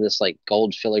 they all have this like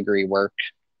gold filigree work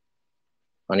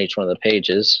on each one of the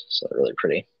pages, so they're really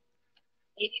pretty.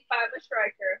 85 with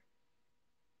Striker.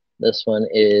 This one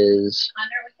is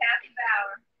 100 with Kathy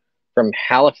Bauer. From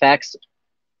Halifax,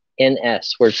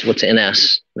 NS. What's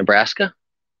NS? Nebraska?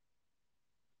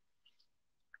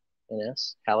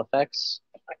 NS? Halifax?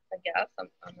 I guess.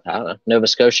 I don't know. Nova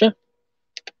Scotia?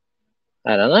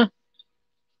 I don't know.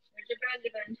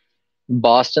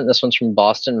 Boston. This one's from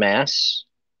Boston, Mass.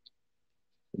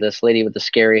 This lady with the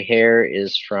scary hair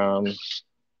is from, let's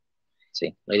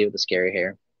see, lady with the scary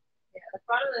hair. Yeah, the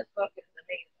front of this book is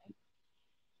amazing.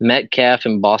 Metcalf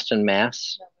in Boston,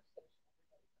 Mass.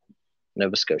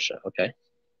 Nova Scotia. Okay.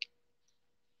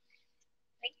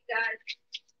 Thank you, guys.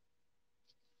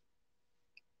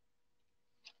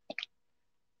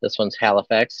 This one's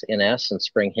Halifax, NS, and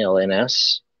Spring Hill,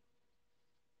 NS.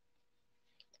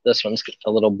 This one's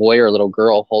a little boy or a little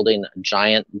girl holding a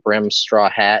giant brim straw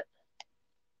hat.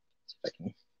 Let's see if I can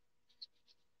get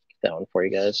that one for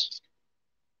you guys.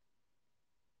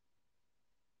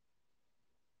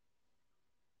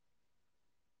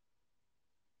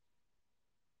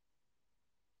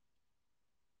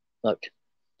 Look,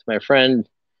 it's my friend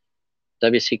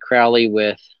W.C. Crowley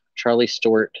with Charlie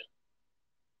Stewart.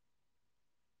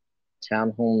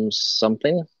 Townhomes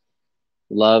something.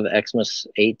 Love Xmas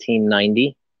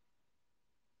 1890.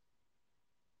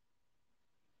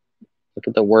 Look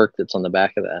at the work that's on the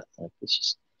back of that. Like,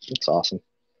 it's awesome.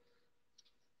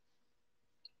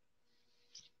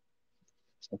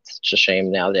 It's just a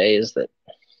shame nowadays that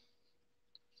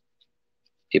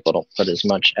people don't put as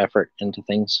much effort into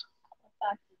things.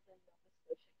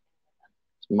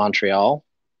 Montreal.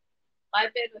 I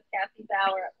bid with Kathy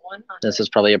Bauer at 100. This is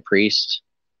probably a priest.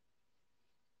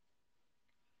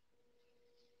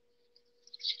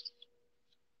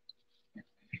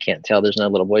 I can't tell. There's no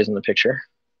little boys in the picture.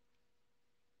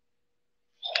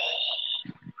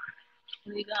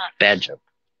 What do you got? Bad joke.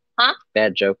 Huh?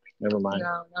 Bad joke. Never mind.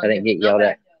 No, I didn't get yelled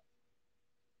at.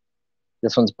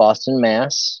 This one's Boston,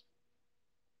 Mass.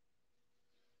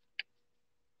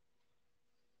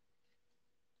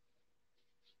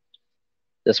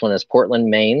 This one is Portland,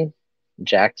 Maine.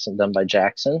 Jackson, done by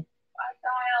Jackson.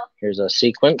 Here's a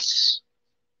sequence.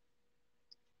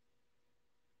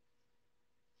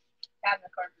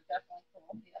 Cabinet cards are definitely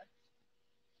cool. Yeah.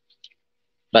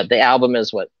 But the album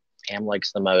is what Pam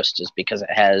likes the most, is because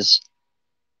it has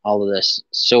all of this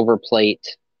silver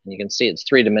plate. And you can see it's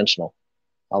three-dimensional.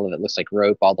 All of it looks like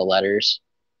rope, all the letters.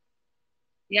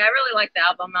 Yeah, I really like the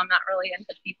album. I'm not really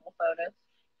into people photos.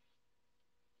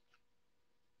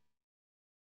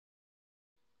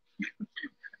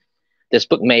 This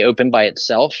book may open by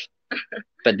itself,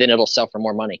 but then it'll sell for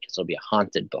more money because it'll be a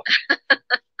haunted book.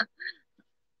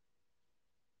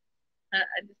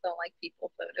 I just don't like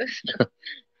people photos.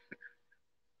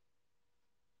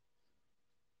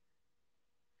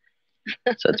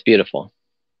 So it's beautiful.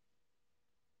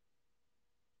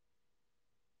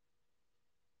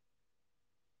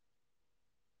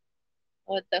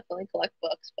 I would definitely collect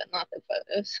books, but not the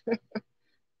photos.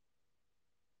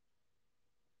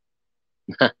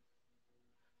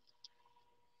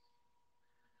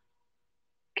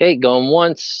 Okay, going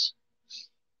once.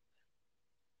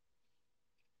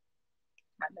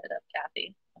 I bid up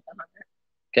Kathy at 100.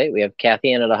 Okay, we have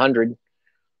Kathy in at 100.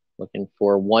 Looking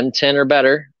for 110 or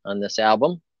better on this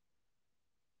album.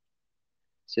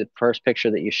 See the first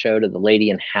picture that you showed of the lady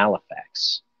in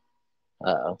Halifax.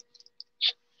 Uh-oh.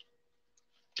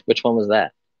 Which one was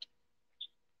that?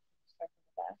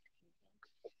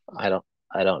 I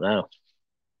don't know.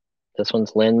 This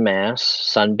one's Lynn, Mass.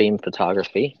 Sunbeam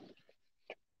Photography.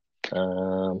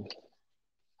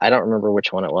 I don't remember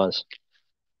which one it was.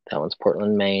 That one's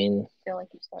Portland, Maine. I feel like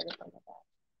you started from the back.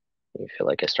 You feel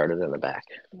like I started in the back.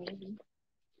 Maybe.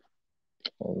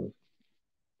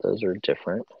 Those are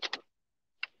different.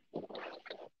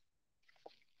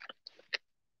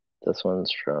 This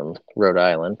one's from Rhode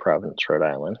Island, Providence, Rhode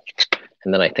Island.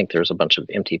 And then I think there's a bunch of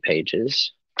empty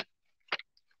pages.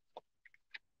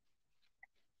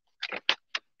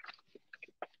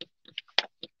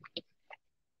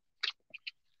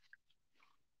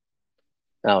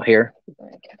 Oh, here.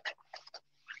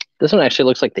 This one actually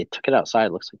looks like they took it outside.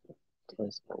 It looks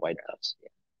like white dots.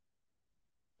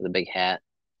 With a big hat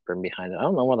from behind it. I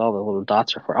don't know what all the little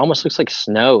dots are for. It almost looks like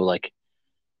snow. Like,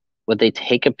 would they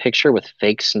take a picture with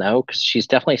fake snow? Because she's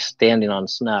definitely standing on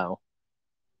snow.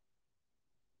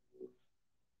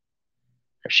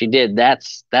 If she did,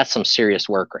 that's some serious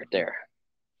work right there.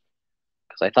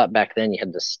 Because I thought back then you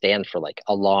had to stand for like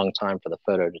a long time for the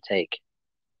photo to take.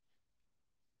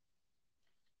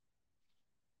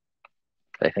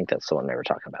 I think that's the one they were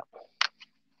talking about.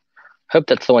 Hope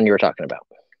that's the one you were talking about.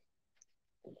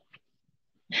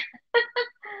 She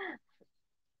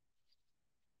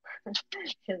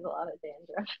has a lot of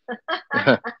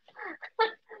dandruff.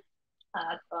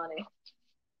 That's funny.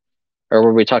 Or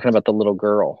were we talking about the little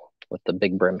girl with the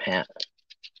big brim hat?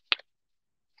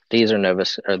 These are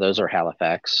Novus, or those are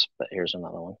Halifax, but here's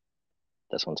another one.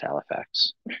 This one's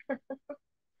Halifax.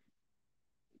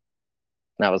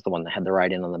 That was the one that had the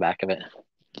writing on the back of it.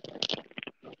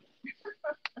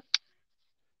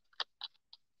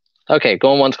 Okay,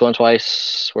 going once, going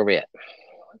twice. Where are we at?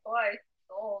 Going twice.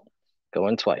 Sold.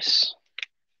 Going twice.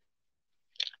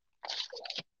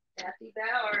 Kathy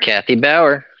Bauer. Kathy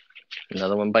Bauer.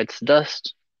 Another one bites the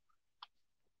dust.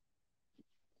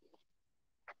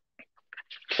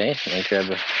 Okay, let me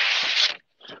grab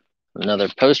another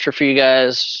poster for you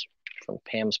guys from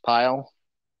Pam's pile.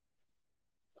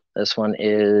 This one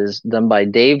is done by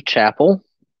Dave Chappell.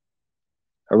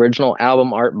 Original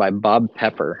album art by Bob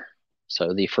Pepper.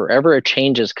 So the Forever It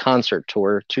Changes concert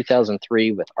tour,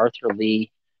 2003, with Arthur Lee,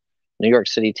 New York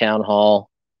City Town Hall.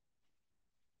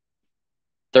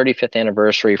 35th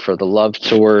anniversary for the Love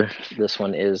Tour. This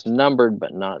one is numbered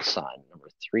but not signed. Number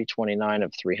 329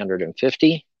 of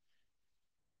 350.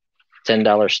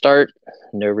 $10 start.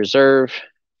 No reserve.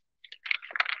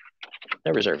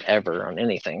 No reserve ever on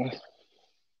anything.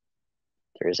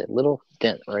 There is a little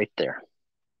dent right there.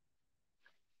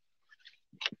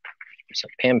 So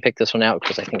Pam picked this one out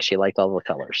because I think she liked all the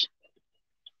colors.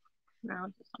 No,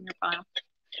 just on your file.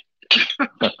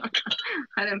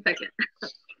 I didn't pick it.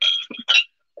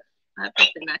 I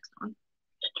picked the next one.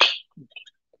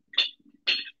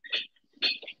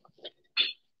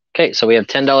 Okay, so we have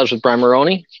 $10 with Brian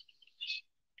Maroney.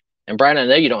 And Brian, I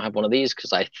know you don't have one of these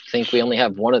because I think we only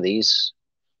have one of these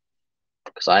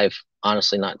because I've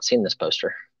honestly not seen this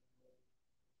poster.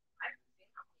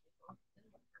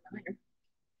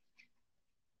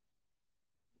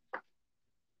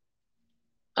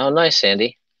 Oh, nice,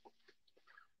 Sandy.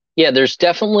 Yeah, there's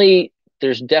definitely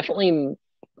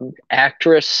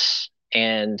actress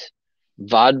and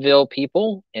vaudeville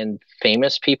people and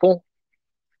famous people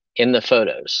in the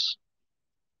photos.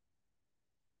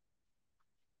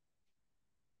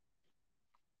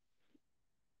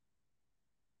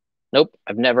 Nope,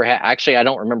 I've never had. Actually, I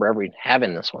don't remember ever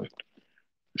having this one.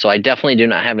 So I definitely do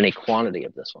not have any quantity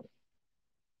of this one.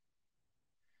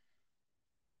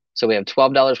 So we have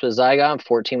 $12 with Zygon,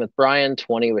 14 with Brian,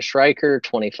 20 with Schreiker,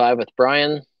 25 with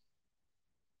Brian.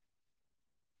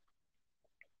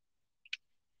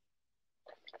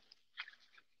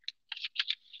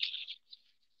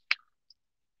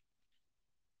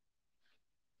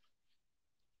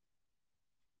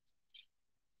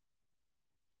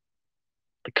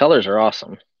 The colors are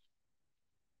awesome.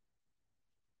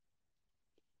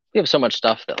 We have so much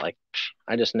stuff that like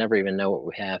I just never even know what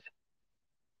we have.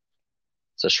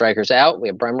 So Striker's out. We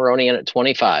have Brian Maroney in at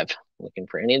 25. Looking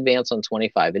for any advance on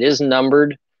 25. It is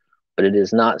numbered, but it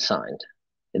is not signed.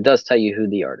 It does tell you who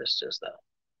the artist is, though.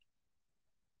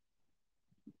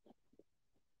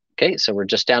 Okay, so we're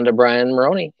just down to Brian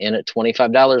Maroney in at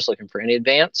 $25. Looking for any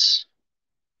advance.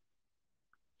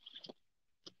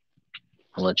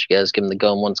 I'll let you guys give him the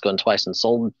going once, going twice, and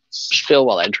sold spill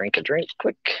while I drink a drink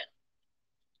quick.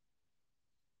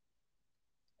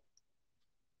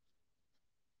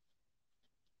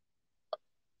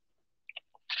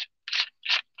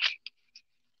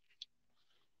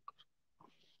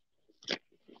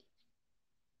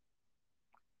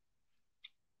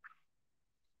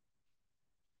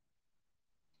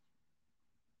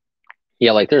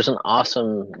 Yeah, like there's an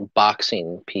awesome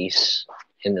boxing piece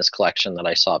in this collection that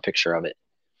I saw a picture of it.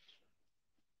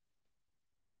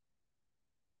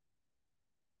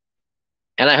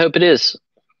 And I hope it is.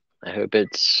 I hope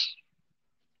it's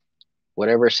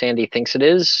whatever Sandy thinks it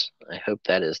is. I hope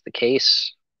that is the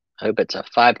case. I hope it's a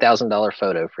 $5,000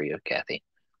 photo for you, Kathy.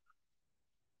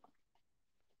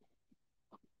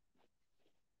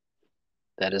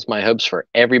 That is my hopes for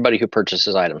everybody who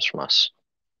purchases items from us.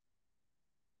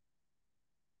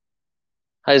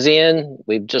 Hi, Zian.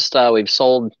 We've just we've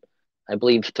sold, I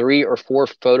believe, 3 or 4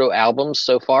 photo albums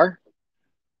so far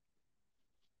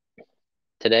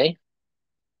today.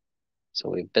 So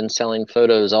we've been selling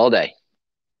photos all day.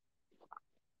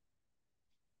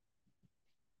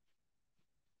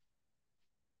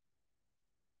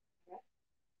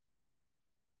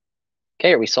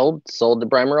 Okay, are we sold? Sold to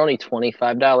Brian Maroney,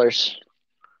 $25.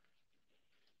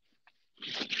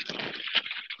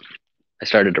 I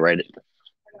started to write it.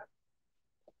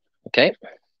 Okay.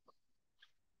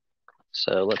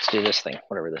 So let's do this thing,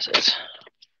 whatever this is.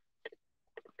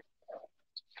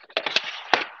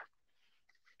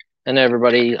 And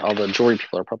everybody, all the jewelry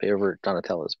people are probably over at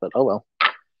Donatella's, but oh well.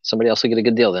 Somebody else will get a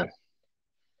good deal then.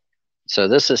 So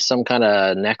this is some kind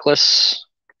of necklace.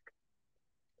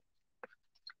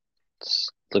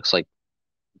 Looks like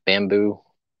bamboo,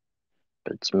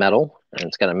 but it's metal, and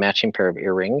it's got a matching pair of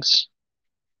earrings.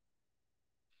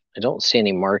 I don't see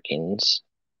any markings.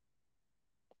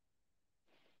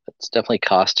 It's definitely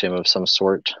costume of some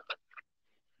sort.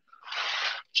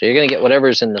 So you're going to get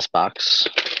whatever's in this box.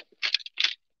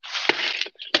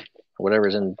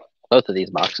 Whatever's in both of these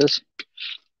boxes.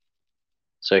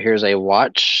 So here's a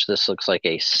watch. This looks like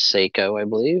a Seiko, I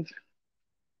believe.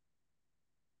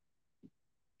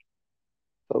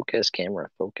 Focus, camera,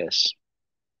 focus.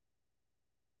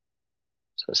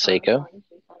 So Seiko.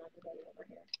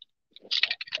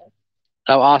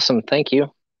 Oh, awesome. Thank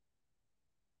you.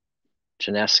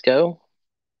 Genesco.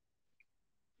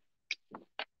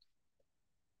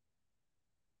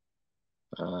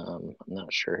 I'm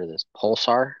not sure who this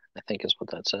Pulsar, I think is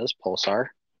what that says. Pulsar.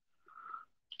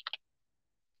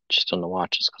 Just on the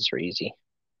watches because they're easy.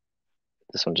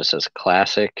 This one just says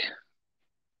classic.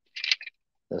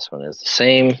 This one is the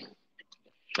same.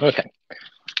 Okay.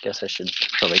 Guess I should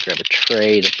probably grab a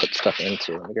tray to put stuff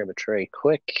into. Let me grab a tray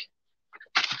quick.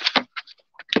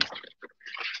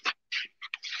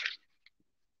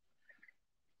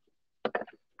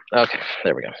 Okay,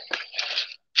 there we go.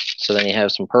 So then you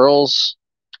have some pearls.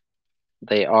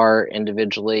 They are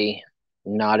individually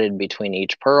knotted between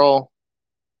each pearl.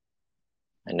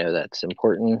 I know that's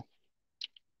important.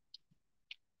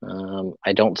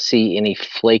 I don't see any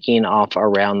flaking off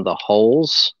around the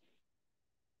holes,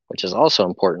 which is also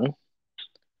important.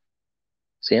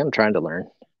 See, I'm trying to learn.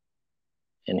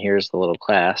 And here's the little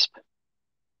clasp.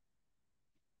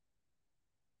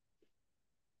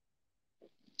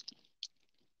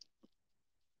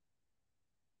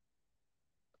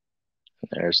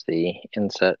 There's the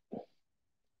inset. I'm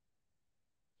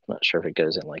not sure if it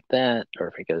goes in like that or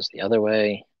if it goes the other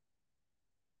way.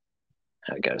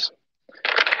 How it goes.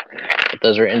 But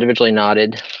those are individually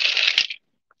knotted.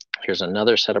 Here's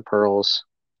another set of pearls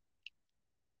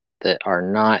that are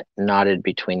not knotted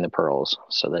between the pearls.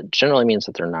 So that generally means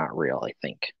that they're not real, I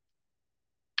think.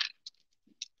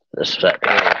 This set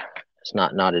here is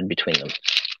not knotted between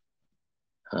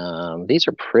them. These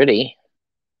are pretty.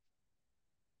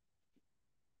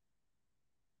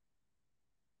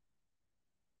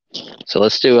 So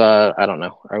let's do, I don't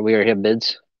know. Are we already have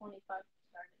bids? 25.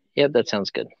 Yep, that sounds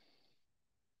good.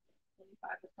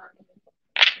 25.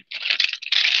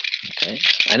 Okay.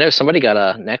 I know somebody got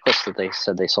a necklace that they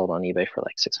said they sold on eBay for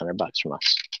like $600 from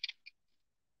us,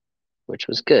 which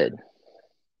was good.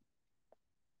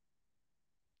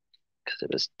 Because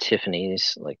it was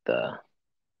Tiffany's, like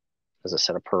there's a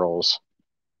set of pearls.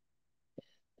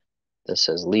 This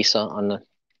says Lisa on the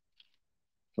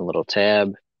little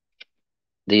tab.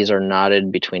 These are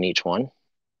knotted between each one.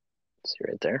 See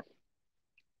right there.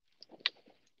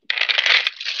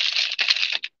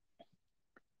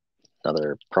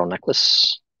 Another pearl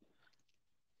necklace.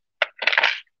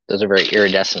 Those are very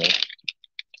iridescent.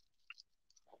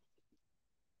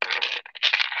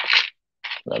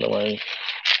 Another one.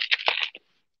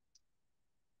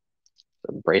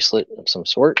 A bracelet of some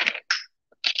sort.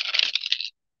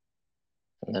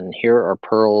 And then here are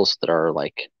pearls that are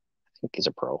like, I think these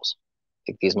are pearls. I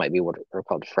think these might be what are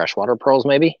called freshwater pearls,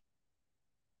 maybe.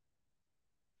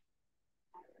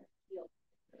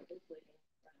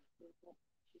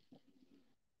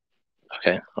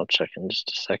 Okay, I'll check in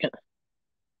just a second.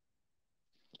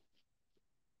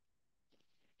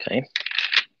 Okay.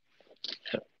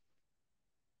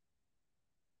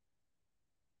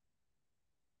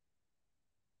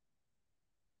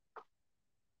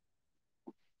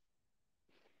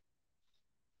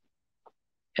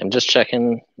 I'm just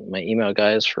checking my email,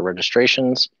 guys, for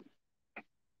registrations.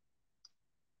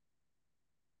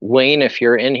 Wayne, if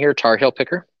you're in here, Tar Heel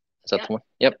Picker. Is that the one?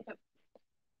 Yep.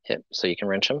 Yep. So you can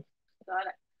wrench them. Got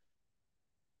it.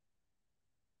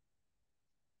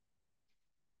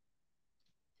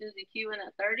 Susie Q in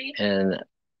at 30. And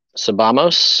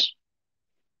Sabamos,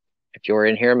 if you're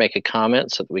in here, make a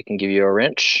comment so that we can give you a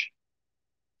wrench.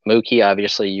 Mookie,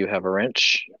 obviously you have a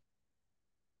wrench.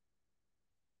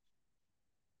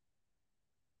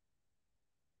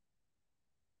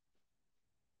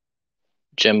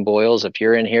 Jim Boyles, if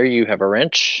you're in here, you have a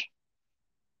wrench.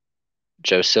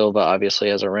 Joe Silva obviously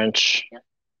has a wrench. Yep.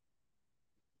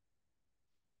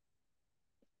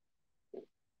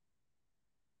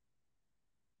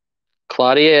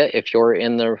 Claudia, if you're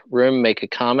in the room, make a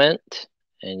comment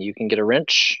and you can get a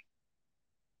wrench.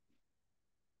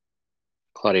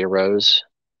 Claudia Rose.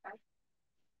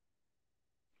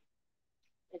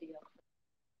 Video.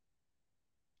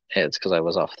 It's because I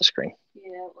was off the screen.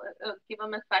 Yeah, give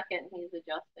him a second. He's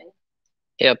adjusting.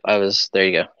 Yep, there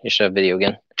you go. You should have video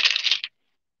again.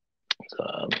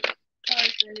 So, sorry,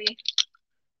 Cindy.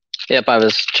 Yep, I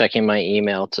was checking my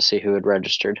email to see who had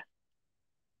registered.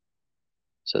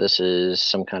 So this is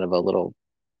some kind of a little,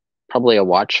 probably a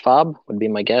watch fob would be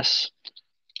my guess.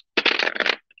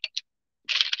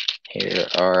 Here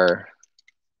are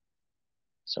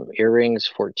some earrings,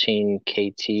 14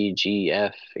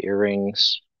 KTGF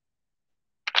earrings.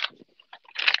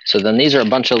 So then these are a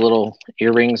bunch of little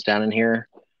earrings down in here.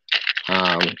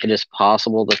 It is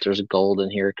possible that there's gold in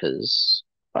here because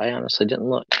I honestly didn't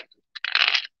look.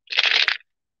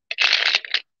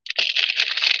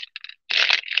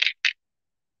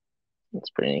 That's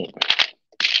pretty neat.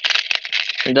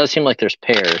 It does seem like there's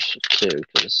pairs too,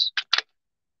 because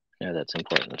yeah, that's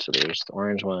important. So there's the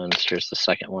orange ones. Here's the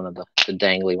second one of the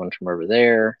dangly one from over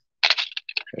there.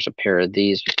 There's a pair of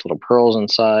these with little pearls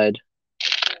inside.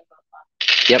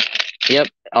 Yep,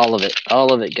 all of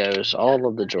it goes, all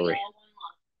of the jewelry.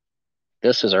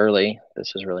 This is early.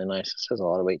 This is really nice. It has a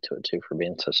lot of weight to it too for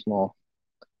being so small.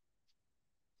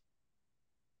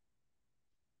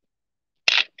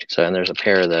 So, and there's a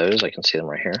pair of those. I can see them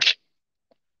right here.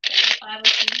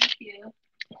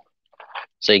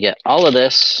 So you get all of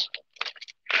this.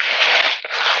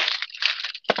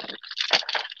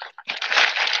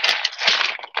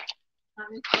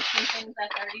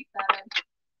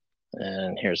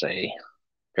 And here's a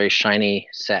very shiny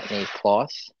satiny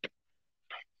cloth.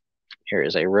 Here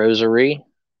is a rosary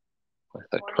with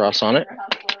a cross on it.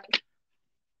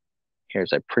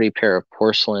 Here's a pretty pair of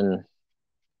porcelain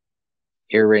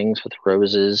earrings with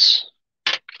roses.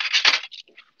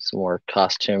 Some more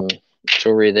costume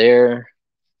jewelry there.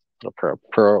 A little pair of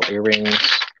pearl earrings.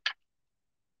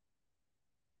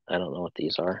 I don't know what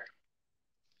these are.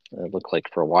 They look like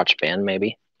for a watch band,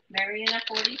 maybe. Mary in a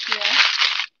 42.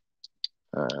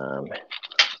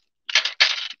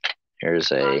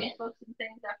 Here's a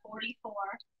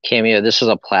cameo. This is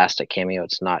a plastic cameo.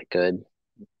 It's not good.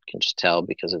 You can just tell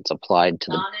because it's applied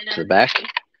to the back.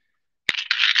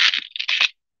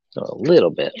 So a little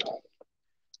bit.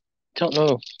 Don't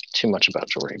know too much about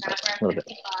jewelry, but a little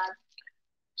bit.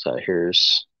 So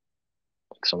here's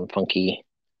some funky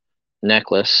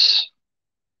necklace.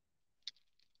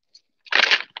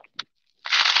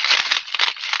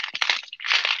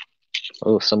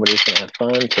 Oh, somebody's gonna have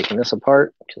fun taking this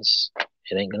apart because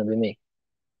it ain't gonna be me.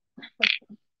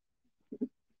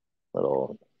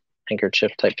 Little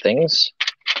handkerchief type things.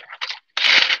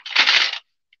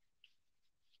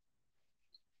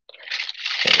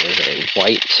 There's a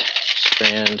white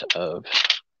strand of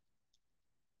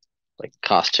like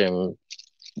costume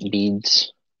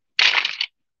beads.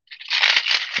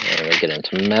 And we get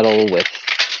into metal with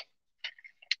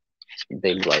some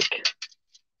big like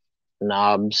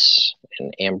knobs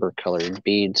and amber colored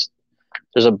beads.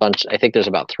 There's a bunch. I think there's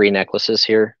about 3 necklaces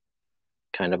here,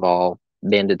 kind of all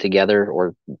banded together,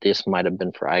 or this might have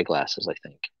been for eyeglasses, I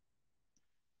think.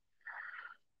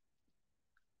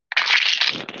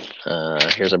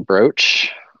 Here's a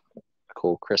brooch, a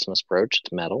cool Christmas brooch.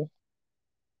 It's metal.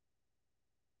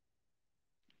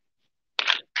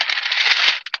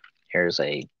 Here's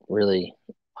a really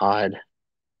odd.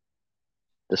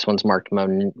 This one's marked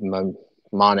Monet.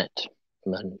 That's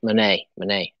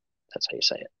how you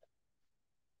say it.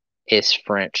 It's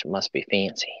French. It must be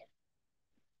fancy.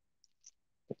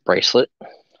 Bracelet.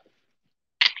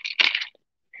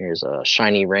 Here's a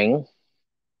shiny ring.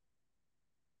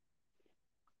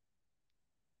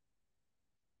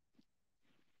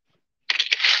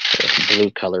 There's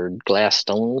blue colored glass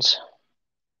stones.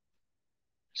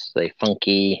 This is a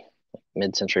funky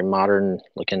mid-century modern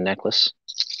looking necklace.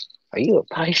 Are you a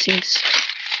Pisces?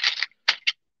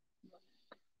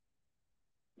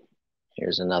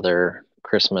 Here's another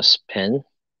Christmas pin.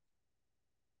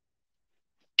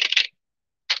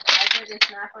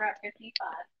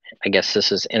 I guess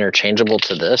this is interchangeable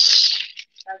to this.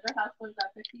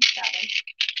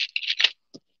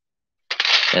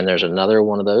 And there's another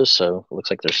one of those, so it looks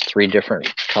like there's 3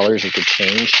 different colors you could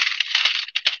change.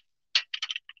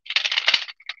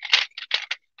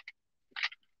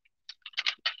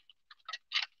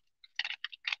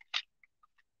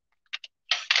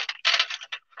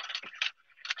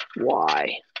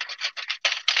 Why?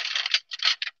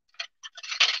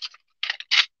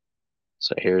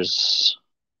 So here's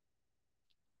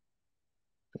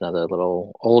another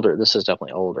little older. This is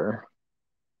definitely older.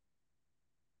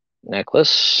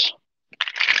 Necklace.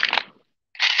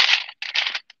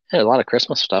 And a lot of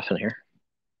Christmas stuff in here.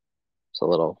 It's a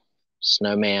little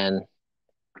snowman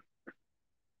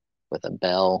with a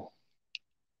bell.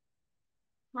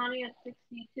 Honey at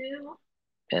 62.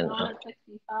 And at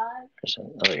 65. There's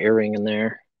another earring in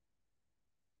there.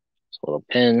 It's a little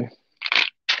pin.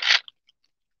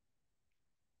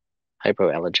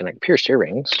 Hypoallergenic pierced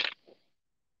earrings.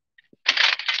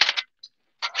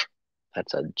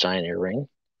 That's a giant earring.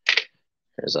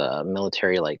 There's a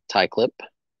military like tie clip.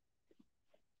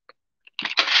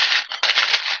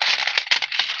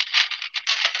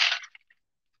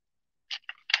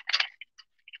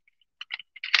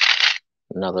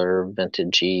 Another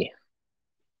vintagey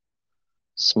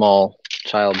small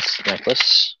child's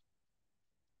necklace.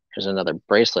 Here's another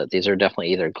bracelet. These are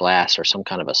definitely either glass or some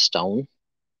kind of a stone.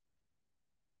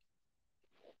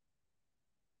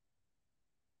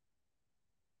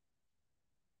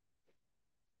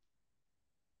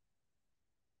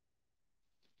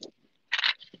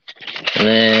 And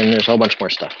then there's a whole bunch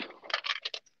more stuff.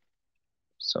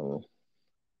 Some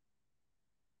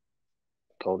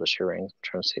goldish earrings. I'm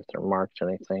trying to see if they're marked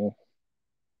anything.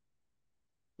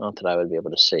 Not that I would be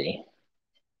able to see.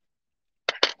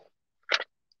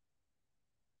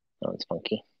 Oh, it's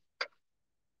funky.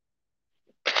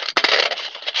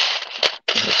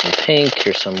 Here's some pink.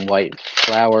 Here's some white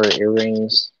flower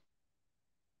earrings.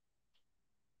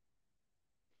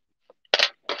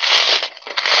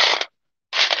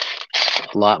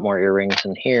 A lot more earrings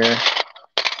in here. There's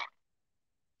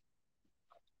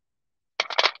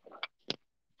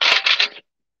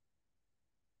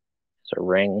a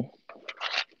ring.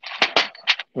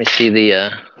 Let me see the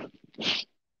 $5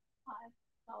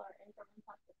 increments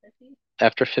up to 50.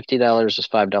 After $50 is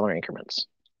 $5 increments.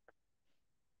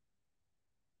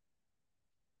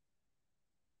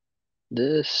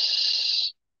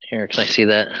 This here, can I see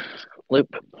that loop?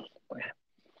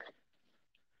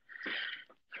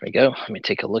 There we go. Let me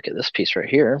take a look at this piece right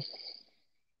here,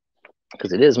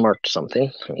 because it is marked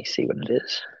something. Let me see what it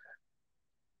is.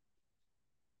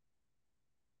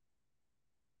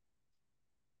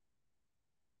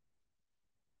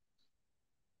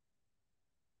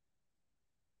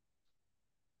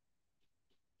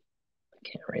 I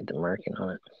can't read the marking on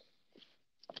it.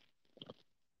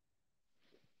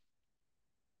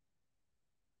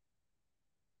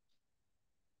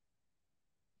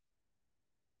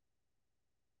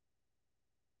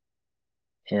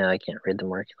 Yeah, I can't read the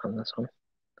marking on this one.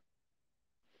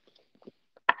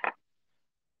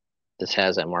 This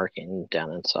has that marking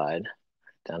down inside,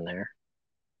 down there.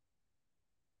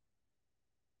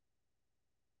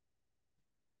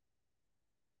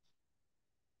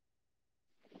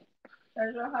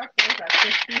 Treasure Hustlers at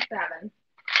 57.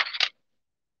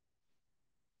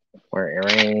 More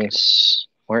earrings,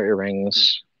 more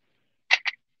earrings.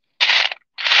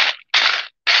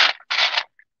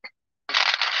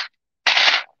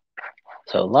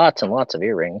 So lots and lots of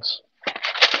earrings.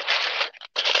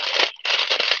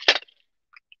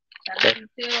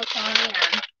 72 on the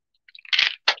end.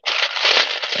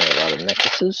 And a lot of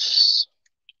necklaces.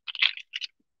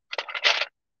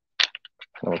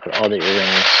 We'll put all the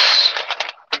earrings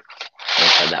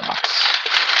inside that box.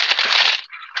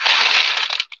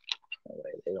 That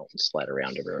way they don't slide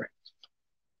around everywhere.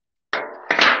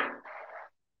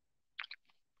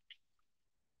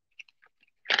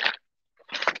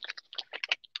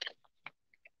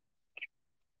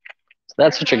 So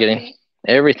that's what you're getting.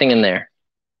 Everything in there.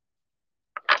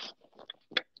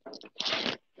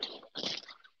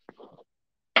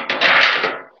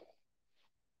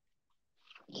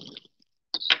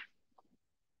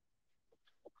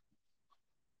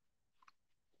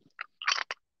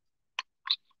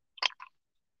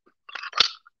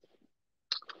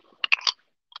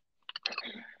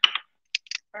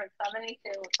 For 72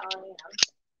 on the end.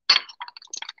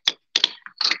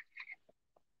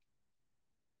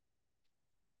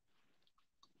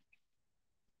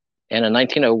 And a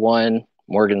 1901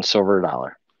 Morgan silver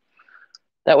dollar.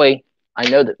 That way, I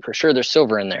know that for sure there's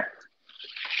silver in there.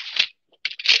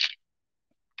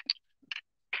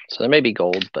 So there may be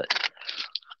gold, but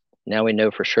now we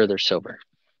know for sure there's silver.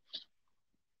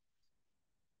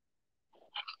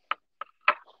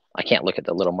 I can't look at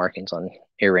the little markings on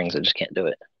earrings. I just can't do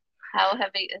it. How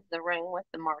heavy is the ring with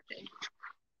the marking?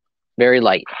 Very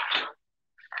light.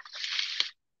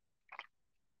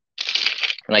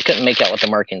 And I couldn't make out what the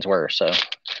markings were, so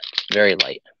very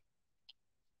light.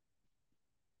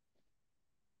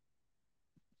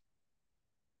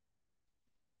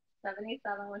 $77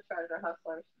 with Treasure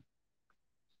Hustlers.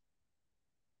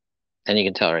 And you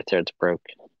can tell right there it's broke.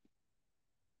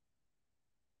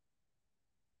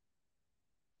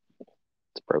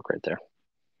 It's broke right there.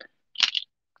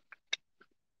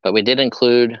 But we did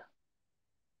include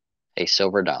a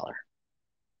silver dollar.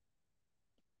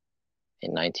 A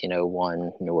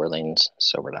 1901 New Orleans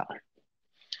silver dollar.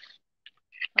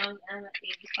 Tongue M at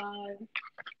 85.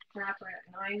 Snapper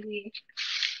at 90.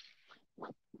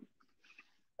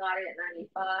 Got it at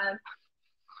 95.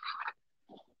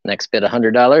 Next bid,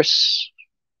 $100.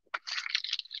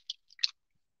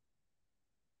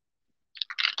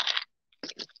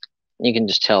 You can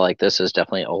just tell like this is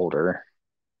definitely older,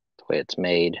 the way it's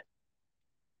made.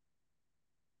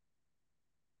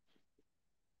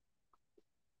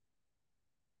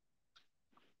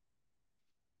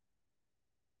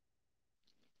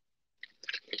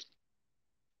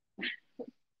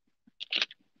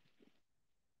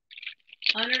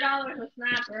 $100 with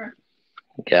Snapper.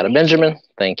 Got a Benjamin.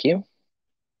 Thank you.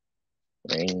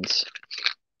 Rings.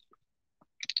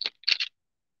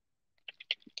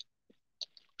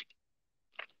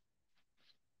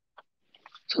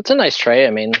 So it's a nice tray. I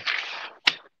mean,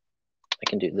 I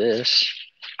can do this.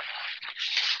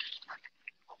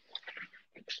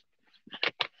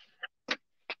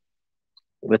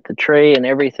 With the tray and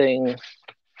everything,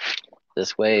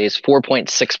 this weighs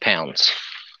 4.6 pounds.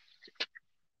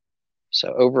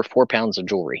 So over 4 pounds of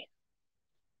jewelry.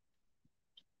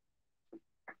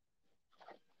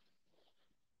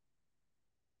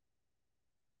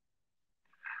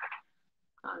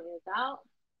 Connie is out.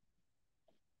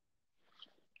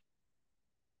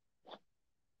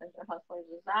 Center Hustlers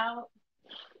is out.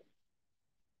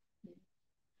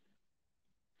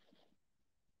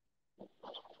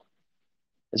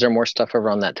 Is there more stuff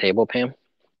over on that table, Pam,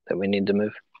 that we need to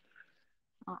move?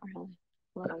 Not really.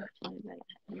 Well,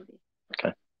 maybe.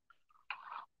 Okay.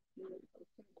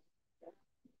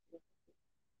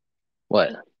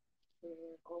 What?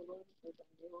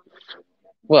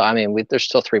 Well, I mean, there's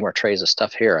still 3 more trays of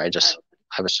stuff here. I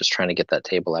was just trying to get that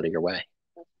table out of your way.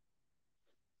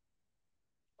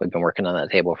 We've been working on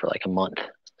that table for like a month,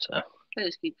 so. I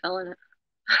just keep filling it.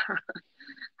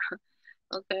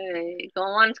 Okay,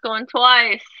 going once, going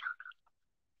twice.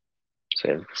 So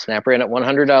we have snapper in at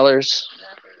 $100.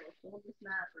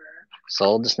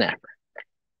 Sold the snapper.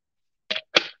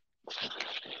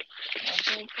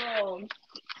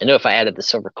 I know if I added the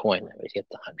silver coin, I would hit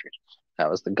the 100. That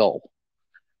was the goal.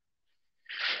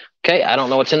 Okay, I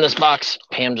don't know what's in this box.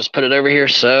 Pam just put it over here,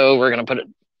 so we're gonna put it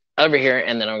over here,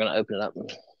 and then I'm gonna open it up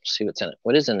and see what's in it.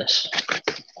 What is in this?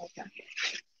 Okay.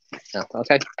 Oh,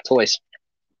 okay, toys.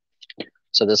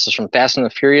 So this is from Fast and the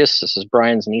Furious. This is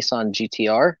Brian's Nissan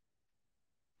GTR.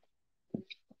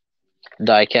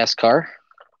 Die-cast car.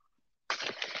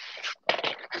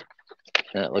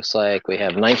 And it looks like we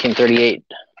have 1938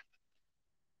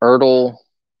 Ertl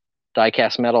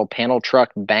die-cast metal panel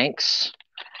truck banks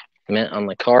mint on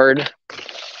the card.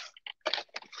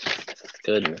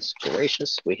 Goodness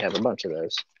gracious, we have a bunch of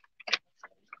those.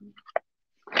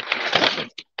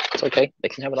 It's okay, they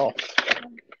can have it all.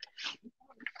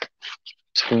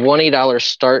 $20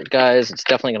 start, guys. It's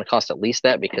definitely going to cost at least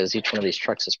that because each one of these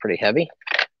trucks is pretty heavy.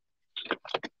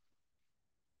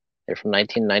 They're from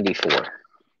 1994.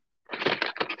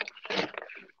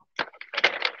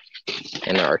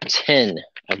 And there are 10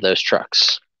 of those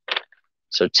trucks.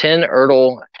 So 10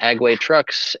 Ertl Agway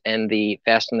trucks and the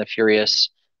Fast and the Furious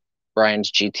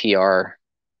Brian's GTR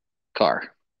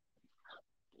car.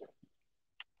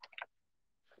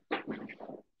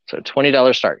 So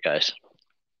 $20 start, guys.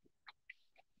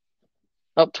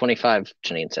 Oh, 25,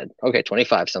 Janine said. Okay,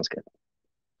 25 sounds good.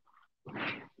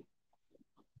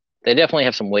 They definitely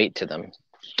have some weight to them.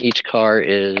 Each car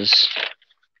is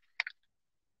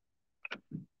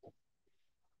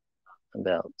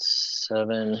about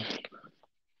 7.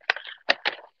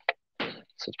 So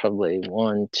it's probably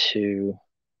 1, 2.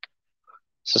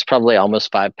 So it's probably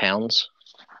almost 5 pounds.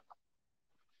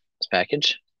 This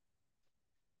package.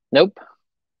 Nope.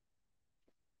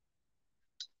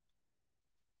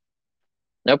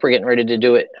 Nope, we're getting ready to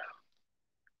do it.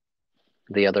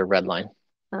 The other red line.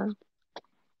 I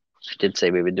did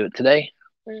say we would do it today.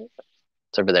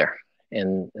 It's over there.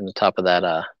 In the top of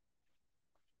that,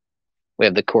 we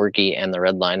have the corgi and the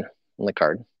red line on the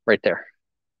card right there.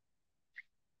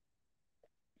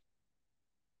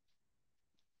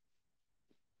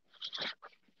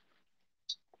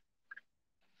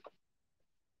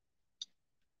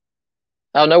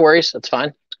 Oh, no worries. That's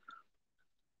fine.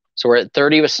 So we're at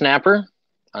 30 with snapper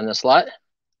on this lot.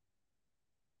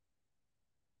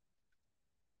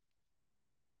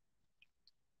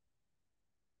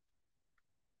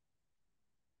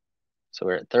 So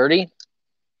we're at 30.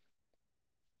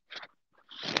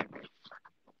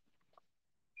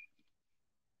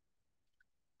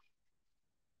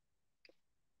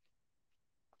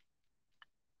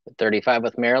 At 35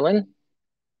 with Maryland.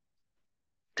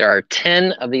 There are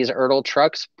 10 of these Ertl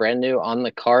trucks, brand new on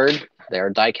the card. They are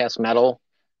die-cast metal.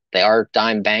 They are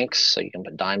dime banks, so you can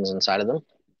put dimes inside of them.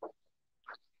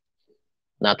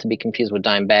 Not to be confused with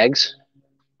dime bags.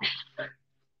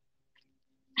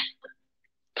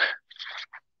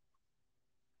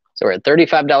 So we're at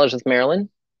 $35 with Maryland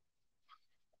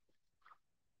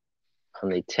on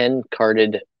the 10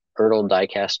 carded Ertl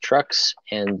die-cast trucks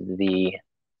and the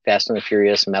Fast and the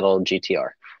Furious metal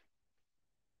GTR.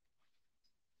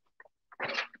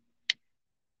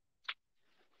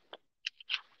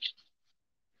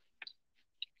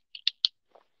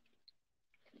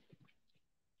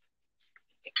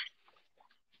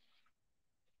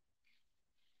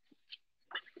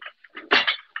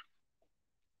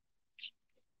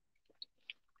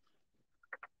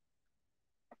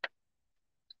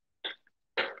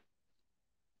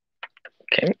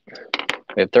 Okay,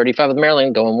 we have 35 with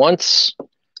Maryland going once.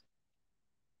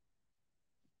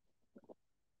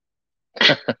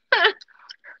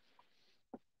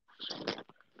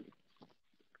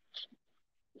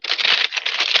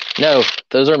 No,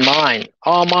 those are mine.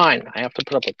 All mine. I have to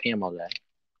put up with Pam all day.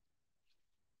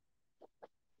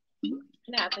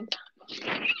 It happens.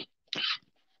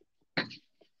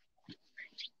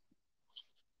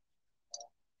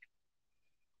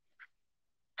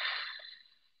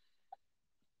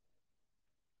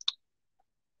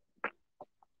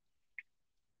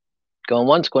 Going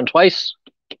once, going twice.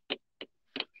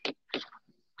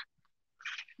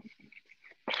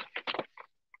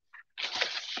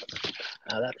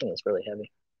 Oh, that thing is really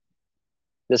heavy.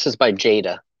 This is by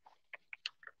Jada.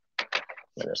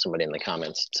 There's somebody in the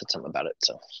comments said something about it,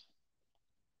 so.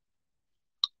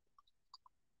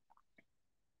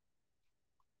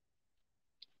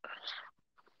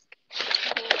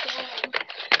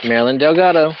 Marilyn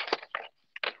Delgado.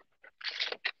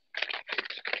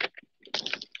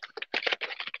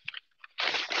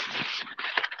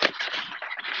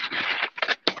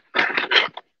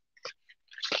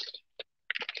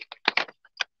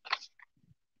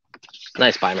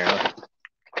 Nice buy, Marilyn.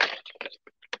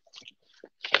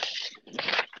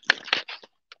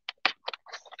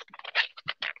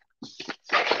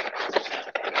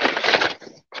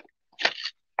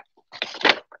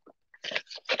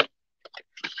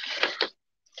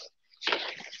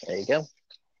 There you go.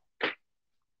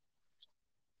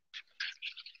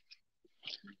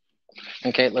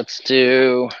 Okay, let's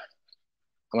do,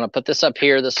 I'm going to put this up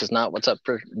here. This is not what's up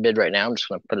for bid right now. I'm just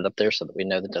going to put it up there so that we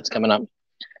know that that's coming up.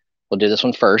 We'll do this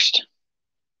one first.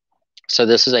 So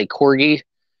this is a Corgi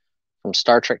from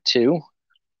Star Trek II,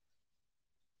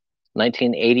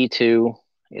 1982.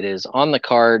 It is on the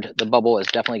card. The bubble has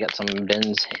definitely got some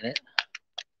bends in it.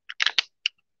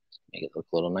 Make it look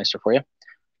a little nicer for you.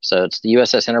 So it's the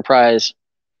USS Enterprise.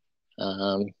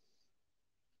 Yeah,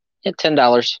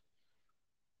 $10.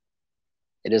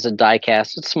 It is a die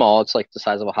cast. It's small. It's like the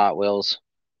size of a Hot Wheels,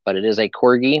 but it is a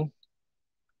Corgi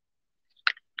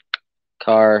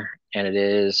car, and it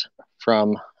is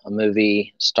from a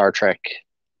movie, Star Trek.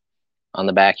 On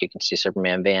the back, you can see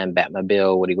Superman van,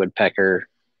 Batmobile, Woody Woodpecker,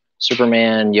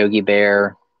 Superman, Yogi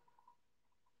Bear,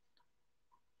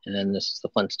 and then this is the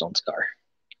Flintstones car.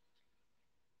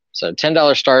 So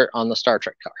 $10 start on the Star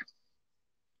Trek car,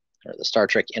 or the Star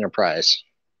Trek Enterprise.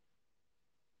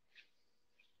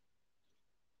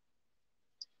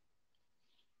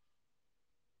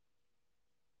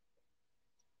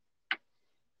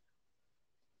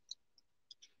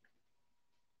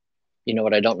 You know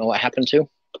what I don't know what happened to?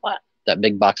 What? That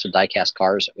big box of die-cast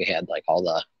cars that we had, like all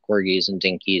the Corgis and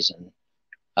Dinkies and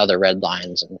other red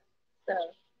lines. And The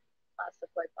plastic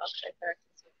white box right there.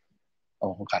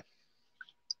 oh, okay.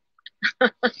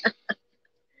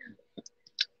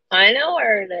 I know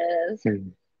where it is. So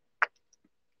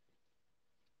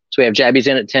we have Jabbies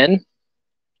in at 10.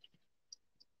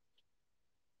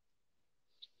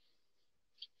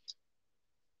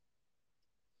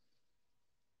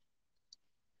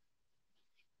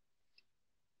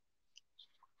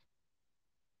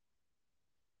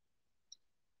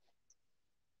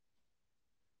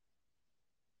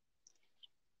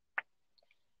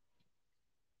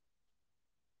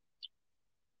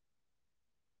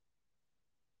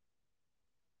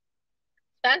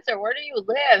 Spencer, where do you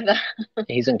live?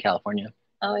 He's in California.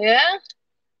 Oh, yeah?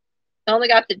 You only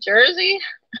got the jersey?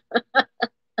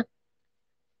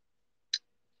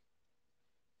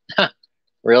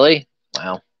 Really?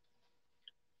 Wow.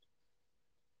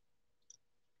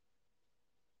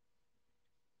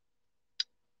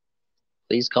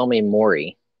 Please call me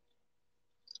Maury.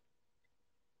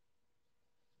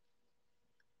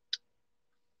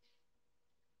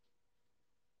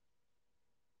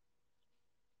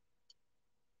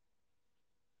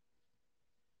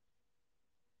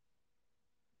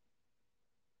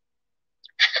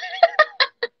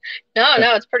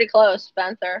 No, it's pretty close,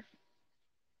 Spencer.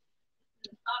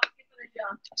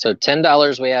 So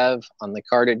 $10 we have on the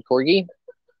carded Corgi.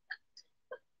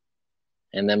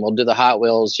 And then we'll do the Hot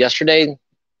Wheels. Yesterday,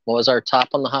 what was our top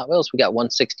on the Hot Wheels? We got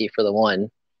 160 for the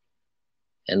one.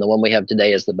 And the one we have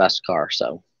today is the best car.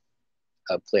 So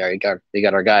hopefully we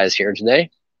got our guys here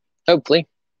today. Hopefully.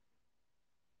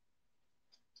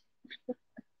 Going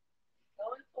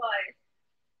twice.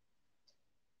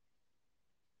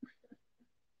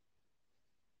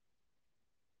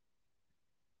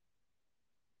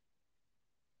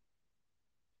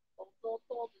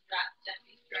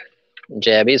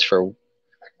 Jabbies for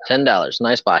 $10.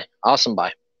 Nice buy. Awesome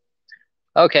buy.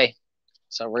 Okay.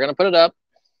 So we're going to put it up.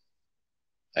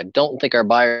 I don't think our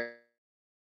buyers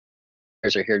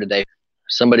are here today.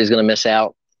 Somebody's going to miss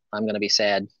out. I'm going to be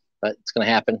sad, but it's going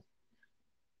to happen.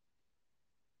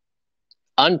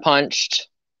 Unpunched,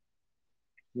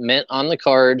 mint on the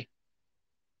card,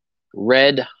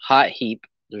 red hot heap.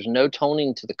 There's no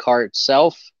toning to the car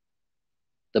itself.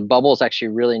 The bubble is actually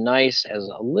really nice. Has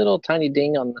a little tiny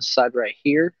ding on the side right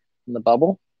here in the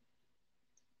bubble.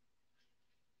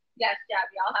 Yes,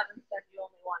 Gabby, I'll have him send you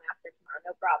only one after tomorrow.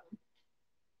 No problem.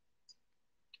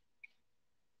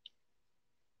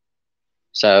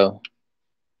 So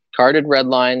carded red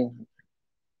line,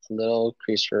 a little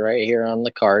crease right here on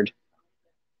the card.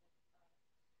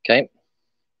 Okay.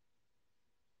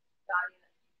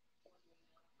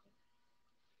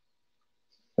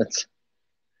 That's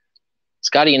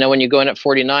Scotty, you know, when you go in at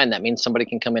 49, that means somebody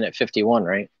can come in at 51,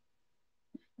 right?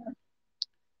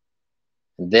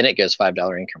 And then it goes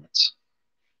 $5 increments.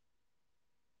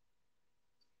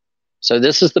 So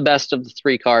this is the best of the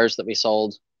 3 cars that we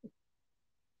sold.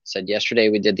 Said yesterday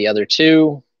we did the other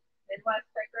 2. Midwest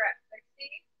sticker at 60.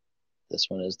 This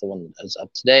one is the one that is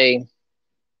up today.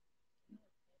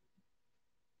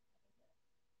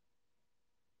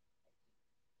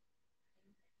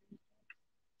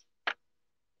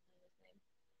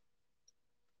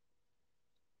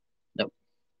 Nope.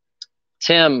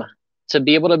 Tim, to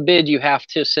be able to bid, you have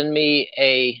to send me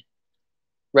a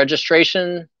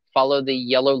registration, follow the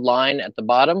yellow line at the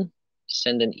bottom,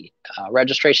 send an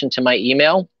registration to my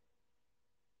email.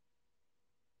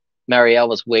 Marielle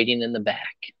was waiting in the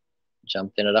back,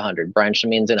 jumped in at 100. Brian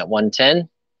Shamin's in at 110.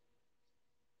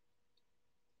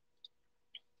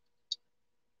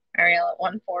 Marielle at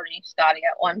 140, Scotty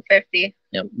at 150.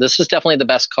 Yep. This is definitely the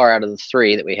best car out of the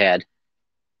 3 that we had.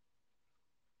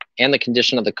 And the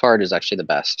condition of the card is actually the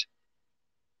best.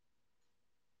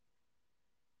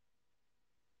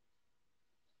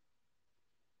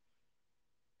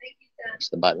 Thank you, Tim. That's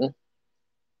the button.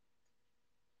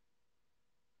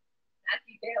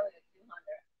 Matthew Bailey at 200.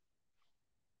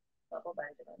 Double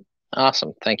Benjamin.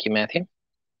 Awesome. Thank you, Matthew.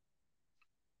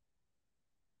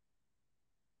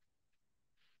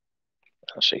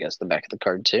 I'll show you guys the back of the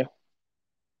card too.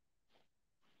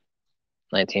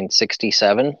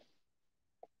 1967.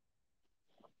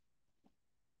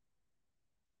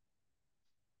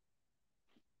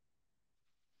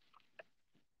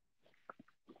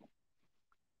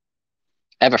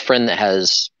 I have a friend that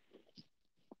has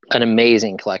an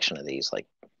amazing collection of these. Like,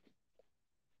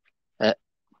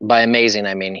 by amazing,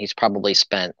 I mean he's probably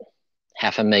spent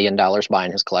 $500,000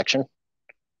 buying his collection.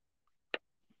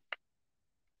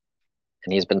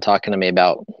 And he's been talking to me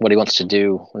about what he wants to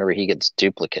do whenever he gets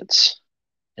duplicates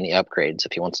and he upgrades,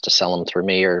 if he wants to sell them through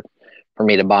me or for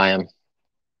me to buy them.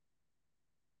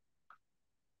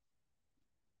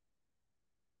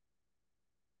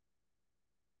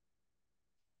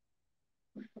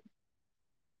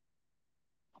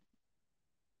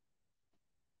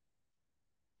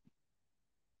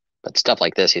 But stuff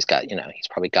like this, he's got, you know, he's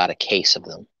probably got a case of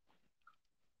them.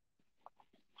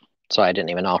 So I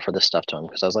didn't even offer this stuff to him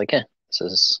because I was like, this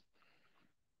is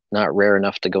not rare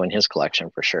enough to go in his collection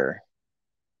for sure.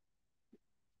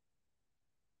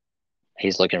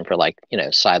 He's looking for, like, you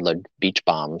know, side load beach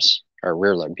bombs or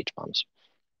rear load beach bombs.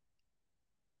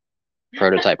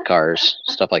 Prototype cars,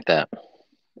 stuff like that.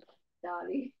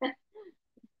 Dottie.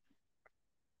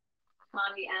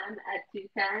 Connie M at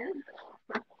 210.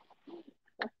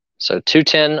 So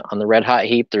 210 on the red hot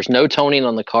heap. There's no toning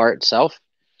on the car itself.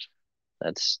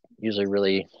 That's usually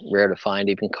really rare to find.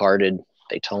 Even carded,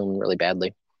 they tone really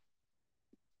badly.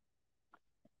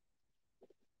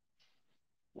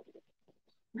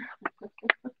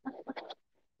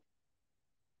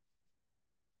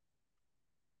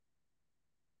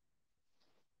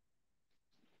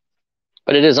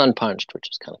 But it is unpunched,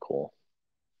 which is kind of cool.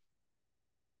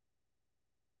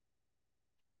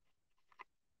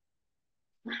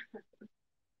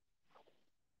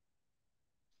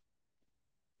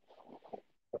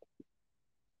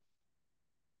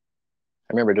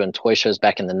 I remember doing toy shows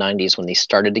back in the 90s when these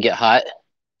started to get hot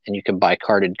and you could buy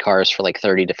carded cars for like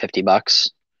 30 to 50 bucks.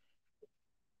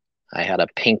 I had a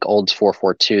pink Olds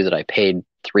 442 that I paid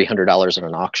 $300 at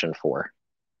an auction for,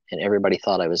 and everybody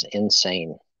thought I was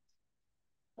insane.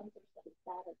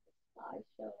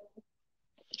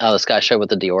 Oh, the Sky Show with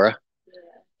the Diora?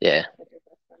 Yeah.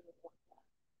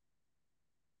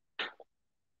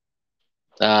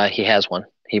 He has one.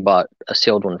 He bought a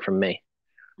sealed one from me.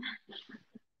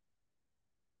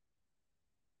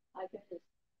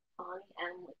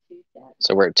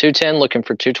 So we're at 210, looking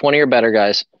for 220 or better,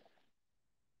 guys.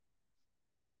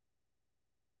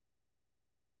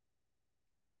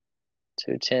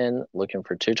 $210, looking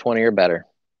for 220 or better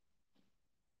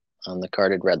on the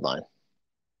carded red line.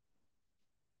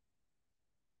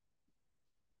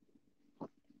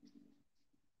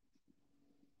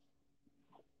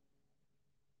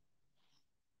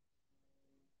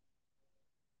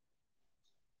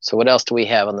 So what else do we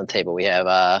have on the table? We have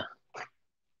a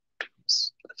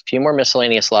few more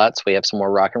miscellaneous lots. We have some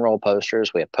more rock and roll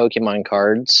posters. We have Pokemon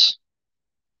cards.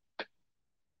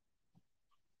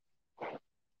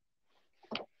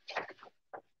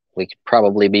 We could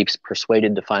probably be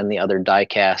persuaded to find the other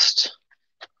die-cast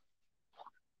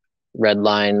red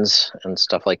lines and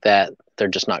stuff like that. They're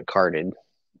just not carded.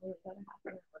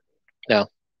 No.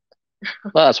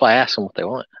 Well, that's why I asked them what they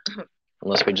want.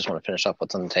 Unless we just want to finish up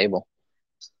what's on the table.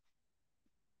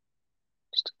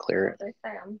 Just to clear it. They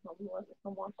say I'm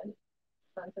wanting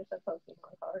Pokemon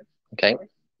cards. Okay. Okay,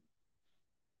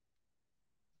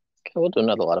 we'll do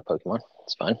another lot of Pokemon.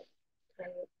 It's fine. And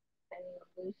a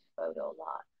loose photo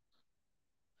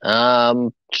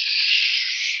lot.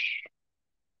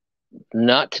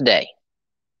 Not today.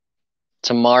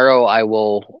 Tomorrow I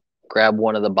will grab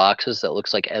one of the boxes that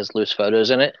looks like has loose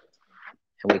photos in it,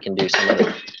 and we can do some of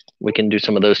the, we can do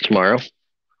some of those tomorrow.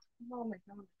 Oh my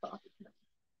God.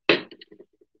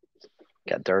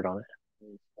 Got dirt on it.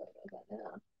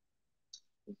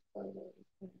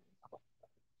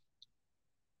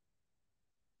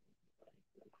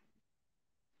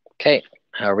 Okay,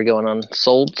 how are we going on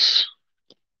solds?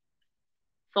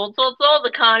 Sold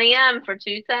the Connie M for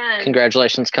 $210.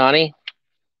 Congratulations, Connie.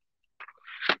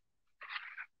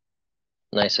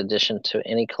 Nice addition to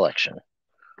any collection.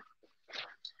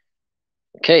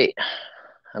 Okay,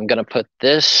 I'm gonna put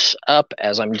this up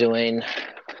as I'm doing.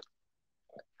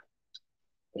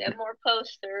 We have more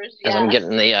posters. As I'm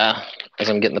getting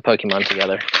the Pokemon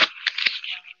together.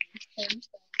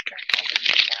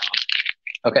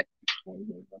 Okay.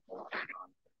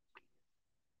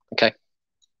 Okay.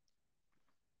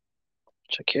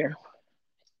 Check here.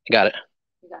 You got it.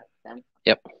 You got it, Tim?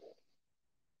 Yep.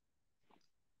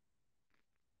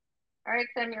 All right,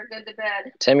 Tim, you're good to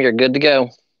bed. Tim, you're good to go.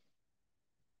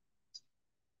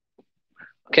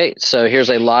 Okay, so here's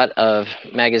a lot of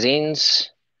magazines.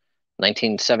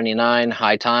 1979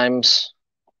 High Times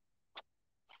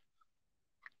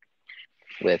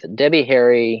with Debbie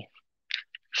Harry,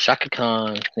 Shaka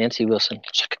Khan, Nancy Wilson,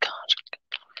 Shaka Khan.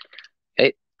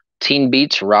 Okay, Teen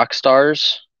Beats Rock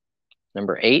Stars,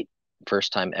 number 8,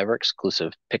 first time ever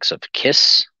exclusive pics of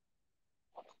Kiss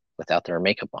without their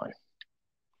makeup on.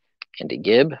 Andy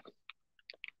Gibb.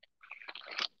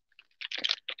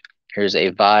 Here's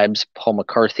a Vibes Paul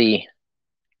McCarthy,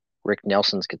 Rick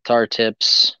Nelson's Guitar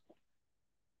Tips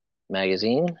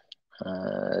magazine,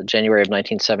 January of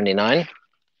 1979.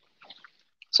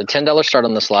 So $10 start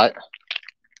on this lot.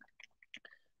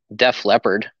 Def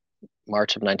Leppard,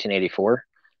 March of 1984.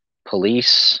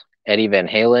 Police, Eddie Van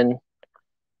Halen,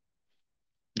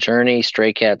 Journey,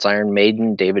 Stray Cats, Iron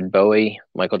Maiden, David Bowie,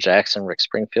 Michael Jackson, Rick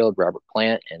Springfield, Robert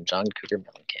Plant, and John Cougar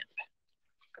Mellencamp.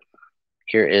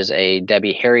 Here is a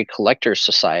Debbie Harry Collectors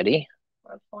Society.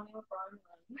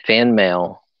 Fan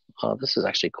mail. Oh, this is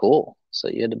actually cool. So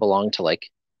you had to belong to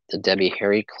like the Debbie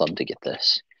Harry Club to get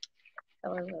this.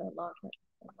 That was a lot of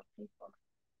people.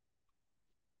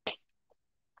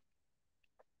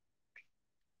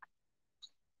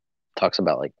 Talks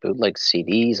about like bootleg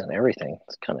CDs and everything.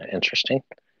 It's kind of interesting.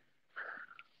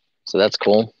 So that's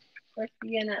cool.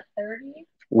 Christian at 30.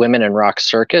 Women in Rock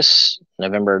Circus,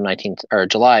 July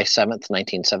 7th,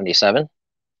 1977.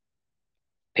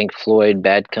 Pink Floyd,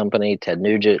 Bad Company, Ted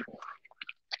Nugent,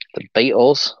 The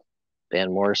Beatles,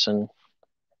 Van Morrison.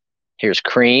 Here's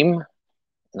Cream,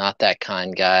 Not That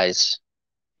Kind, guys.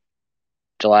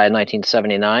 July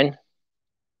 1979.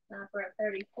 Snapper at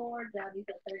 34, Jabby's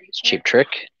at 36. Cheap Trick.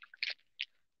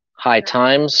 High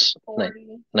Times,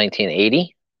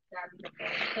 1980.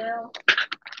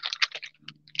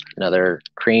 Another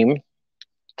Cream.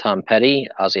 Tom Petty,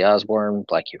 Ozzy Osbourne,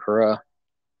 Black Uhura.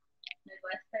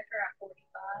 Midwest Picker at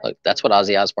 45. Look, that's what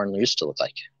Ozzy Osbourne used to look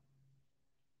like.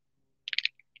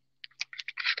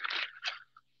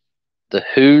 The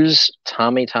Who's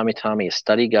Tommy, Tommy, Tommy, a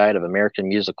study guide of the American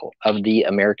musical.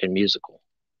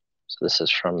 So this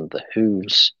is from The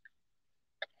Who's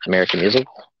American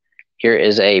Musical. Here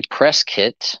is a press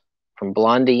kit from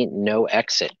Blondie, No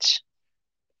Exit.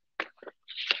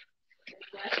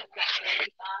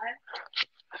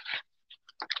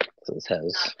 So this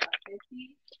has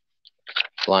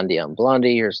Blondie on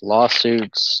Blondie. Here's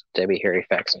lawsuits, Debbie Harry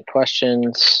facts and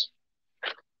questions.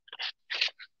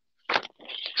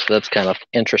 So that's kind of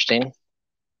interesting.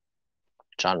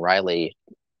 John Riley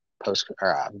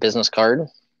business card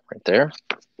right there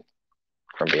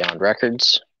from Beyond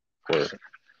Records for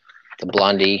the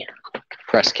Blondie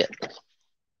press kit.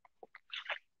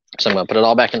 So I'm going to put it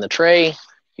all back in the tray.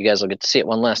 You guys will get to see it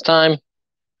one last time.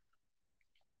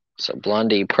 So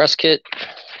Blondie press kit.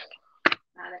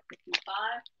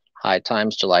 High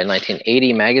Times, July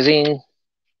 1980 magazine.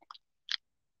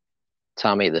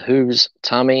 Tommy the Who's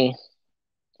Tommy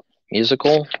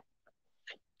musical.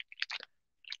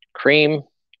 Cream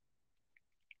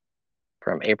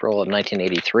from April of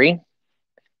 1983.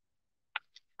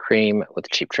 Cream with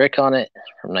Cheap Trick on it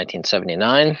from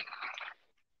 1979.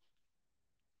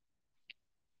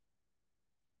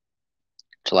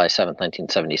 July 7th,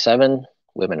 1977,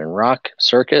 Women in Rock,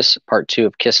 Circus, Part 2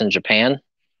 of Kiss in Japan,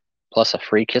 plus a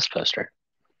free Kiss poster.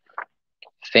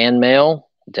 Fan Mail,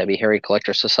 Debbie Harry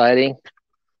Collector Society.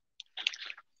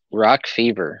 Rock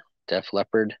Fever, Def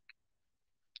Leppard.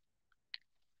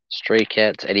 Stray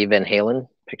Cats, Eddie Van Halen,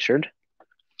 pictured.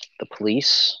 The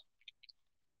Police.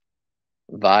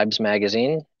 Vibes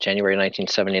Magazine, January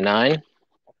 1979.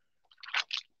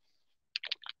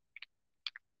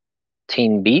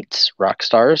 Teen Beats, Rock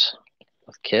Stars,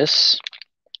 with Kiss.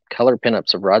 Color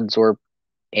pinups of Rod Zorp,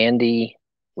 Andy,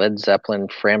 Led Zeppelin,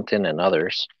 Frampton, and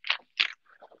others.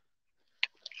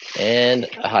 And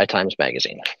a High Times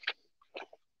magazine.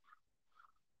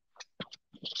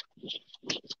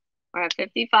 We're at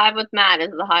 55 with Matt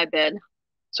is the high bid.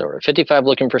 So we're at 55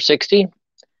 looking for 60.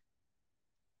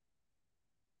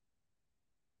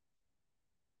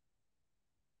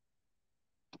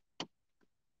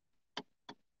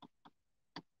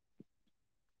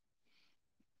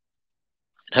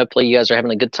 Hopefully you guys are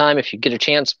having a good time. If you get a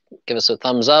chance, give us a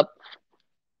thumbs up.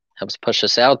 Helps push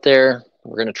us out there.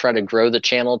 We're going to try to grow the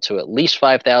channel to at least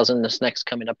 5,000 this next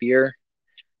coming up year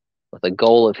with a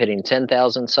goal of hitting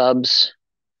 10,000 subs.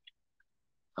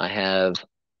 I have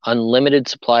unlimited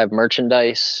supply of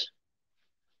merchandise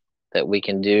that we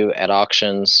can do at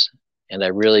auctions, and I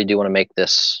really do want to make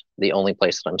this the only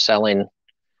place that I'm selling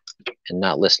and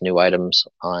not list new items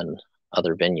on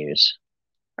other venues.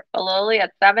 Lily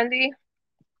at 70.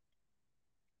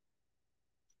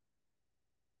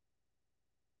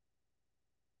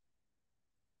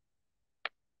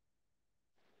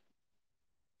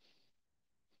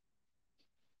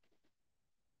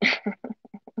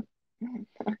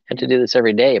 Had to do this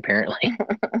every day, apparently.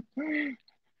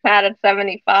 Pat at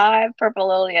 75. Purple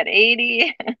Lily at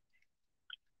 80.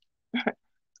 I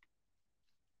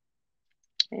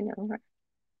know her.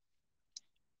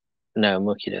 No,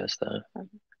 Mookie does, though.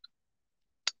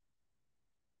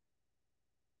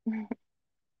 So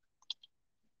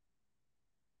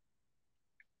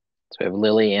we have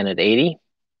Lily in at 80.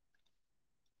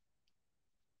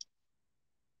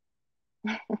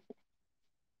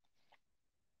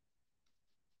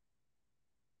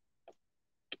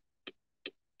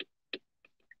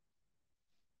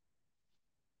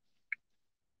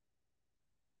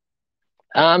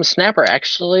 Snapper,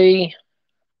 actually,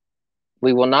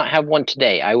 we will not have one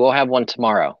today. I will have one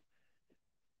tomorrow.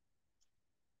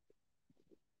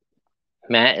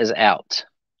 Matt is out.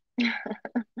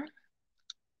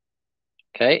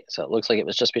 Okay, so it looks like it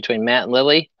was just between Matt and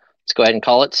Lily. Let's go ahead and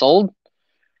call it sold.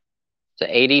 So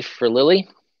 80 for Lily.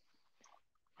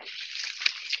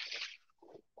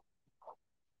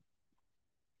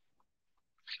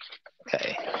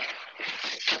 Okay.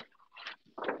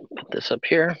 Put this up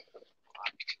here.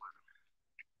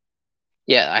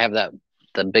 Yeah, I have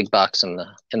the big box in the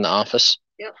office.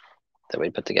 Yep. That we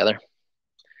put together.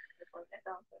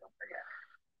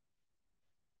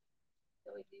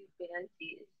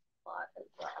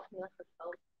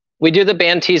 We do the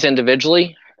band tees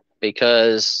individually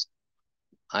because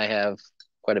I have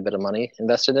quite a bit of money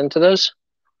invested into those.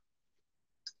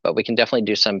 But we can definitely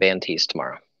do some band tees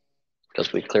tomorrow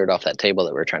because we cleared off that table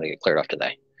that we were trying to get cleared off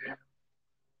today.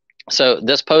 So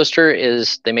this poster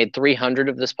is, they made 300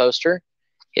 of this poster.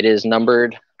 It is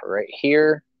numbered right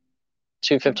here,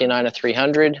 259 of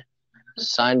 300,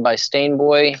 signed by Stain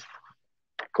Boy.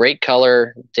 Great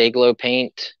color, day glow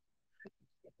paint.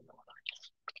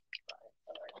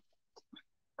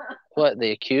 What,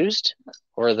 the Accused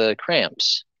or the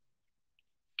Cramps?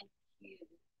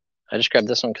 I just grabbed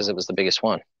this one because it was the biggest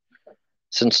one.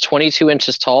 Since 22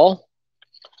 inches tall,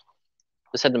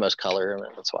 this had the most color, and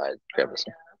that's why I grabbed this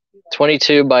one.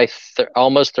 22 by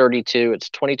almost 32. It's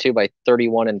 22 by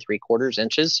 31 and 3/4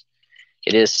 inches.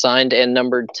 It is signed and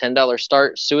numbered. $10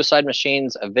 start. Suicide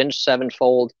Machines, Avenged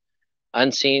Sevenfold,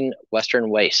 Unseen, Western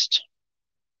Waste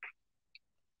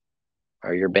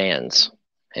are your bands,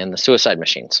 and the Suicide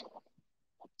Machines.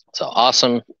 So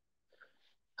awesome,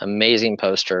 amazing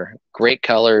poster, great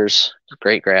colors,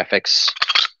 great graphics.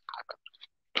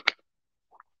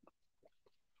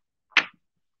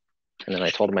 And then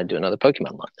I told him I'd do another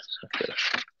Pokemon line. So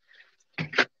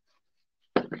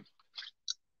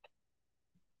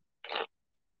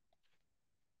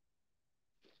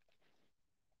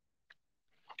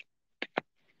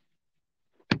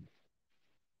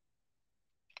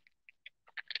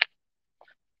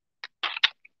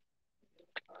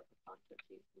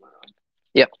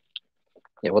yep.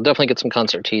 Yeah, we'll definitely get some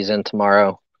concert tees in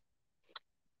tomorrow.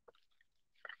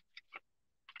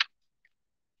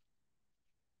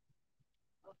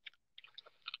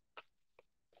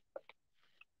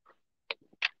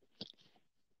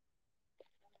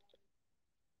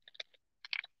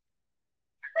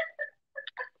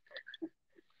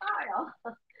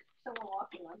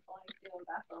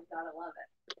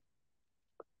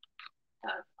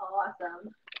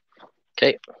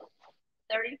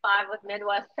 35 with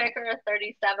Midwest Picker,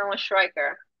 37 with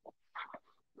Striker.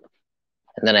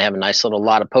 And then I have a nice little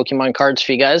lot of Pokemon cards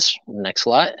for you guys. Next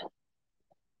lot.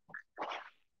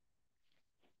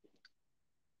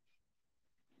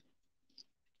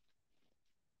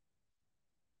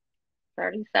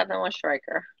 $37 with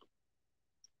Striker.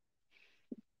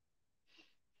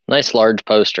 Nice large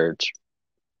poster.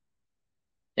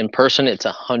 In person, it's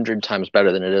 100 times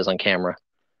better than it is on camera.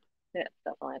 Yeah, it's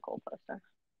definitely a cool poster.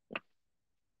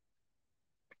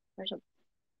 There's a...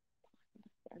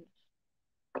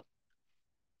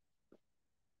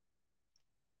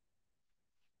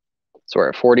 So we're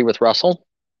at 40 with Russell.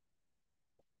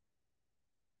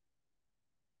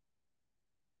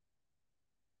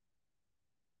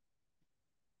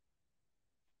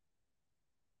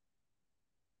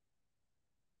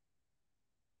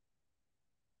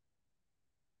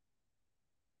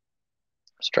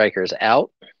 Striker's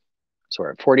out. So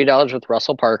we're at $40 with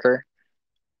Russell Parker.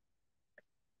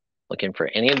 Looking for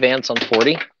any advance on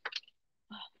 40. I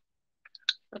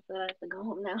have to go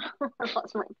home now. I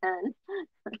lost my pen.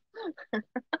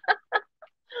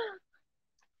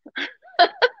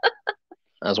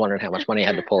 I was wondering how much money I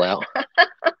had to pull out. I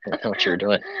didn't know what you were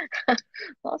doing.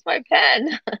 Lost my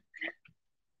pen.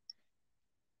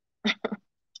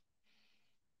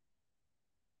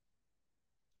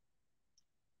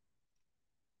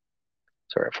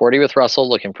 So we're at 40 with Russell,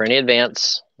 looking for any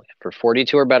advance. Looking for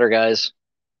 42 or better, guys.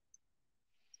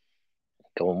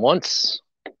 Going once.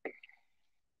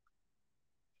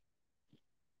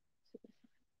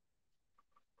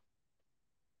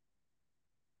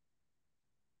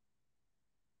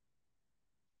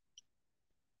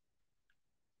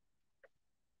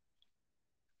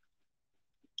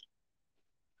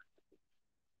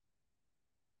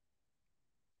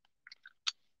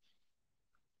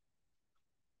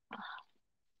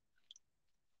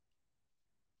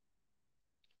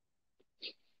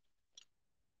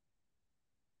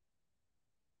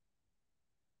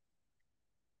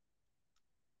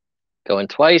 Going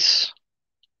twice.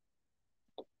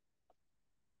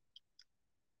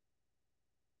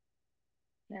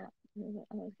 Yeah,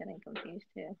 I was getting confused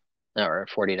too. Now we're at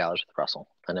 $40 with Russell.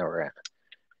 I know where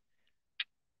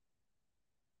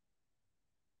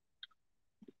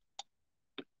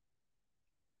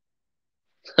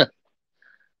we're at.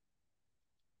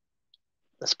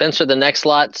 Spencer, the next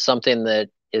lot, something that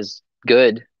is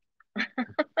good.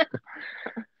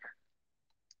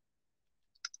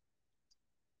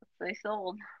 They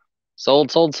sold.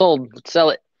 Sold, sold, sold. Let's sell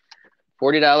it.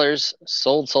 $40.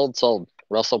 Sold, sold, sold.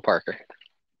 Russell Parker.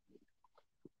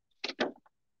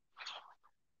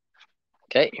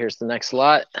 Okay, here's the next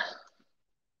lot.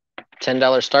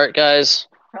 $10 start, guys.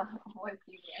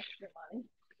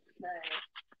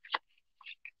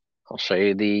 I'll show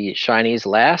you the shinies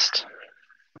last.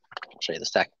 I'll show you the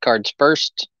stack of cards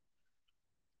first.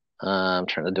 I'm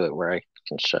trying to do it where I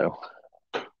can show.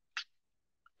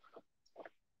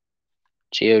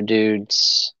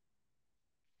 Geodudes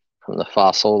from the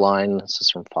Fossil line. This is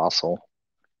from Fossil.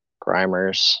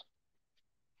 Grimers.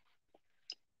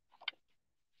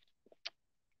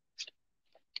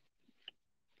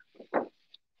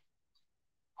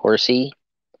 Horsey.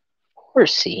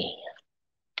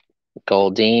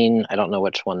 Goldeen. I don't know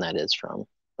which one that is from,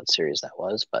 what series that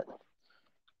was, but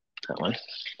that one.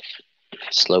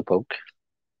 Slowpoke.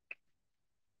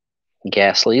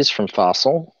 Ghastly's from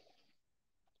Fossil.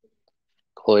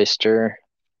 Cloyster.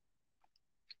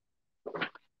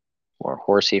 More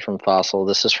Horsey from Fossil.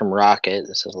 This is from Rocket.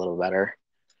 This is a little better.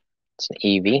 It's an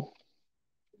Eevee.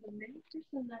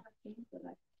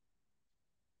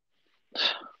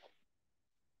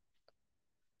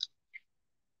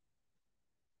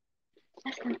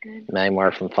 That's not good.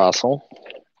 Magmar from Fossil.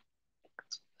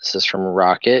 This is from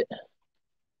Rocket.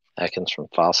 Ekans from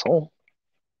Fossil.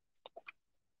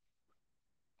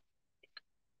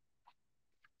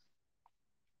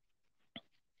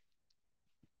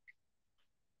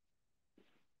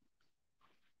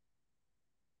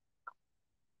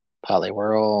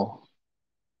 Poliwhirl.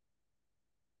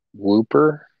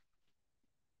 Wooper.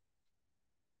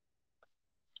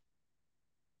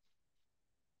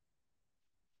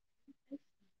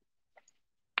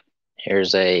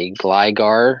 Here's a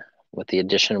Gligar with the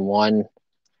Edition 1.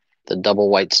 The double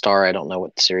white star. I don't know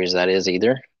what series that is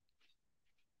either.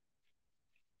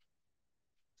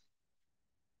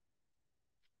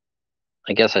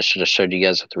 I guess I should have showed you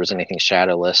guys if there was anything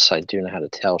shadowless. I do know how to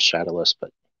tell shadowless,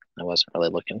 but I wasn't really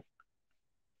looking.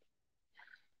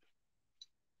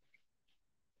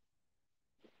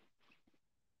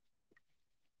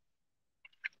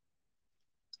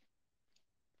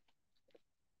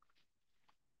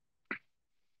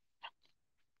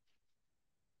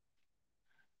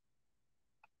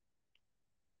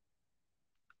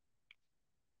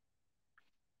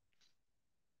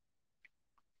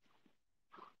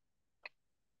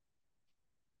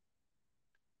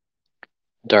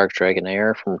 Dark Dragon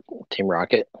Air from Team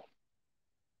Rocket.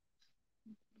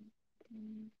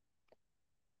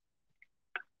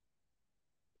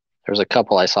 There's a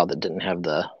couple I saw that didn't have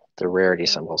the rarity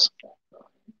symbols.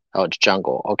 Oh, it's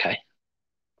Jungle. Okay.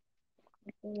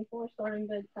 24 starting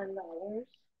bid $10.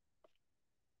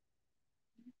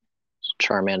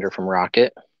 Charmander from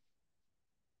Rocket.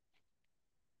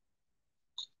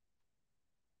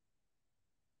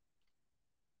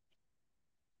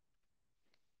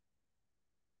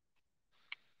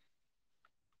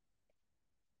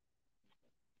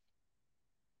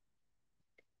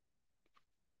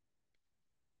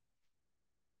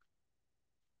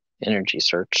 Energy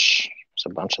Search. There's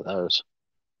a bunch of those.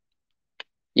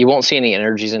 You won't see any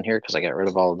energies in here because I got rid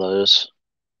of all of those.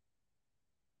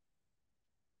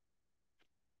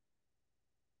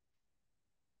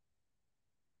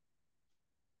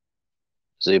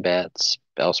 Zubats,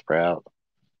 Bellsprout.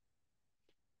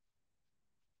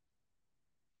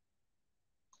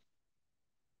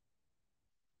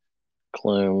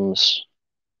 Glooms,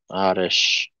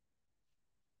 Oddish.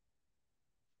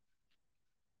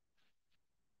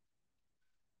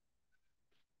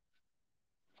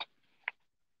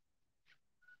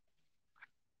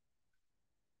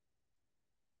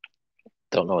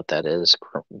 Don't know what that is.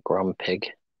 Grumpig.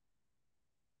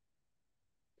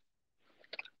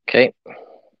 Okay.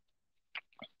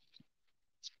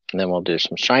 And then we'll do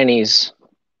some shinies.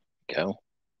 Go.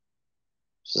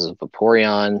 This is a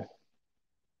Vaporeon.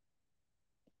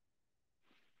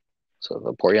 So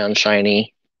Vaporeon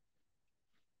shiny.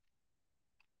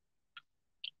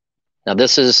 Now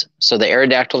this is, so the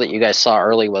Aerodactyl that you guys saw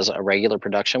early was a regular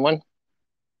production one.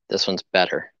 This one's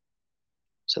better.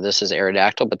 So this is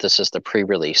Aerodactyl, but this is the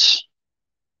pre-release.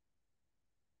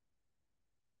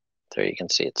 There you can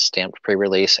see it's stamped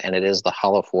pre-release, and it is the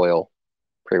holofoil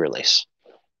pre-release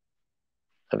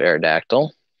of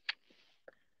Aerodactyl.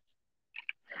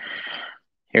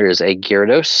 Here is a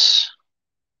Gyarados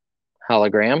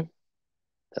hologram.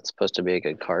 That's supposed to be a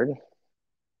good card.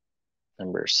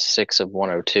 Number 6 of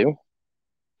 102.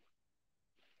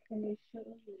 Can you show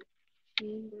the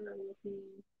chamber looking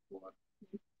for?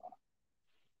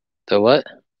 The what?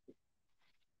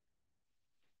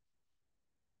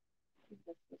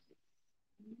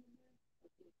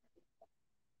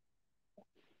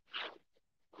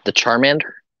 The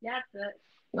Charmander? Yeah, that's it.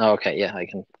 Oh, okay, yeah, I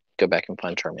can go back and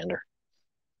find Charmander.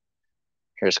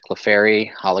 Here's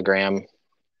Clefairy, hologram.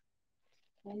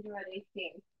 And you're at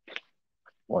 18.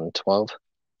 112.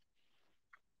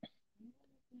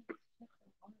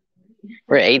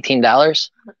 We're at $18?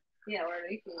 Yeah, we're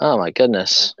at 18. Oh my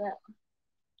goodness. That's it.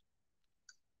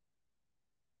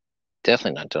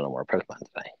 Definitely not doing no more Pokemon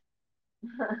today.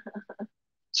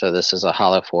 So this is a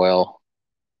holofoil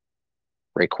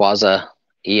Rayquaza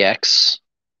EX.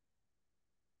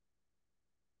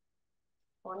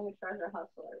 20 Treasure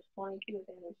Hustlers, 22 with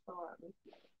Amy Storm,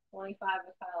 25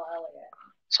 with Kyle Elliott.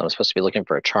 So I'm supposed to be looking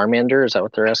for a Charmander? Is that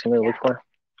what they're asking me to look for?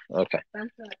 Okay.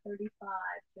 Spencer at 35,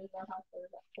 Treasure Hustlers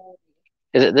at 40.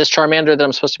 Is it this Charmander that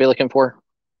I'm supposed to be looking for?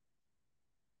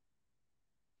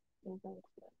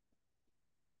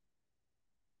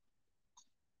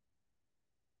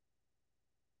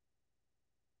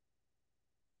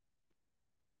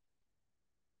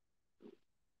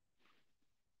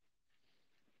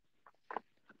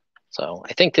 So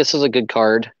I think this is a good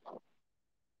card.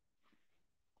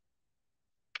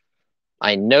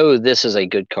 I know this is a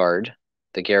good card,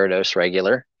 the Gyarados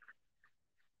regular.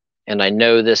 And I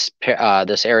know this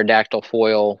this Aerodactyl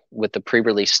foil with the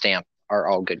pre-release stamp are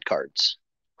all good cards.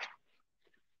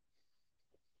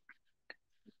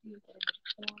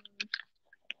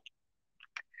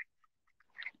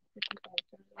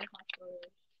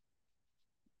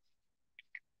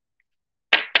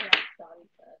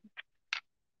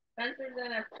 Spencer's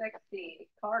in at 60.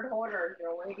 Card hoarders,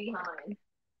 you're way behind.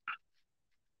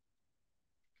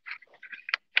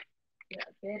 Yeah,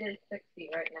 bid is 60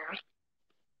 right now.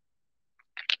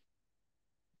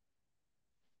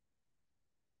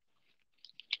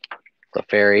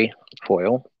 Clefairy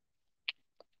foil.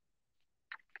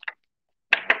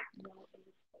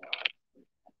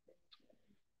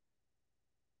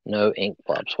 No ink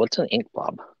blobs. What's an ink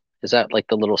blob? Is that like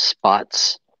the little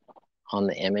spots on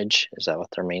the image? Is that what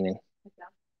they're meaning?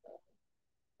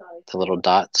 The little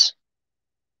dots?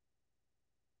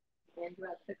 And you're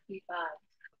at 65.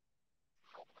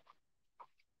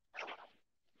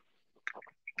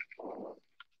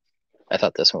 I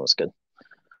thought this one was good.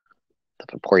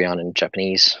 The Vaporeon in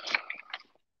Japanese.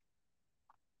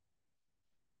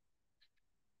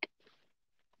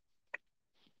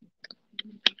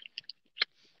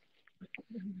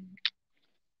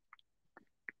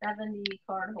 $70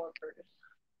 card hoarders.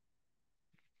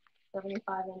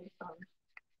 75 in some.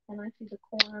 And I see the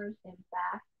corners and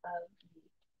back of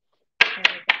the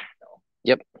backfill.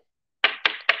 Yep.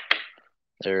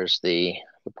 There's the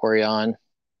Vaporeon. I'll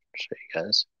show you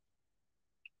guys.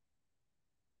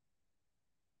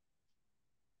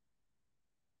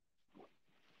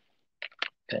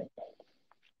 Okay.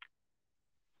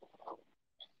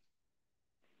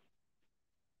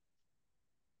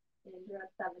 And you're at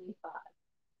 75.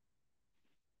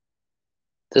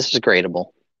 This is gradable.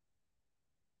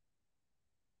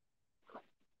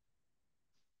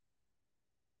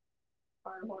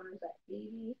 Card holders at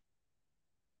 80.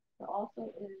 There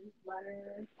also is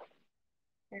letter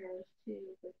pairs too,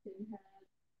 but didn't have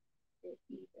it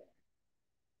either.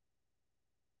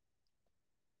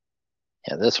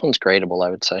 Yeah, this one's gradable, I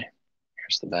would say.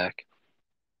 Here's the back.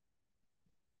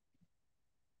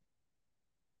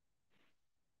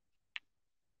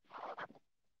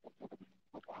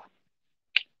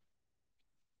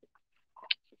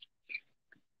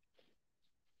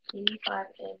 $85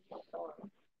 in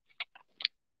storm.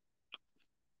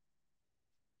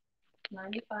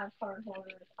 95 card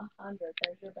holders, 100.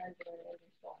 There's your Benjamin in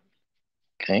the storm.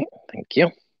 Okay, thank you.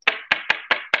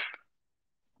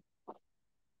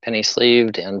 Penny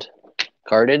sleeved and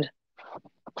carded.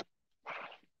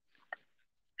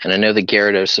 And I know the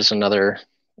Gyarados is another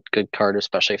good card,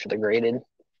 especially for the graded.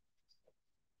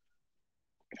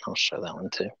 I'll show that one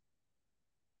too.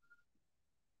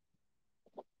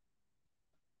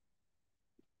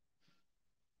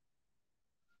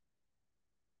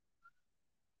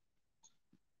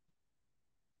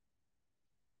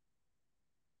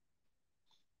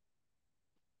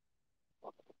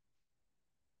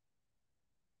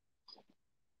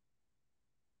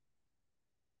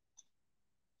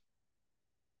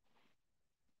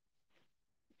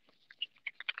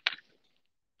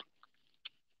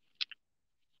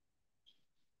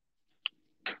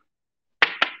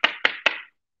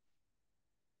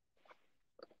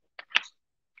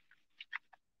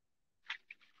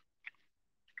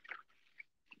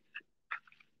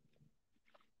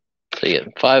 So you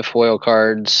get 5 foil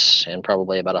cards and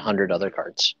probably about 100 other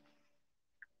cards.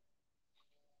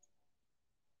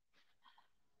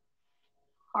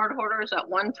 Card holders at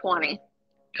 120.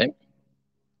 Okay.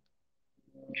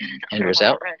 Andrew's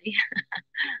out. Ready.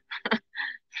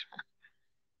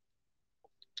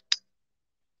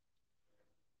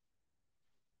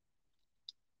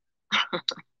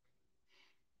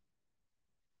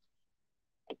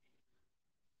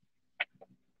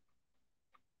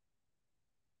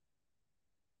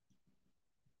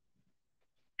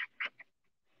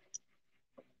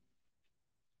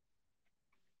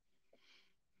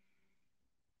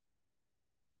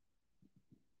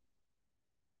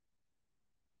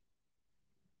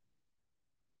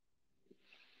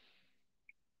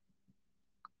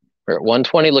 We're at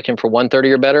 120, looking for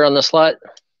 130 or better on the slot.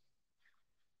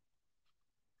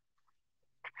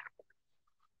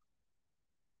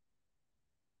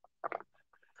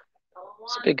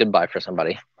 It's a big good buy for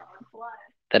somebody.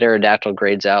 That Aerodactyl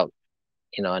grades out,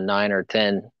 you know, a 9 or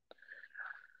 10.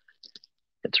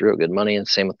 It's real good money, and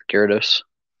same with the Gyarados.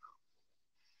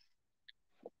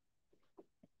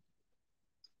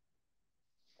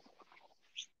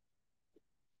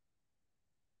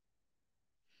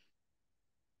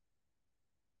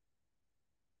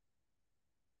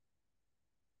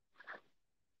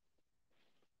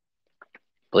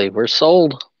 I believe we're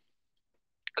sold.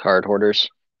 Card holders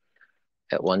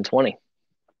at 120.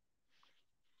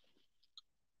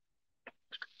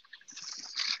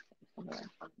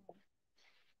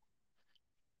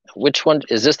 Which one?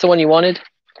 Is this the one you wanted?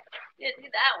 Yeah, do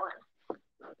that one.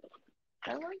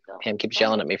 I like that. Pam keeps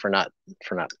yelling at me for not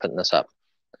putting this up.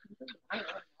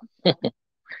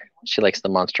 She likes the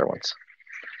monster ones.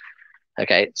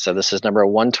 Okay, so this is number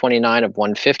 129 of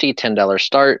 150, $10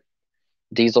 start.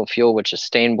 Diesel Fuel, which is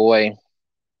Stain Boy.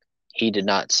 He did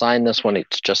not sign this one.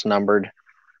 It's just numbered.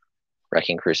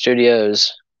 Wrecking Crew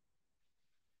Studios.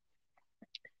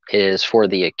 It is for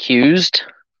The Accused,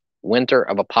 Winter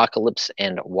of Apocalypse,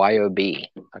 and YOB,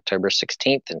 October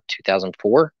 16th in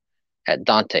 2004 at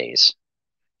Dante's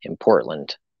in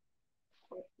Portland.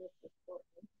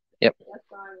 Yep.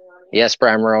 Yes,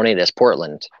 Brian Maroney, it is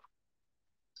Portland.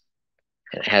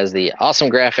 It has the awesome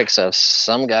graphics of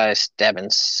some guy stabbing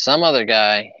some other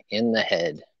guy in the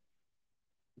head.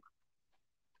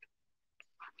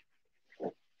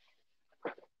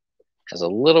 Has a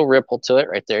little ripple to it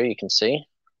right there, you can see.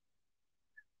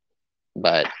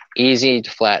 But easy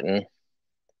to flatten.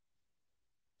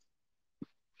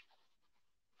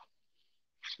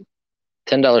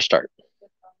 $10 start.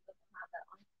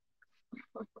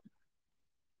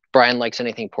 Brian likes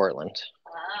anything Portland.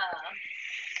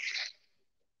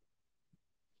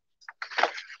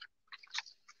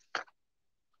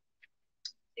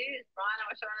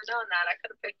 I would have known that. I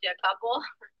could have picked you a couple.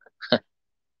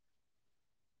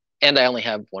 And I only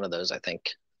have one of those, I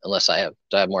think. Unless I have,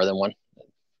 do I have more than one?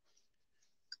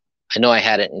 I know I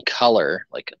had it in color,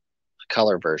 like a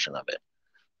color version of it.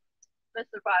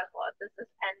 Mr. Buysalot, this is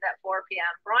end at 4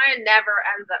 p.m. Brian never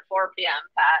ends at 4 p.m.,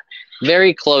 Pat.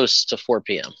 Very close to 4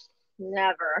 p.m.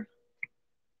 Never.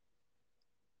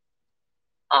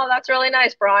 Oh, that's really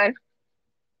nice, Brian.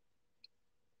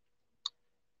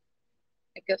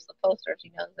 It gives the poster if he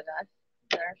knows the guy.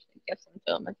 There, she gives them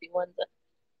to him if he wins it.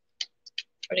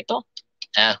 Pretty cool.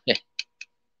 Yeah.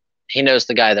 He knows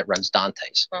the guy that runs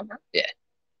Dante's. Yeah.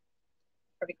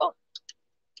 Pretty cool.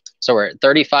 So we're at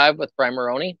 35 with Brian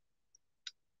Maroney.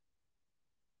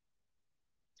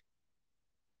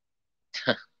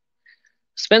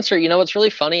 Spencer, you know what's really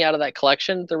funny out of that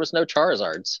collection? There was no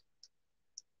Charizards.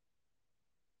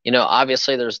 You know,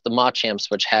 obviously there's the Machamps,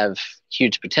 which have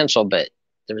huge potential, but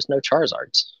there was no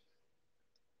Charizards.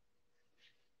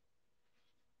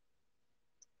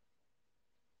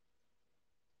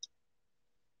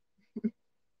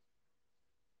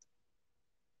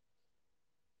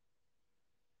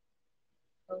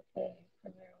 Okay.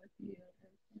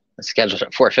 It's scheduled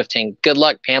at 4:15. Good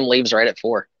luck. Pam leaves right at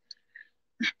 4.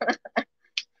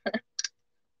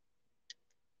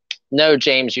 No,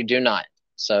 James, you do not.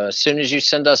 So as soon as you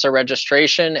send us a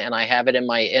registration and I have it in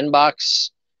my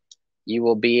inbox, you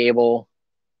will be able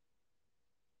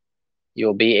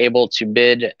to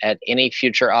bid at any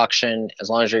future auction as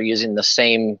long as you're using the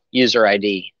same user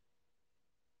ID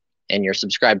and you're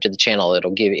subscribed to the channel.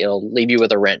 It'll leave you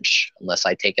with a wrench unless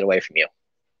I take it away from you.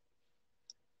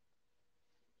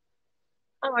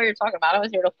 I don't know what you're talking about. I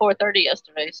was here till 4:30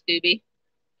 yesterday, Scooby.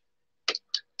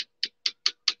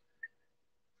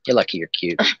 You're lucky you're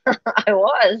cute. I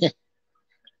was.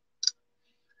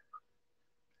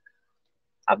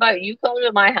 How about you come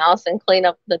to my house and clean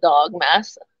up the dog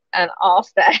mess, and I'll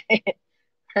stay.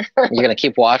 You're going to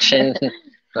keep watching?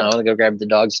 I want to go grab the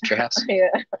dogs at your house.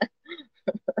 Yeah.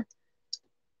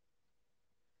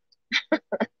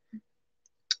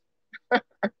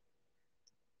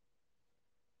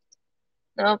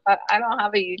 Nope, I don't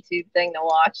have a YouTube thing to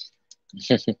watch.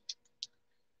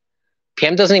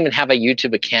 Pam doesn't even have a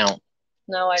YouTube account.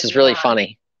 No, This is really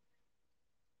funny.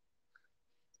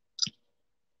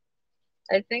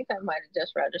 I think I might have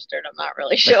just registered. I'm not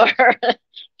really sure.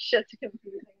 Shit's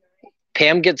confusing me.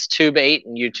 Pam gets Tube 8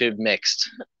 and YouTube mixed.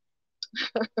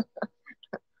 I'm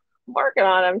working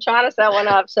on it. I'm trying to set one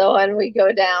up so when we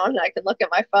go down, I can look at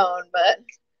my phone, but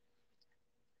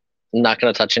I'm not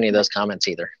going to touch any of those comments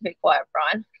either. Be quiet,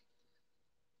 Brian.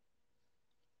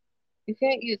 You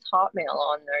can't use Hotmail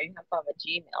on there. You have to have a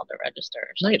Gmail to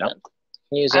register. No, you don't. You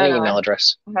can use any email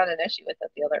address. I had an issue with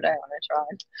it the other day when I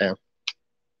tried. Yeah.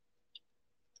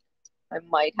 I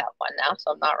might have one now,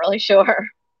 so I'm not really sure.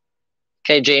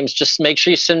 Okay, James, just make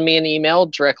sure you send me an email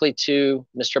directly to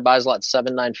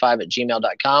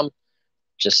mrbysalot795@gmail.com.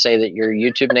 Just say that your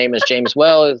YouTube name is James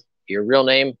Well, your real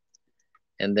name,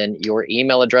 and then your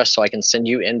email address so I can send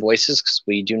you invoices because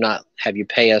we do not have you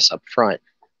pay us up front.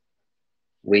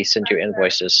 We send you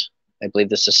invoices. I believe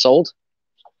this is sold?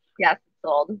 Yes, it's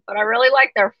sold. But I really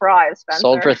like their fries, Spencer.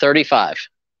 Sold for $35.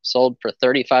 Sold for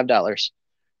 $35.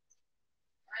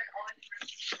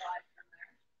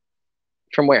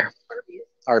 From where?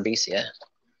 Arby's, yeah.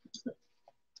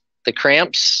 The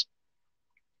Cramps.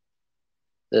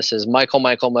 This is Michael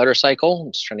Motorcycle.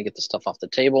 I'm just trying to get the stuff off the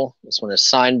table. This one is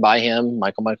signed by him,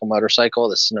 Michael Motorcycle.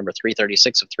 This is number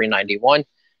 336 of 391.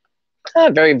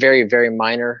 Very, very, very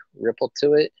minor ripple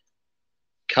to it.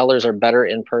 Colors are better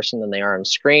in person than they are on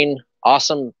screen.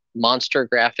 Awesome monster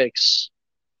graphics.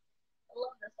 I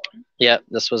love this one. Yeah,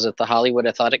 this was at the Hollywood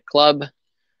Athletic Club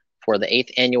for the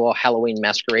 8th annual Halloween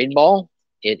Masquerade Ball.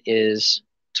 It is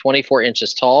 24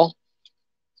 inches tall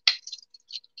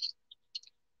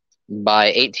by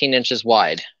 18 inches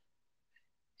wide.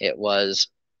 It was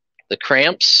the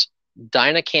Cramps,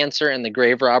 Dinah Cancer and the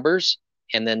Grave Robbers,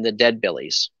 and then the Dead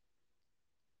Billies.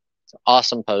 It's an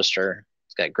awesome poster.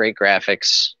 It's got great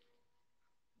graphics.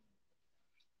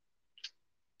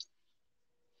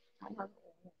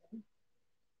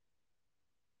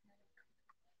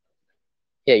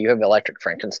 Yeah, you have Electric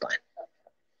Frankenstein.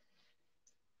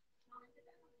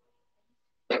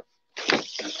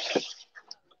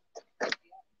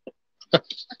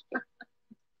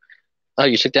 Oh,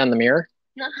 you took down the mirror?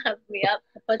 No, me up.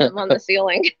 I put them on the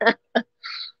ceiling.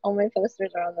 All my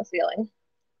posters are on the ceiling.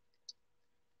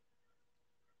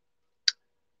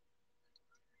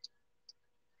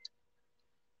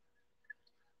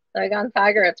 Zygon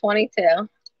Tiger at 22.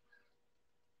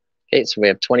 Okay, so we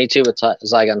have 22 with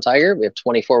Zygon Tiger. We have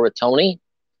 24 with Tony.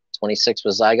 26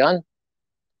 with Zygon.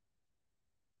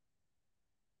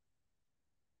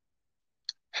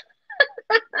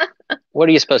 What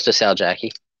are you supposed to sell,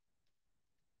 Jackie?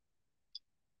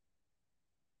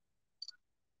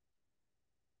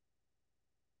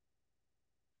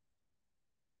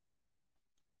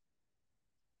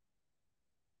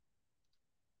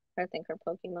 I think are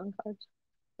Pokemon cards.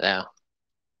 Yeah.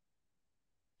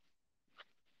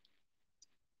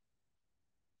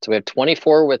 So we have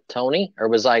 24 with Tony, or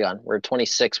with Zygon. We're at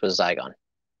 26 with Zygon.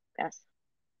 Yes.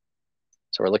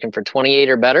 So we're looking for 28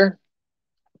 or better.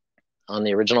 On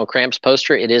the original Cramps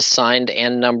poster, it is signed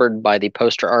and numbered by the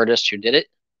poster artist who did it.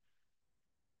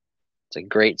 It's a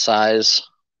great size.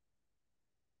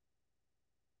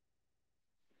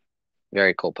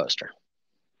 Very cool poster.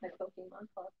 My Pokemon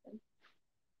collection.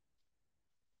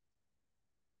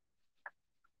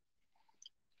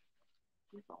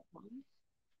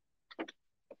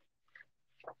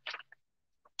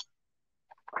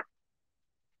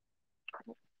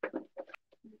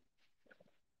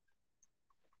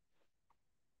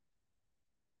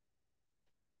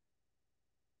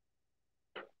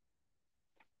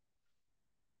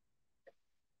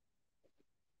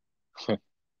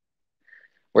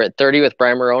 We're at 30 with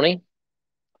Brian Maroney.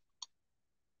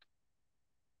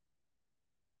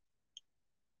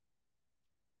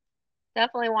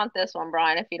 Definitely want this one,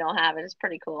 Brian, if you don't have it. It's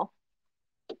pretty cool.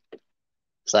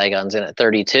 Zygon's in at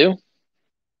 32.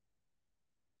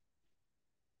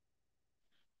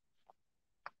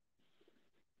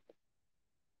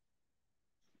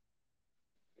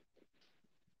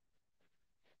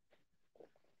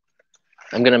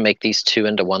 I'm going to make these two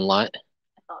into one lot.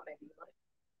 I thought maybe you might.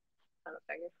 Kind of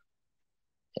figured.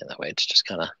 Yeah, that way it's just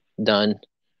kind of done.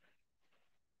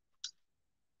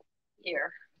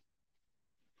 Here.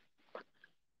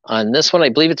 On this one, I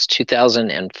believe it's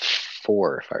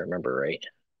 2004, if I remember right.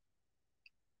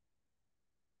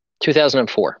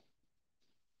 2004.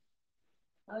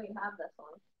 Oh, you have this one.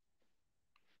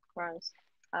 Brian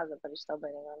has it, but he's still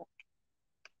bidding on it.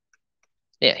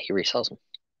 Yeah, he resells them.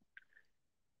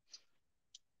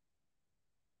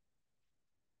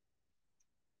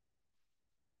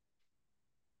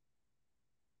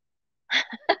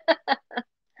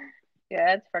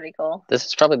 Yeah, it's pretty cool. This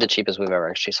is probably the cheapest we've ever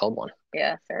actually sold one.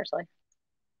 Yeah, seriously.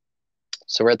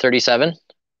 So we're at 37.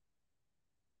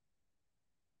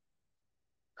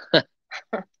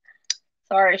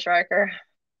 Sorry, Striker.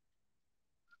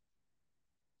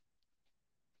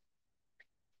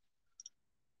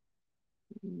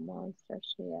 Monster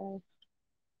CA.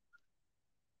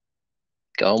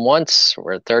 Going once.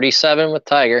 We're at 37 with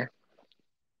Tiger.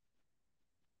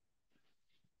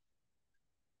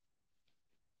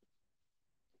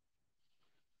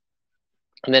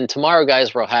 And then tomorrow,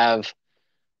 guys, we'll have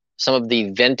some of the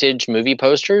vintage movie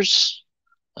posters.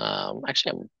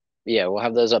 Actually, yeah, we'll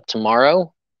have those up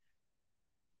tomorrow.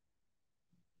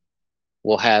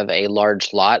 We'll have a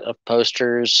large lot of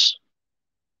posters.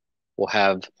 We'll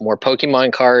have more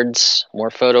Pokemon cards, more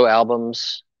photo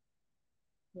albums.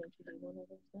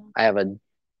 I have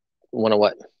one of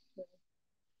what?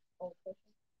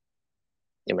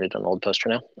 You want to do an old poster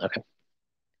now? Okay.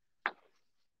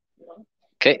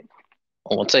 Okay.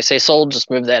 Well, once I say sold,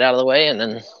 just move that out of the way and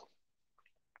then.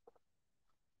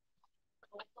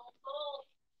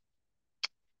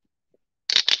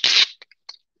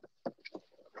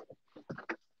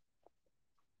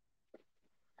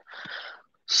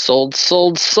 Sold,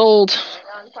 sold, sold.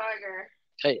 On Tiger.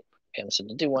 Okay, Pam said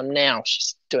to do one now.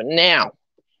 She's doing now.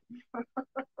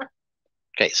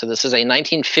 Okay, so this is a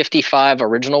 1955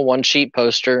 original one-sheet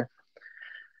poster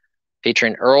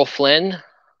featuring Earl Flynn,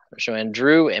 Joanne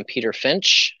Drew, and Peter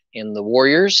Finch in the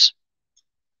Warriors.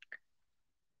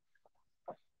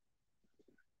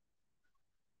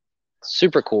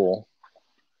 Super cool.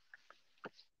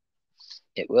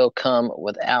 It will come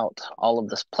without all of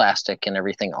this plastic and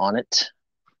everything on it,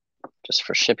 just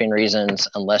for shipping reasons,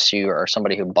 unless you are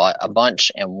somebody who bought a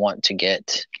bunch and want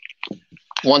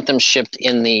them shipped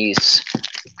in these.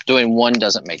 Doing one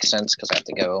doesn't make sense because I have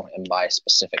to go and buy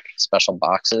special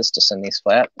boxes to send these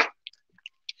flat.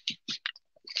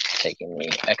 Taking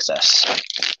the excess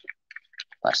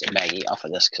plastic baggie off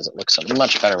of this because it looks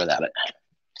much better without it.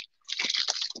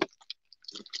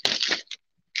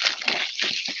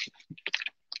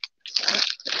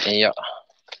 Yeah.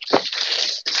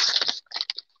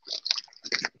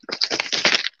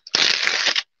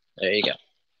 There you go.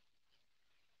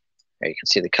 There you can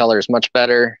see the color is much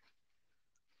better.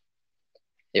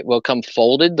 It will come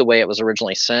folded the way it was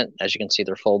originally sent. As you can see,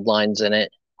 there are fold lines in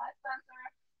it.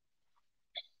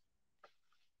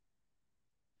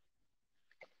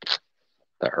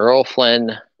 The Earl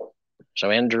Flynn,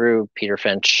 Joanne Drew, Peter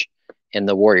Finch in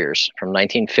the Warriors from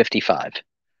 1955.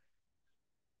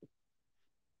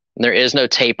 There is no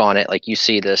tape on it. Like you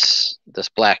see this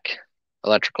black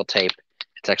electrical tape.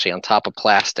 It's actually on top of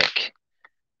plastic.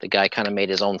 The guy kind of made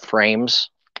his own frames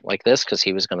like this because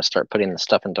he was going to start putting the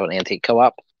stuff into an antique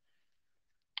co-op.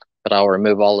 But I'll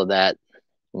remove all of that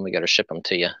when we go to ship them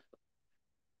to you.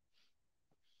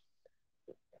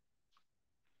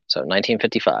 So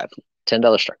 1955,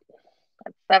 $10 start.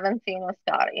 That's 17 with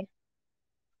Scotty.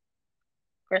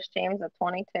 Chris James at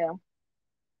 22.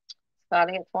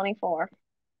 Scotty at 24.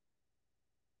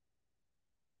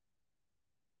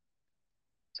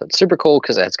 So it's super cool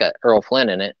because it's got Earl Flynn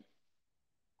in it.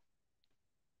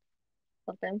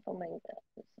 Oh, I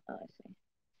see.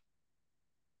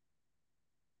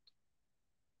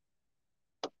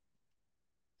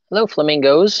 Hello,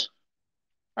 flamingos.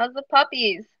 How's the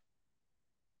puppies?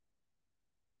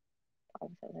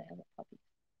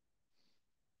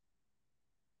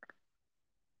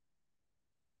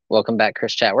 Welcome back,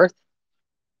 Chris Chatworth.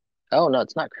 Oh, no,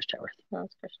 it's not Chris Chatworth. No,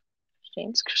 it's Chris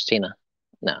James. It's Christina.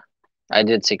 No, I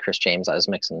did see Chris James. I was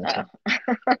mixing the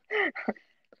two.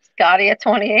 Scotty at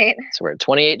 28. So we're at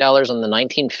 $28 on the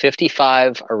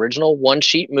 1955 original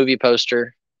one-sheet movie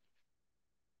poster.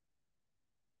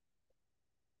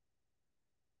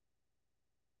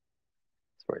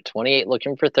 So we're at 28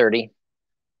 looking for 30.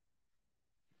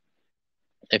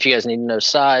 If you guys need to know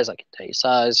size, I can tell you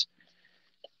size.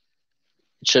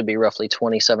 It should be roughly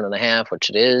 27.5, which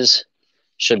it is.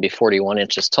 Should be 41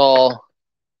 inches tall,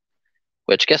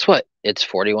 which guess what? It's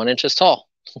 41 inches tall.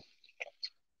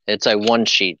 It's a one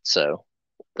sheet, so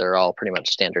they're all pretty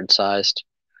much standard sized.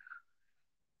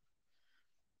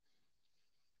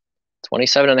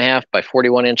 27.5 by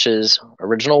 41 inches,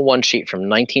 original one sheet from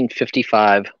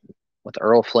 1955 with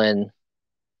Earl Flynn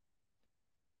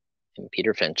and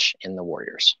Peter Finch in the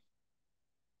Warriors.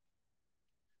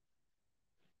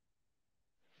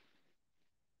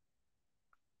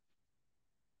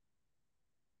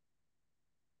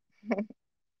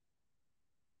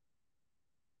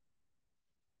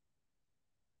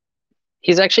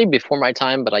 He's actually before my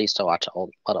time, but I used to watch a lot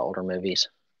of older movies.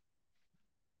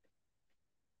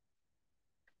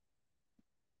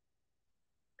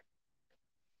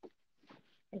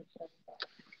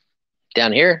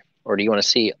 Down here, or do you want to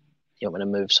see? You want me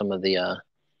to move some of the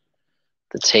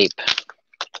tape?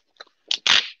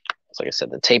 Like I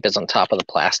said, the tape is on top of the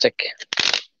plastic.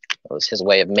 That was his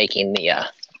way of making the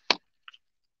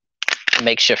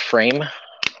makeshift frame.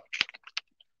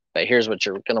 But here's what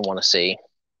you're going to want to see.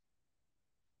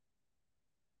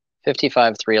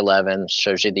 55-311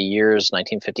 shows you the years.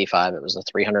 1955. It was the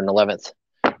 311th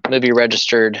movie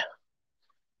registered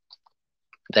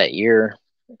that year.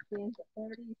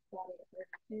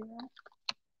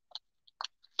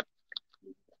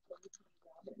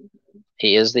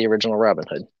 He is the original Robin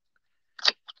Hood.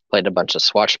 Played a bunch of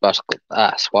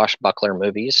swashbuckler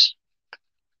movies.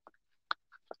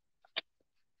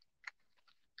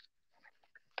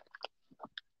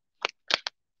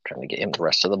 Trying to get him the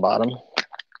rest of the bottom.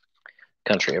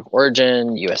 Country of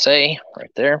origin, USA, right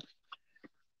there.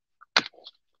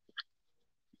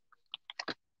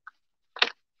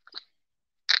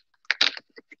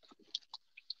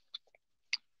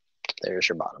 There's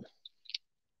your bottom.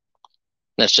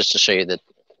 That's just to show you that,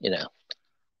 you know,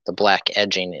 the black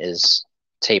edging is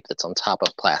tape that's on top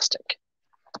of plastic.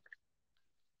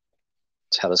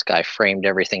 That's how this guy framed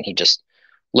everything. He just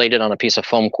laid it on a piece of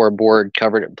foam core board,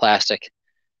 covered it in plastic,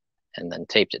 and then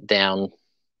taped it down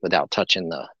without touching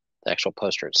the actual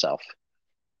poster itself.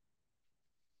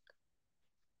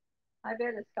 I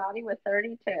bid is Scotty with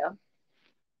 32.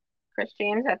 Chris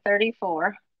James at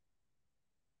 34.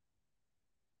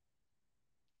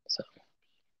 So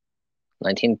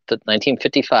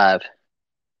 1955.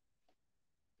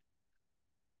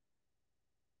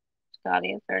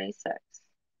 Scotty at 36.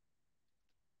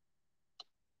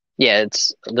 Yeah,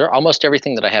 they're almost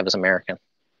everything that I have is American.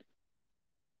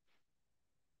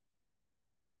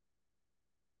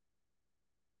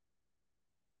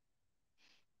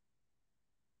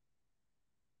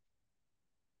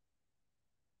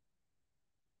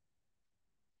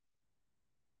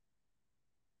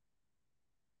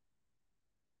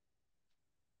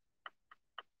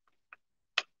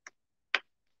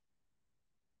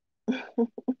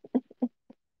 What's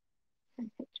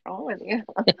wrong with you?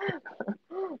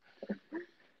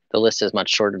 The list is much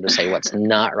shorter to say what's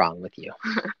not wrong with you.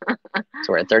 So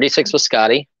we're at 36 with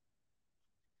Scotty.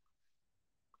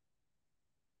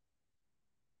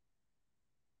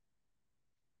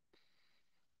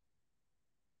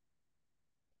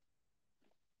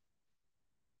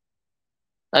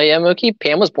 Oh yeah, Mookie.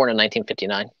 Pam was born in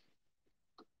 1959.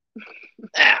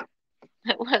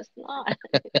 It was not.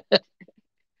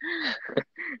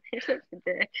 You're such a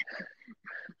dick.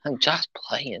 I'm just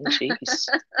playing. Jeez.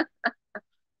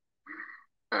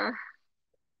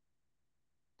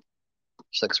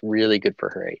 She looks really good for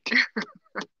her age.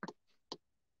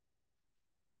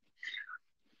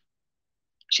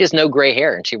 She has no gray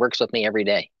hair, and she works with me every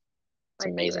day. It's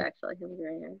amazing. I do actually have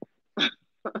gray hair.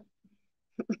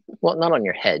 Well, not on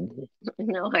your head.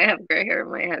 No, I have gray hair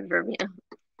in my head from you.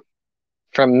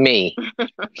 From me.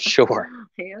 Sure.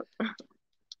 Yep.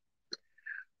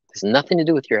 It's nothing to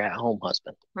do with your at-home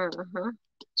husband. Uh-huh.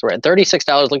 So we're at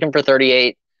 $36, looking for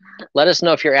 38. Let us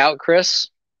know if you're out, Chris.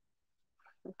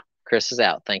 Chris is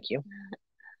out. Thank you.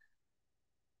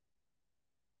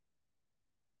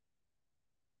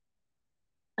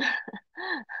 I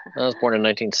was born in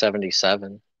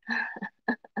 1977.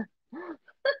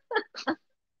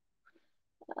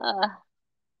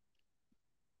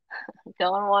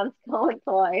 Going once, going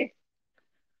twice.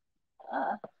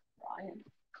 Ryan.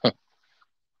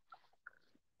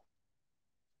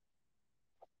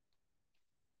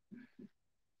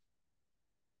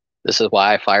 This is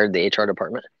why I fired the HR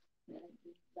department.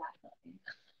 Exactly.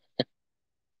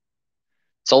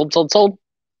 Sold,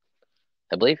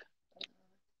 I believe.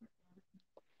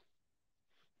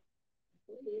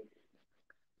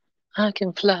 I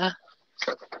can fly.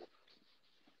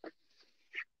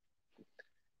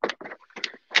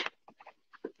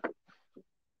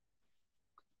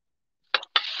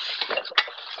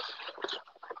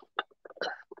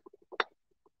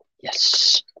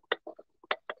 Yes.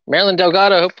 Marilyn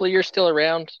Delgado, hopefully you're still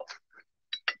around.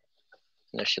 I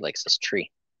know she likes this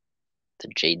tree. The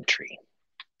jade tree.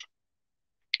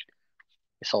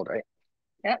 You sold, right?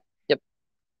 Yep. Yep.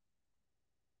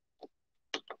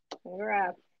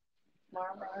 Congrats.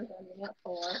 Marlboro's ending at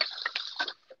 4.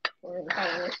 We're going to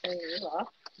have this thing off.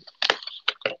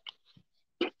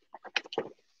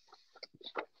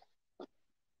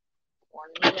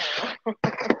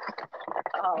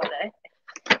 Holiday.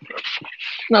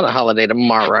 Not a holiday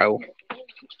tomorrow.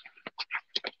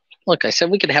 Look, I said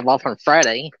we could have off on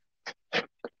Friday.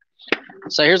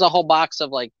 So here's a whole box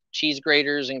of like cheese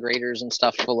graters and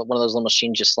stuff. One of those little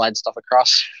machines just slide stuff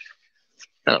across.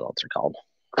 I don't know what they're called.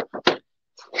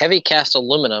 Heavy cast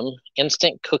aluminum,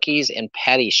 instant cookies, and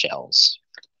patty shells.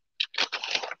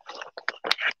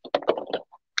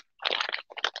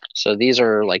 So these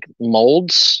are like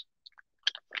molds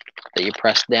that you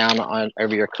press down on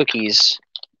over your cookies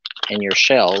and your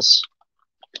shells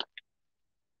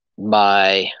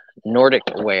by Nordic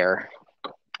Ware.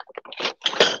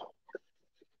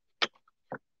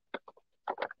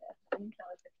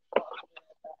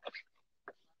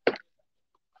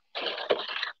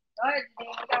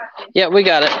 Yeah, we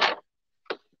got it.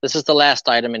 This is the last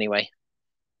item anyway.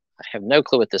 I have no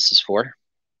clue what this is for.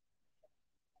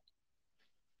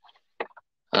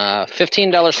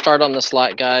 $15 start on this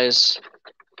lot, guys.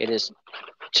 It is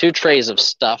 2 trays of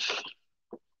stuff.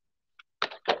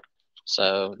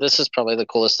 So this is probably the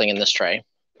coolest thing in this tray.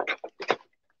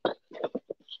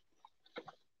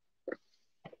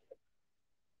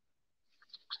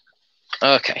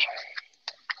 Okay.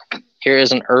 Here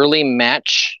is an early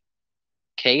match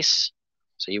case.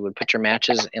 So you would put your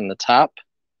matches in the top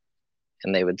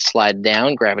and they would slide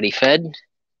down, gravity fed.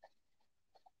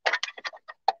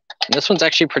 And this one's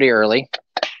actually pretty early.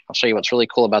 I'll show you what's really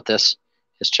cool about this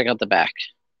is check out the back.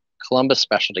 Columbus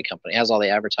Specialty Company. It has all the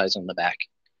advertising in the back.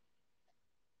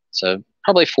 So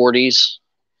probably 40s.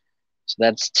 So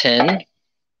that's 10.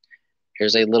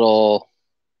 Here's a little,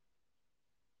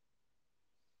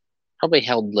 probably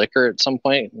held liquor at some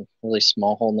point. Really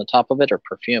small hole in the top of it, or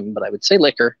perfume, but I would say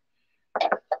liquor.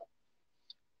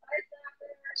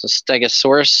 It's a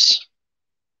Stegosaurus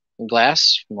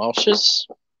glass from Welch's.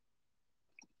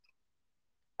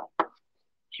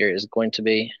 Here is going to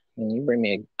be, can you bring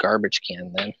me a garbage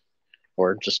can then?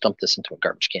 Or just dump this into a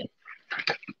garbage can.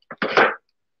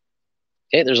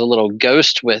 Okay, there's a little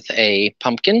ghost with a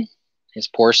pumpkin. It's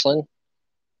porcelain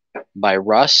by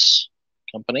Russ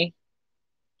Company.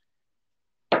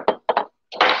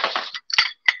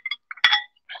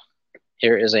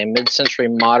 Here is a mid-century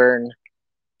modern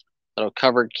little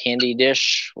covered candy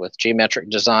dish with geometric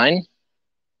design.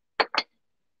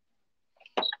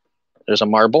 There's a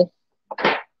marble.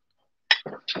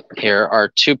 Here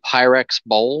are 2 Pyrex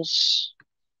bowls.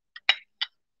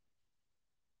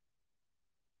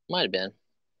 Might have been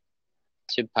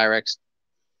 2 Pyrex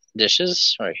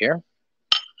dishes right here.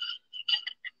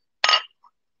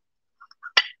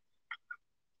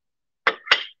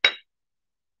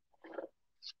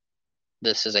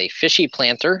 This is a fishy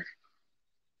planter.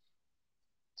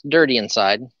 It's dirty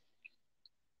inside.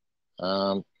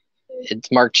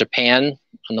 It's marked Japan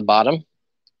on the bottom.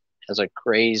 Has a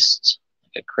crazed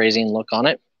a crazy look on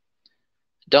it.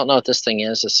 Don't know what this thing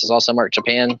is. This is also marked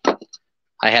Japan.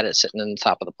 I had it sitting in the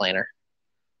top of the planner.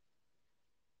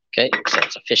 Okay, so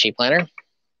it's a fishy planner.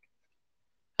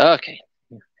 Okay,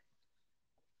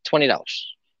 $20.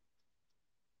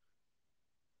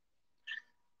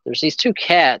 There's these two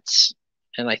cats,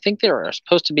 and I think they're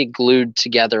supposed to be glued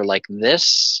together like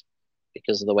this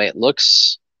because of the way it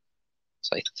looks.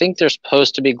 So I think they're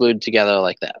supposed to be glued together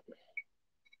like that.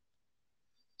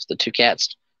 It's the two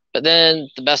cats. But then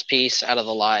the best piece out of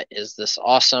the lot is this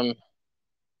awesome,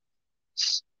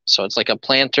 so it's like a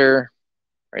planter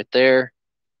right there,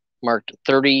 marked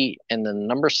 30 and the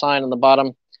number sign on the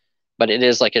bottom, but it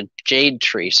is like a jade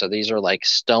tree. So these are like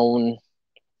stone,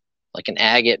 like an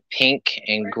agate pink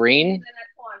and green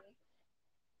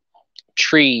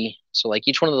tree. So like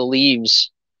each one of the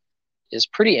leaves is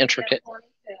pretty intricate,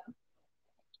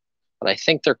 but I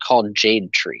think they're called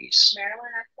jade trees.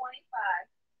 Maryland at 25.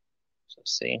 So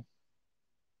see.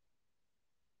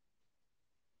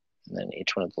 And then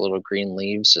each one of the little green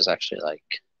leaves is actually like,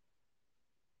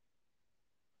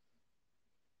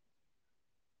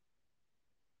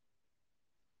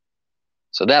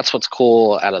 so that's what's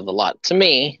cool out of the lot to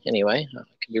me anyway. I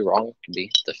could be wrong. It could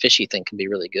be the fishy thing could be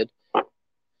really good.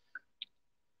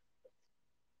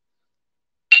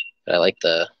 But I like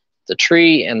the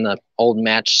tree and the old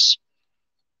match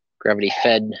gravity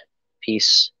fed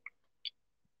piece.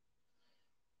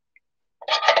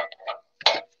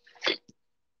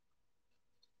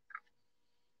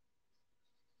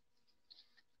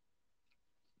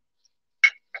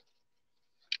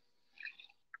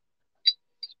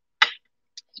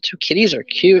 The two kitties are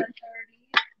cute.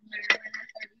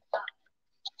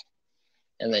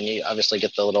 And then you obviously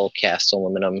get the little cast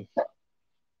aluminum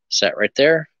set right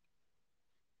there.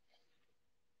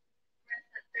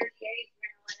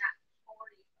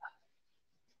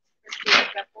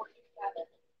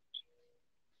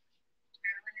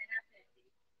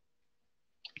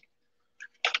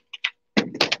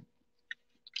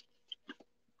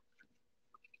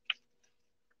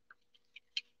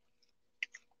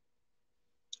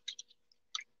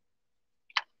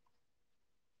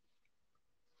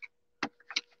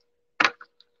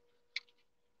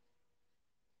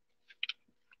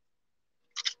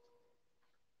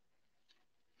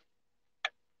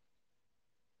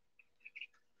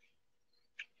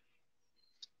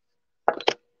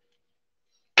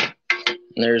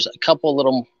 And there's a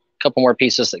couple more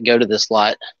pieces that go to this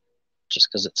lot, just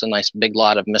because it's a nice big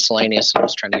lot of miscellaneous. I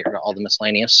was trying to get rid of all the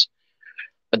miscellaneous.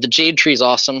 But the jade tree is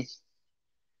awesome.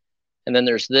 And then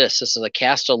there's this. This is a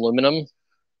cast aluminum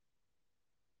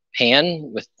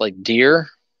pan with like deer.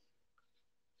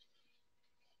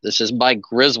 This is by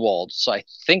Griswold, so I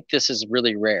think this is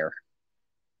really rare.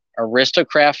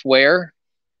 Aristocraft ware,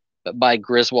 but by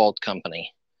Griswold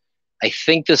Company. I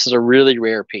think this is a really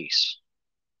rare piece.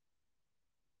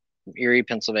 From Erie,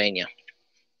 Pennsylvania.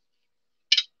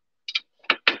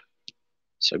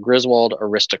 So Griswold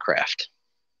Aristocraft.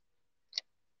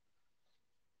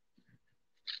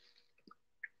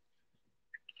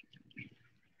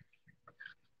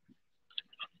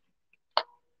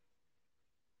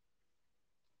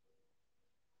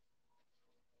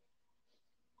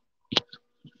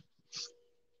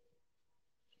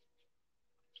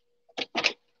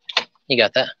 You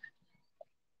got that?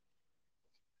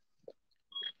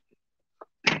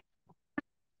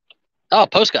 Oh,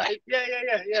 post guy.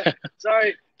 Yeah.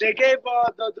 Sorry, they gave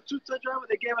the 2-ton driver.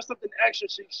 They gave us something extra.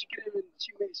 She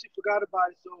forgot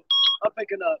about it, so I'm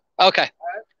picking up. Okay. All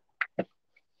right.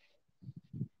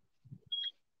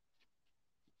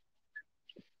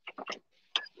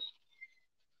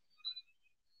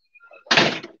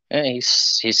 Yeah,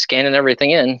 he's scanning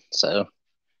everything in, so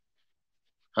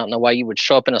I don't know why you would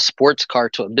show up in a sports car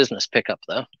to a business pickup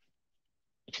though.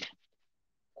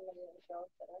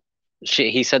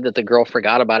 He said that the girl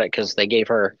forgot about it because they gave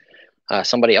her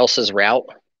somebody else's route,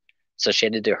 so she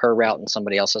had to do her route and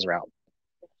somebody else's route.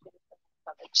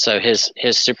 So his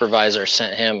supervisor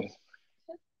sent him.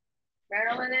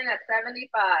 Maryland in at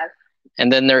 75.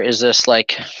 And then there is this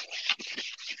like,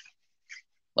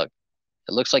 look,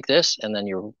 it looks like this, and then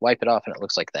you wipe it off and it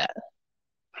looks like that.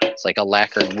 It's like a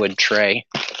lacquered wood tray.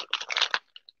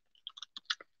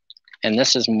 And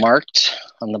this is marked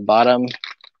on the bottom,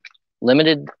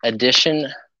 limited edition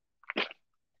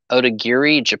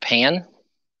Otagiri, Japan.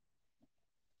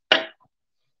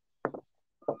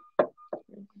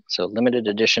 So limited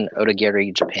edition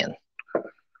Otagiri, Japan.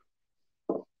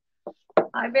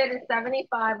 I bid is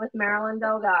 75 with Maryland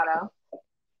Delgado.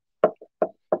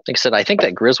 Like I said, I think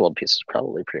that Griswold piece is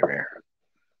probably pretty rare.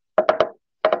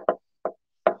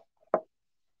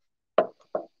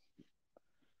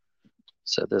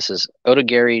 So this is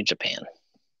Otagari, Japan.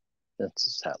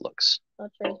 That's how it looks. That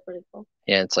trade's pretty cool.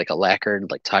 Yeah, it's like a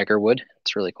lacquered, like tiger wood.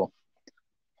 It's really cool.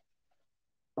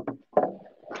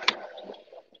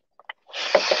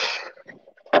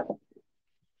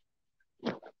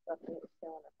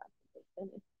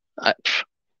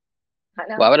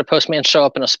 Why would a postman show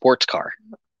up in a sports car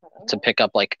to pick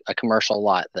up like a commercial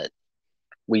lot that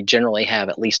we generally have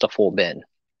at least a full bin?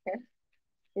 Okay.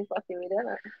 He's lucky we didn't.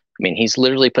 I mean, he's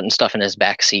literally putting stuff in his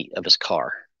back seat of his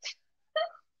car.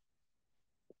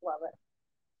 Love it.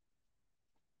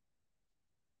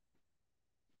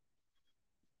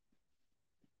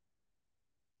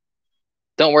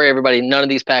 Don't worry, everybody. None of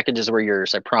these packages were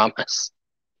yours. I promise.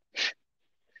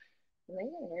 Can they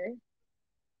hear you?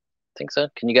 Think so?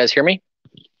 Can you guys hear me?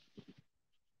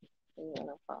 Yeah,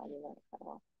 no problem.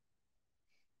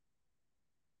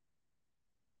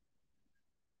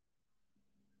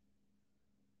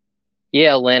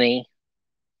 Yeah, Lenny.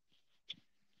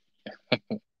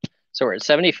 So we're at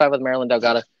 75 with Marilyn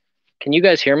Delgado. Can you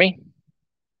guys hear me?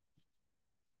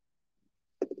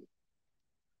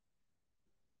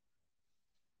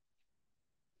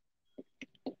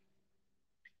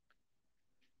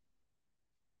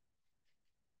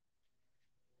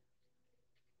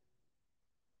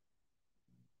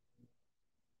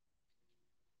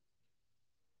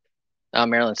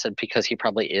 Marilyn said because he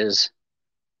probably is.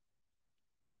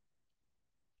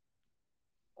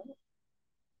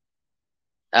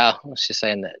 Oh, she's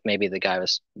saying that maybe the guy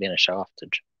was being a show-off to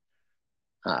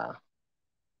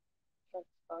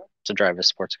drive his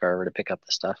sports car over to pick up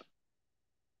the stuff.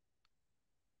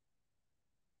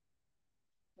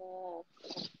 I'm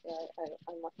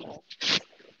looking.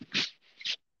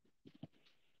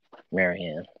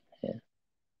 Marianne, yeah.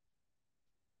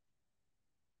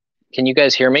 Can you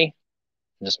guys hear me?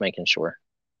 I'm just making sure.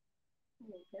 Can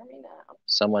you hear me now?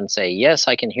 Someone say, yes,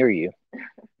 I can hear you.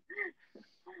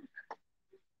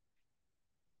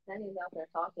 Then he's out there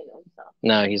talking to himself.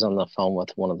 No, he's on the phone with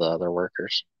one of the other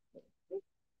workers.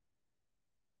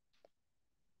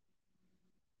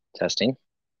 Testing.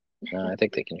 No, I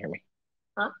think they can hear me.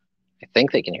 Huh? I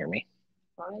think they can hear me.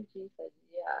 Ronnie G said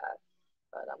yes,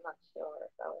 but I'm not sure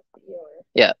if that was you or...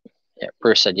 Yeah. Yeah,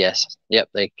 Bruce said yes. Yep,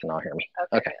 they can all hear me.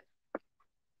 Okay.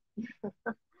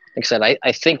 Like I said,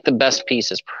 I think the best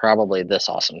piece is probably this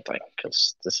awesome thing,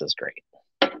 because this is great.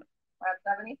 We're at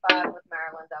 75 with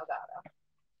Marilyn Delgado.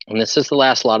 And this is the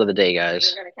last lot of the day,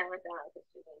 guys. You're going to count it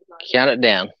down. Count it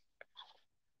down.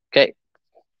 Okay.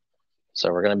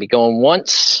 So we're going to be going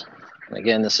once. And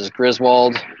again, this is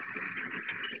Griswold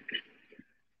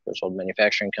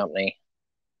Manufacturing Company,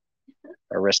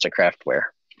 Arista Craftware.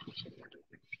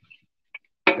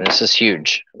 And this is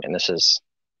huge. I mean, this is,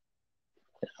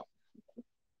 you know.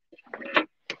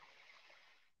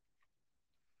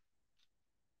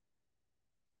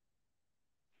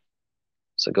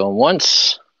 So going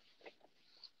once.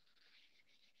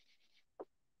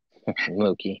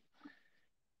 Mookie.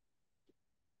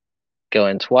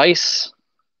 Going twice.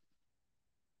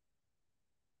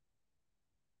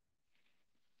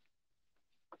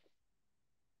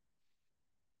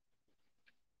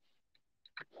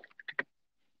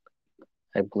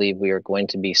 I believe we are going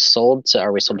to be sold to,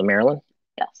 are we sold to Maryland?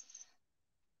 Yes.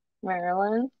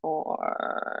 Maryland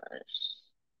for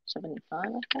 75, I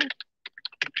think.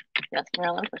 Yes,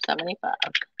 Maryland for 75.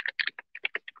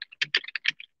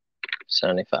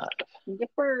 75.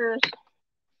 Yippers.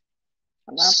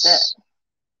 And that's it.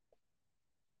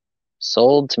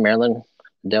 Sold to Marilyn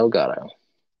Delgado.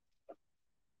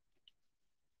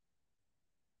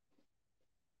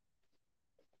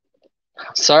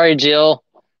 Sorry, Jill.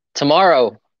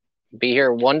 Tomorrow, be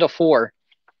here 1 to 4.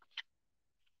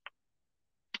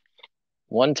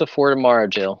 1 to 4 tomorrow,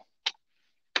 Jill.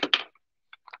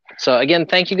 So again,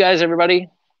 thank you guys, everybody.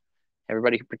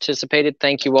 Everybody who participated,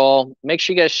 thank you all. Make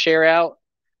sure you guys share out.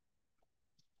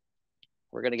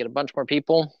 We're going to get a bunch more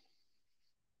people.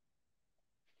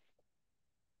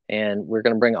 And we're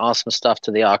going to bring awesome stuff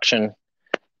to the auction.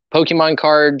 Pokemon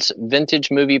cards,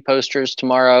 vintage movie posters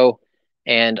tomorrow,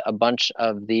 and a bunch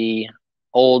of the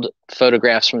old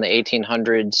photographs from the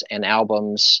 1800s and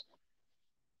albums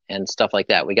and stuff like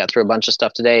that. We got through a bunch of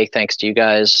stuff today. Thanks to you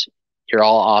guys. You're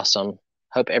all awesome.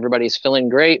 Hope everybody's feeling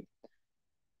great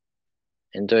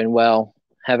and doing well.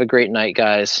 Have a great night,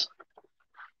 guys.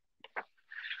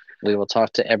 We will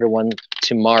talk to everyone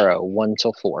tomorrow, 1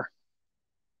 till 4.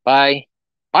 Bye.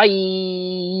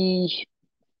 Bye.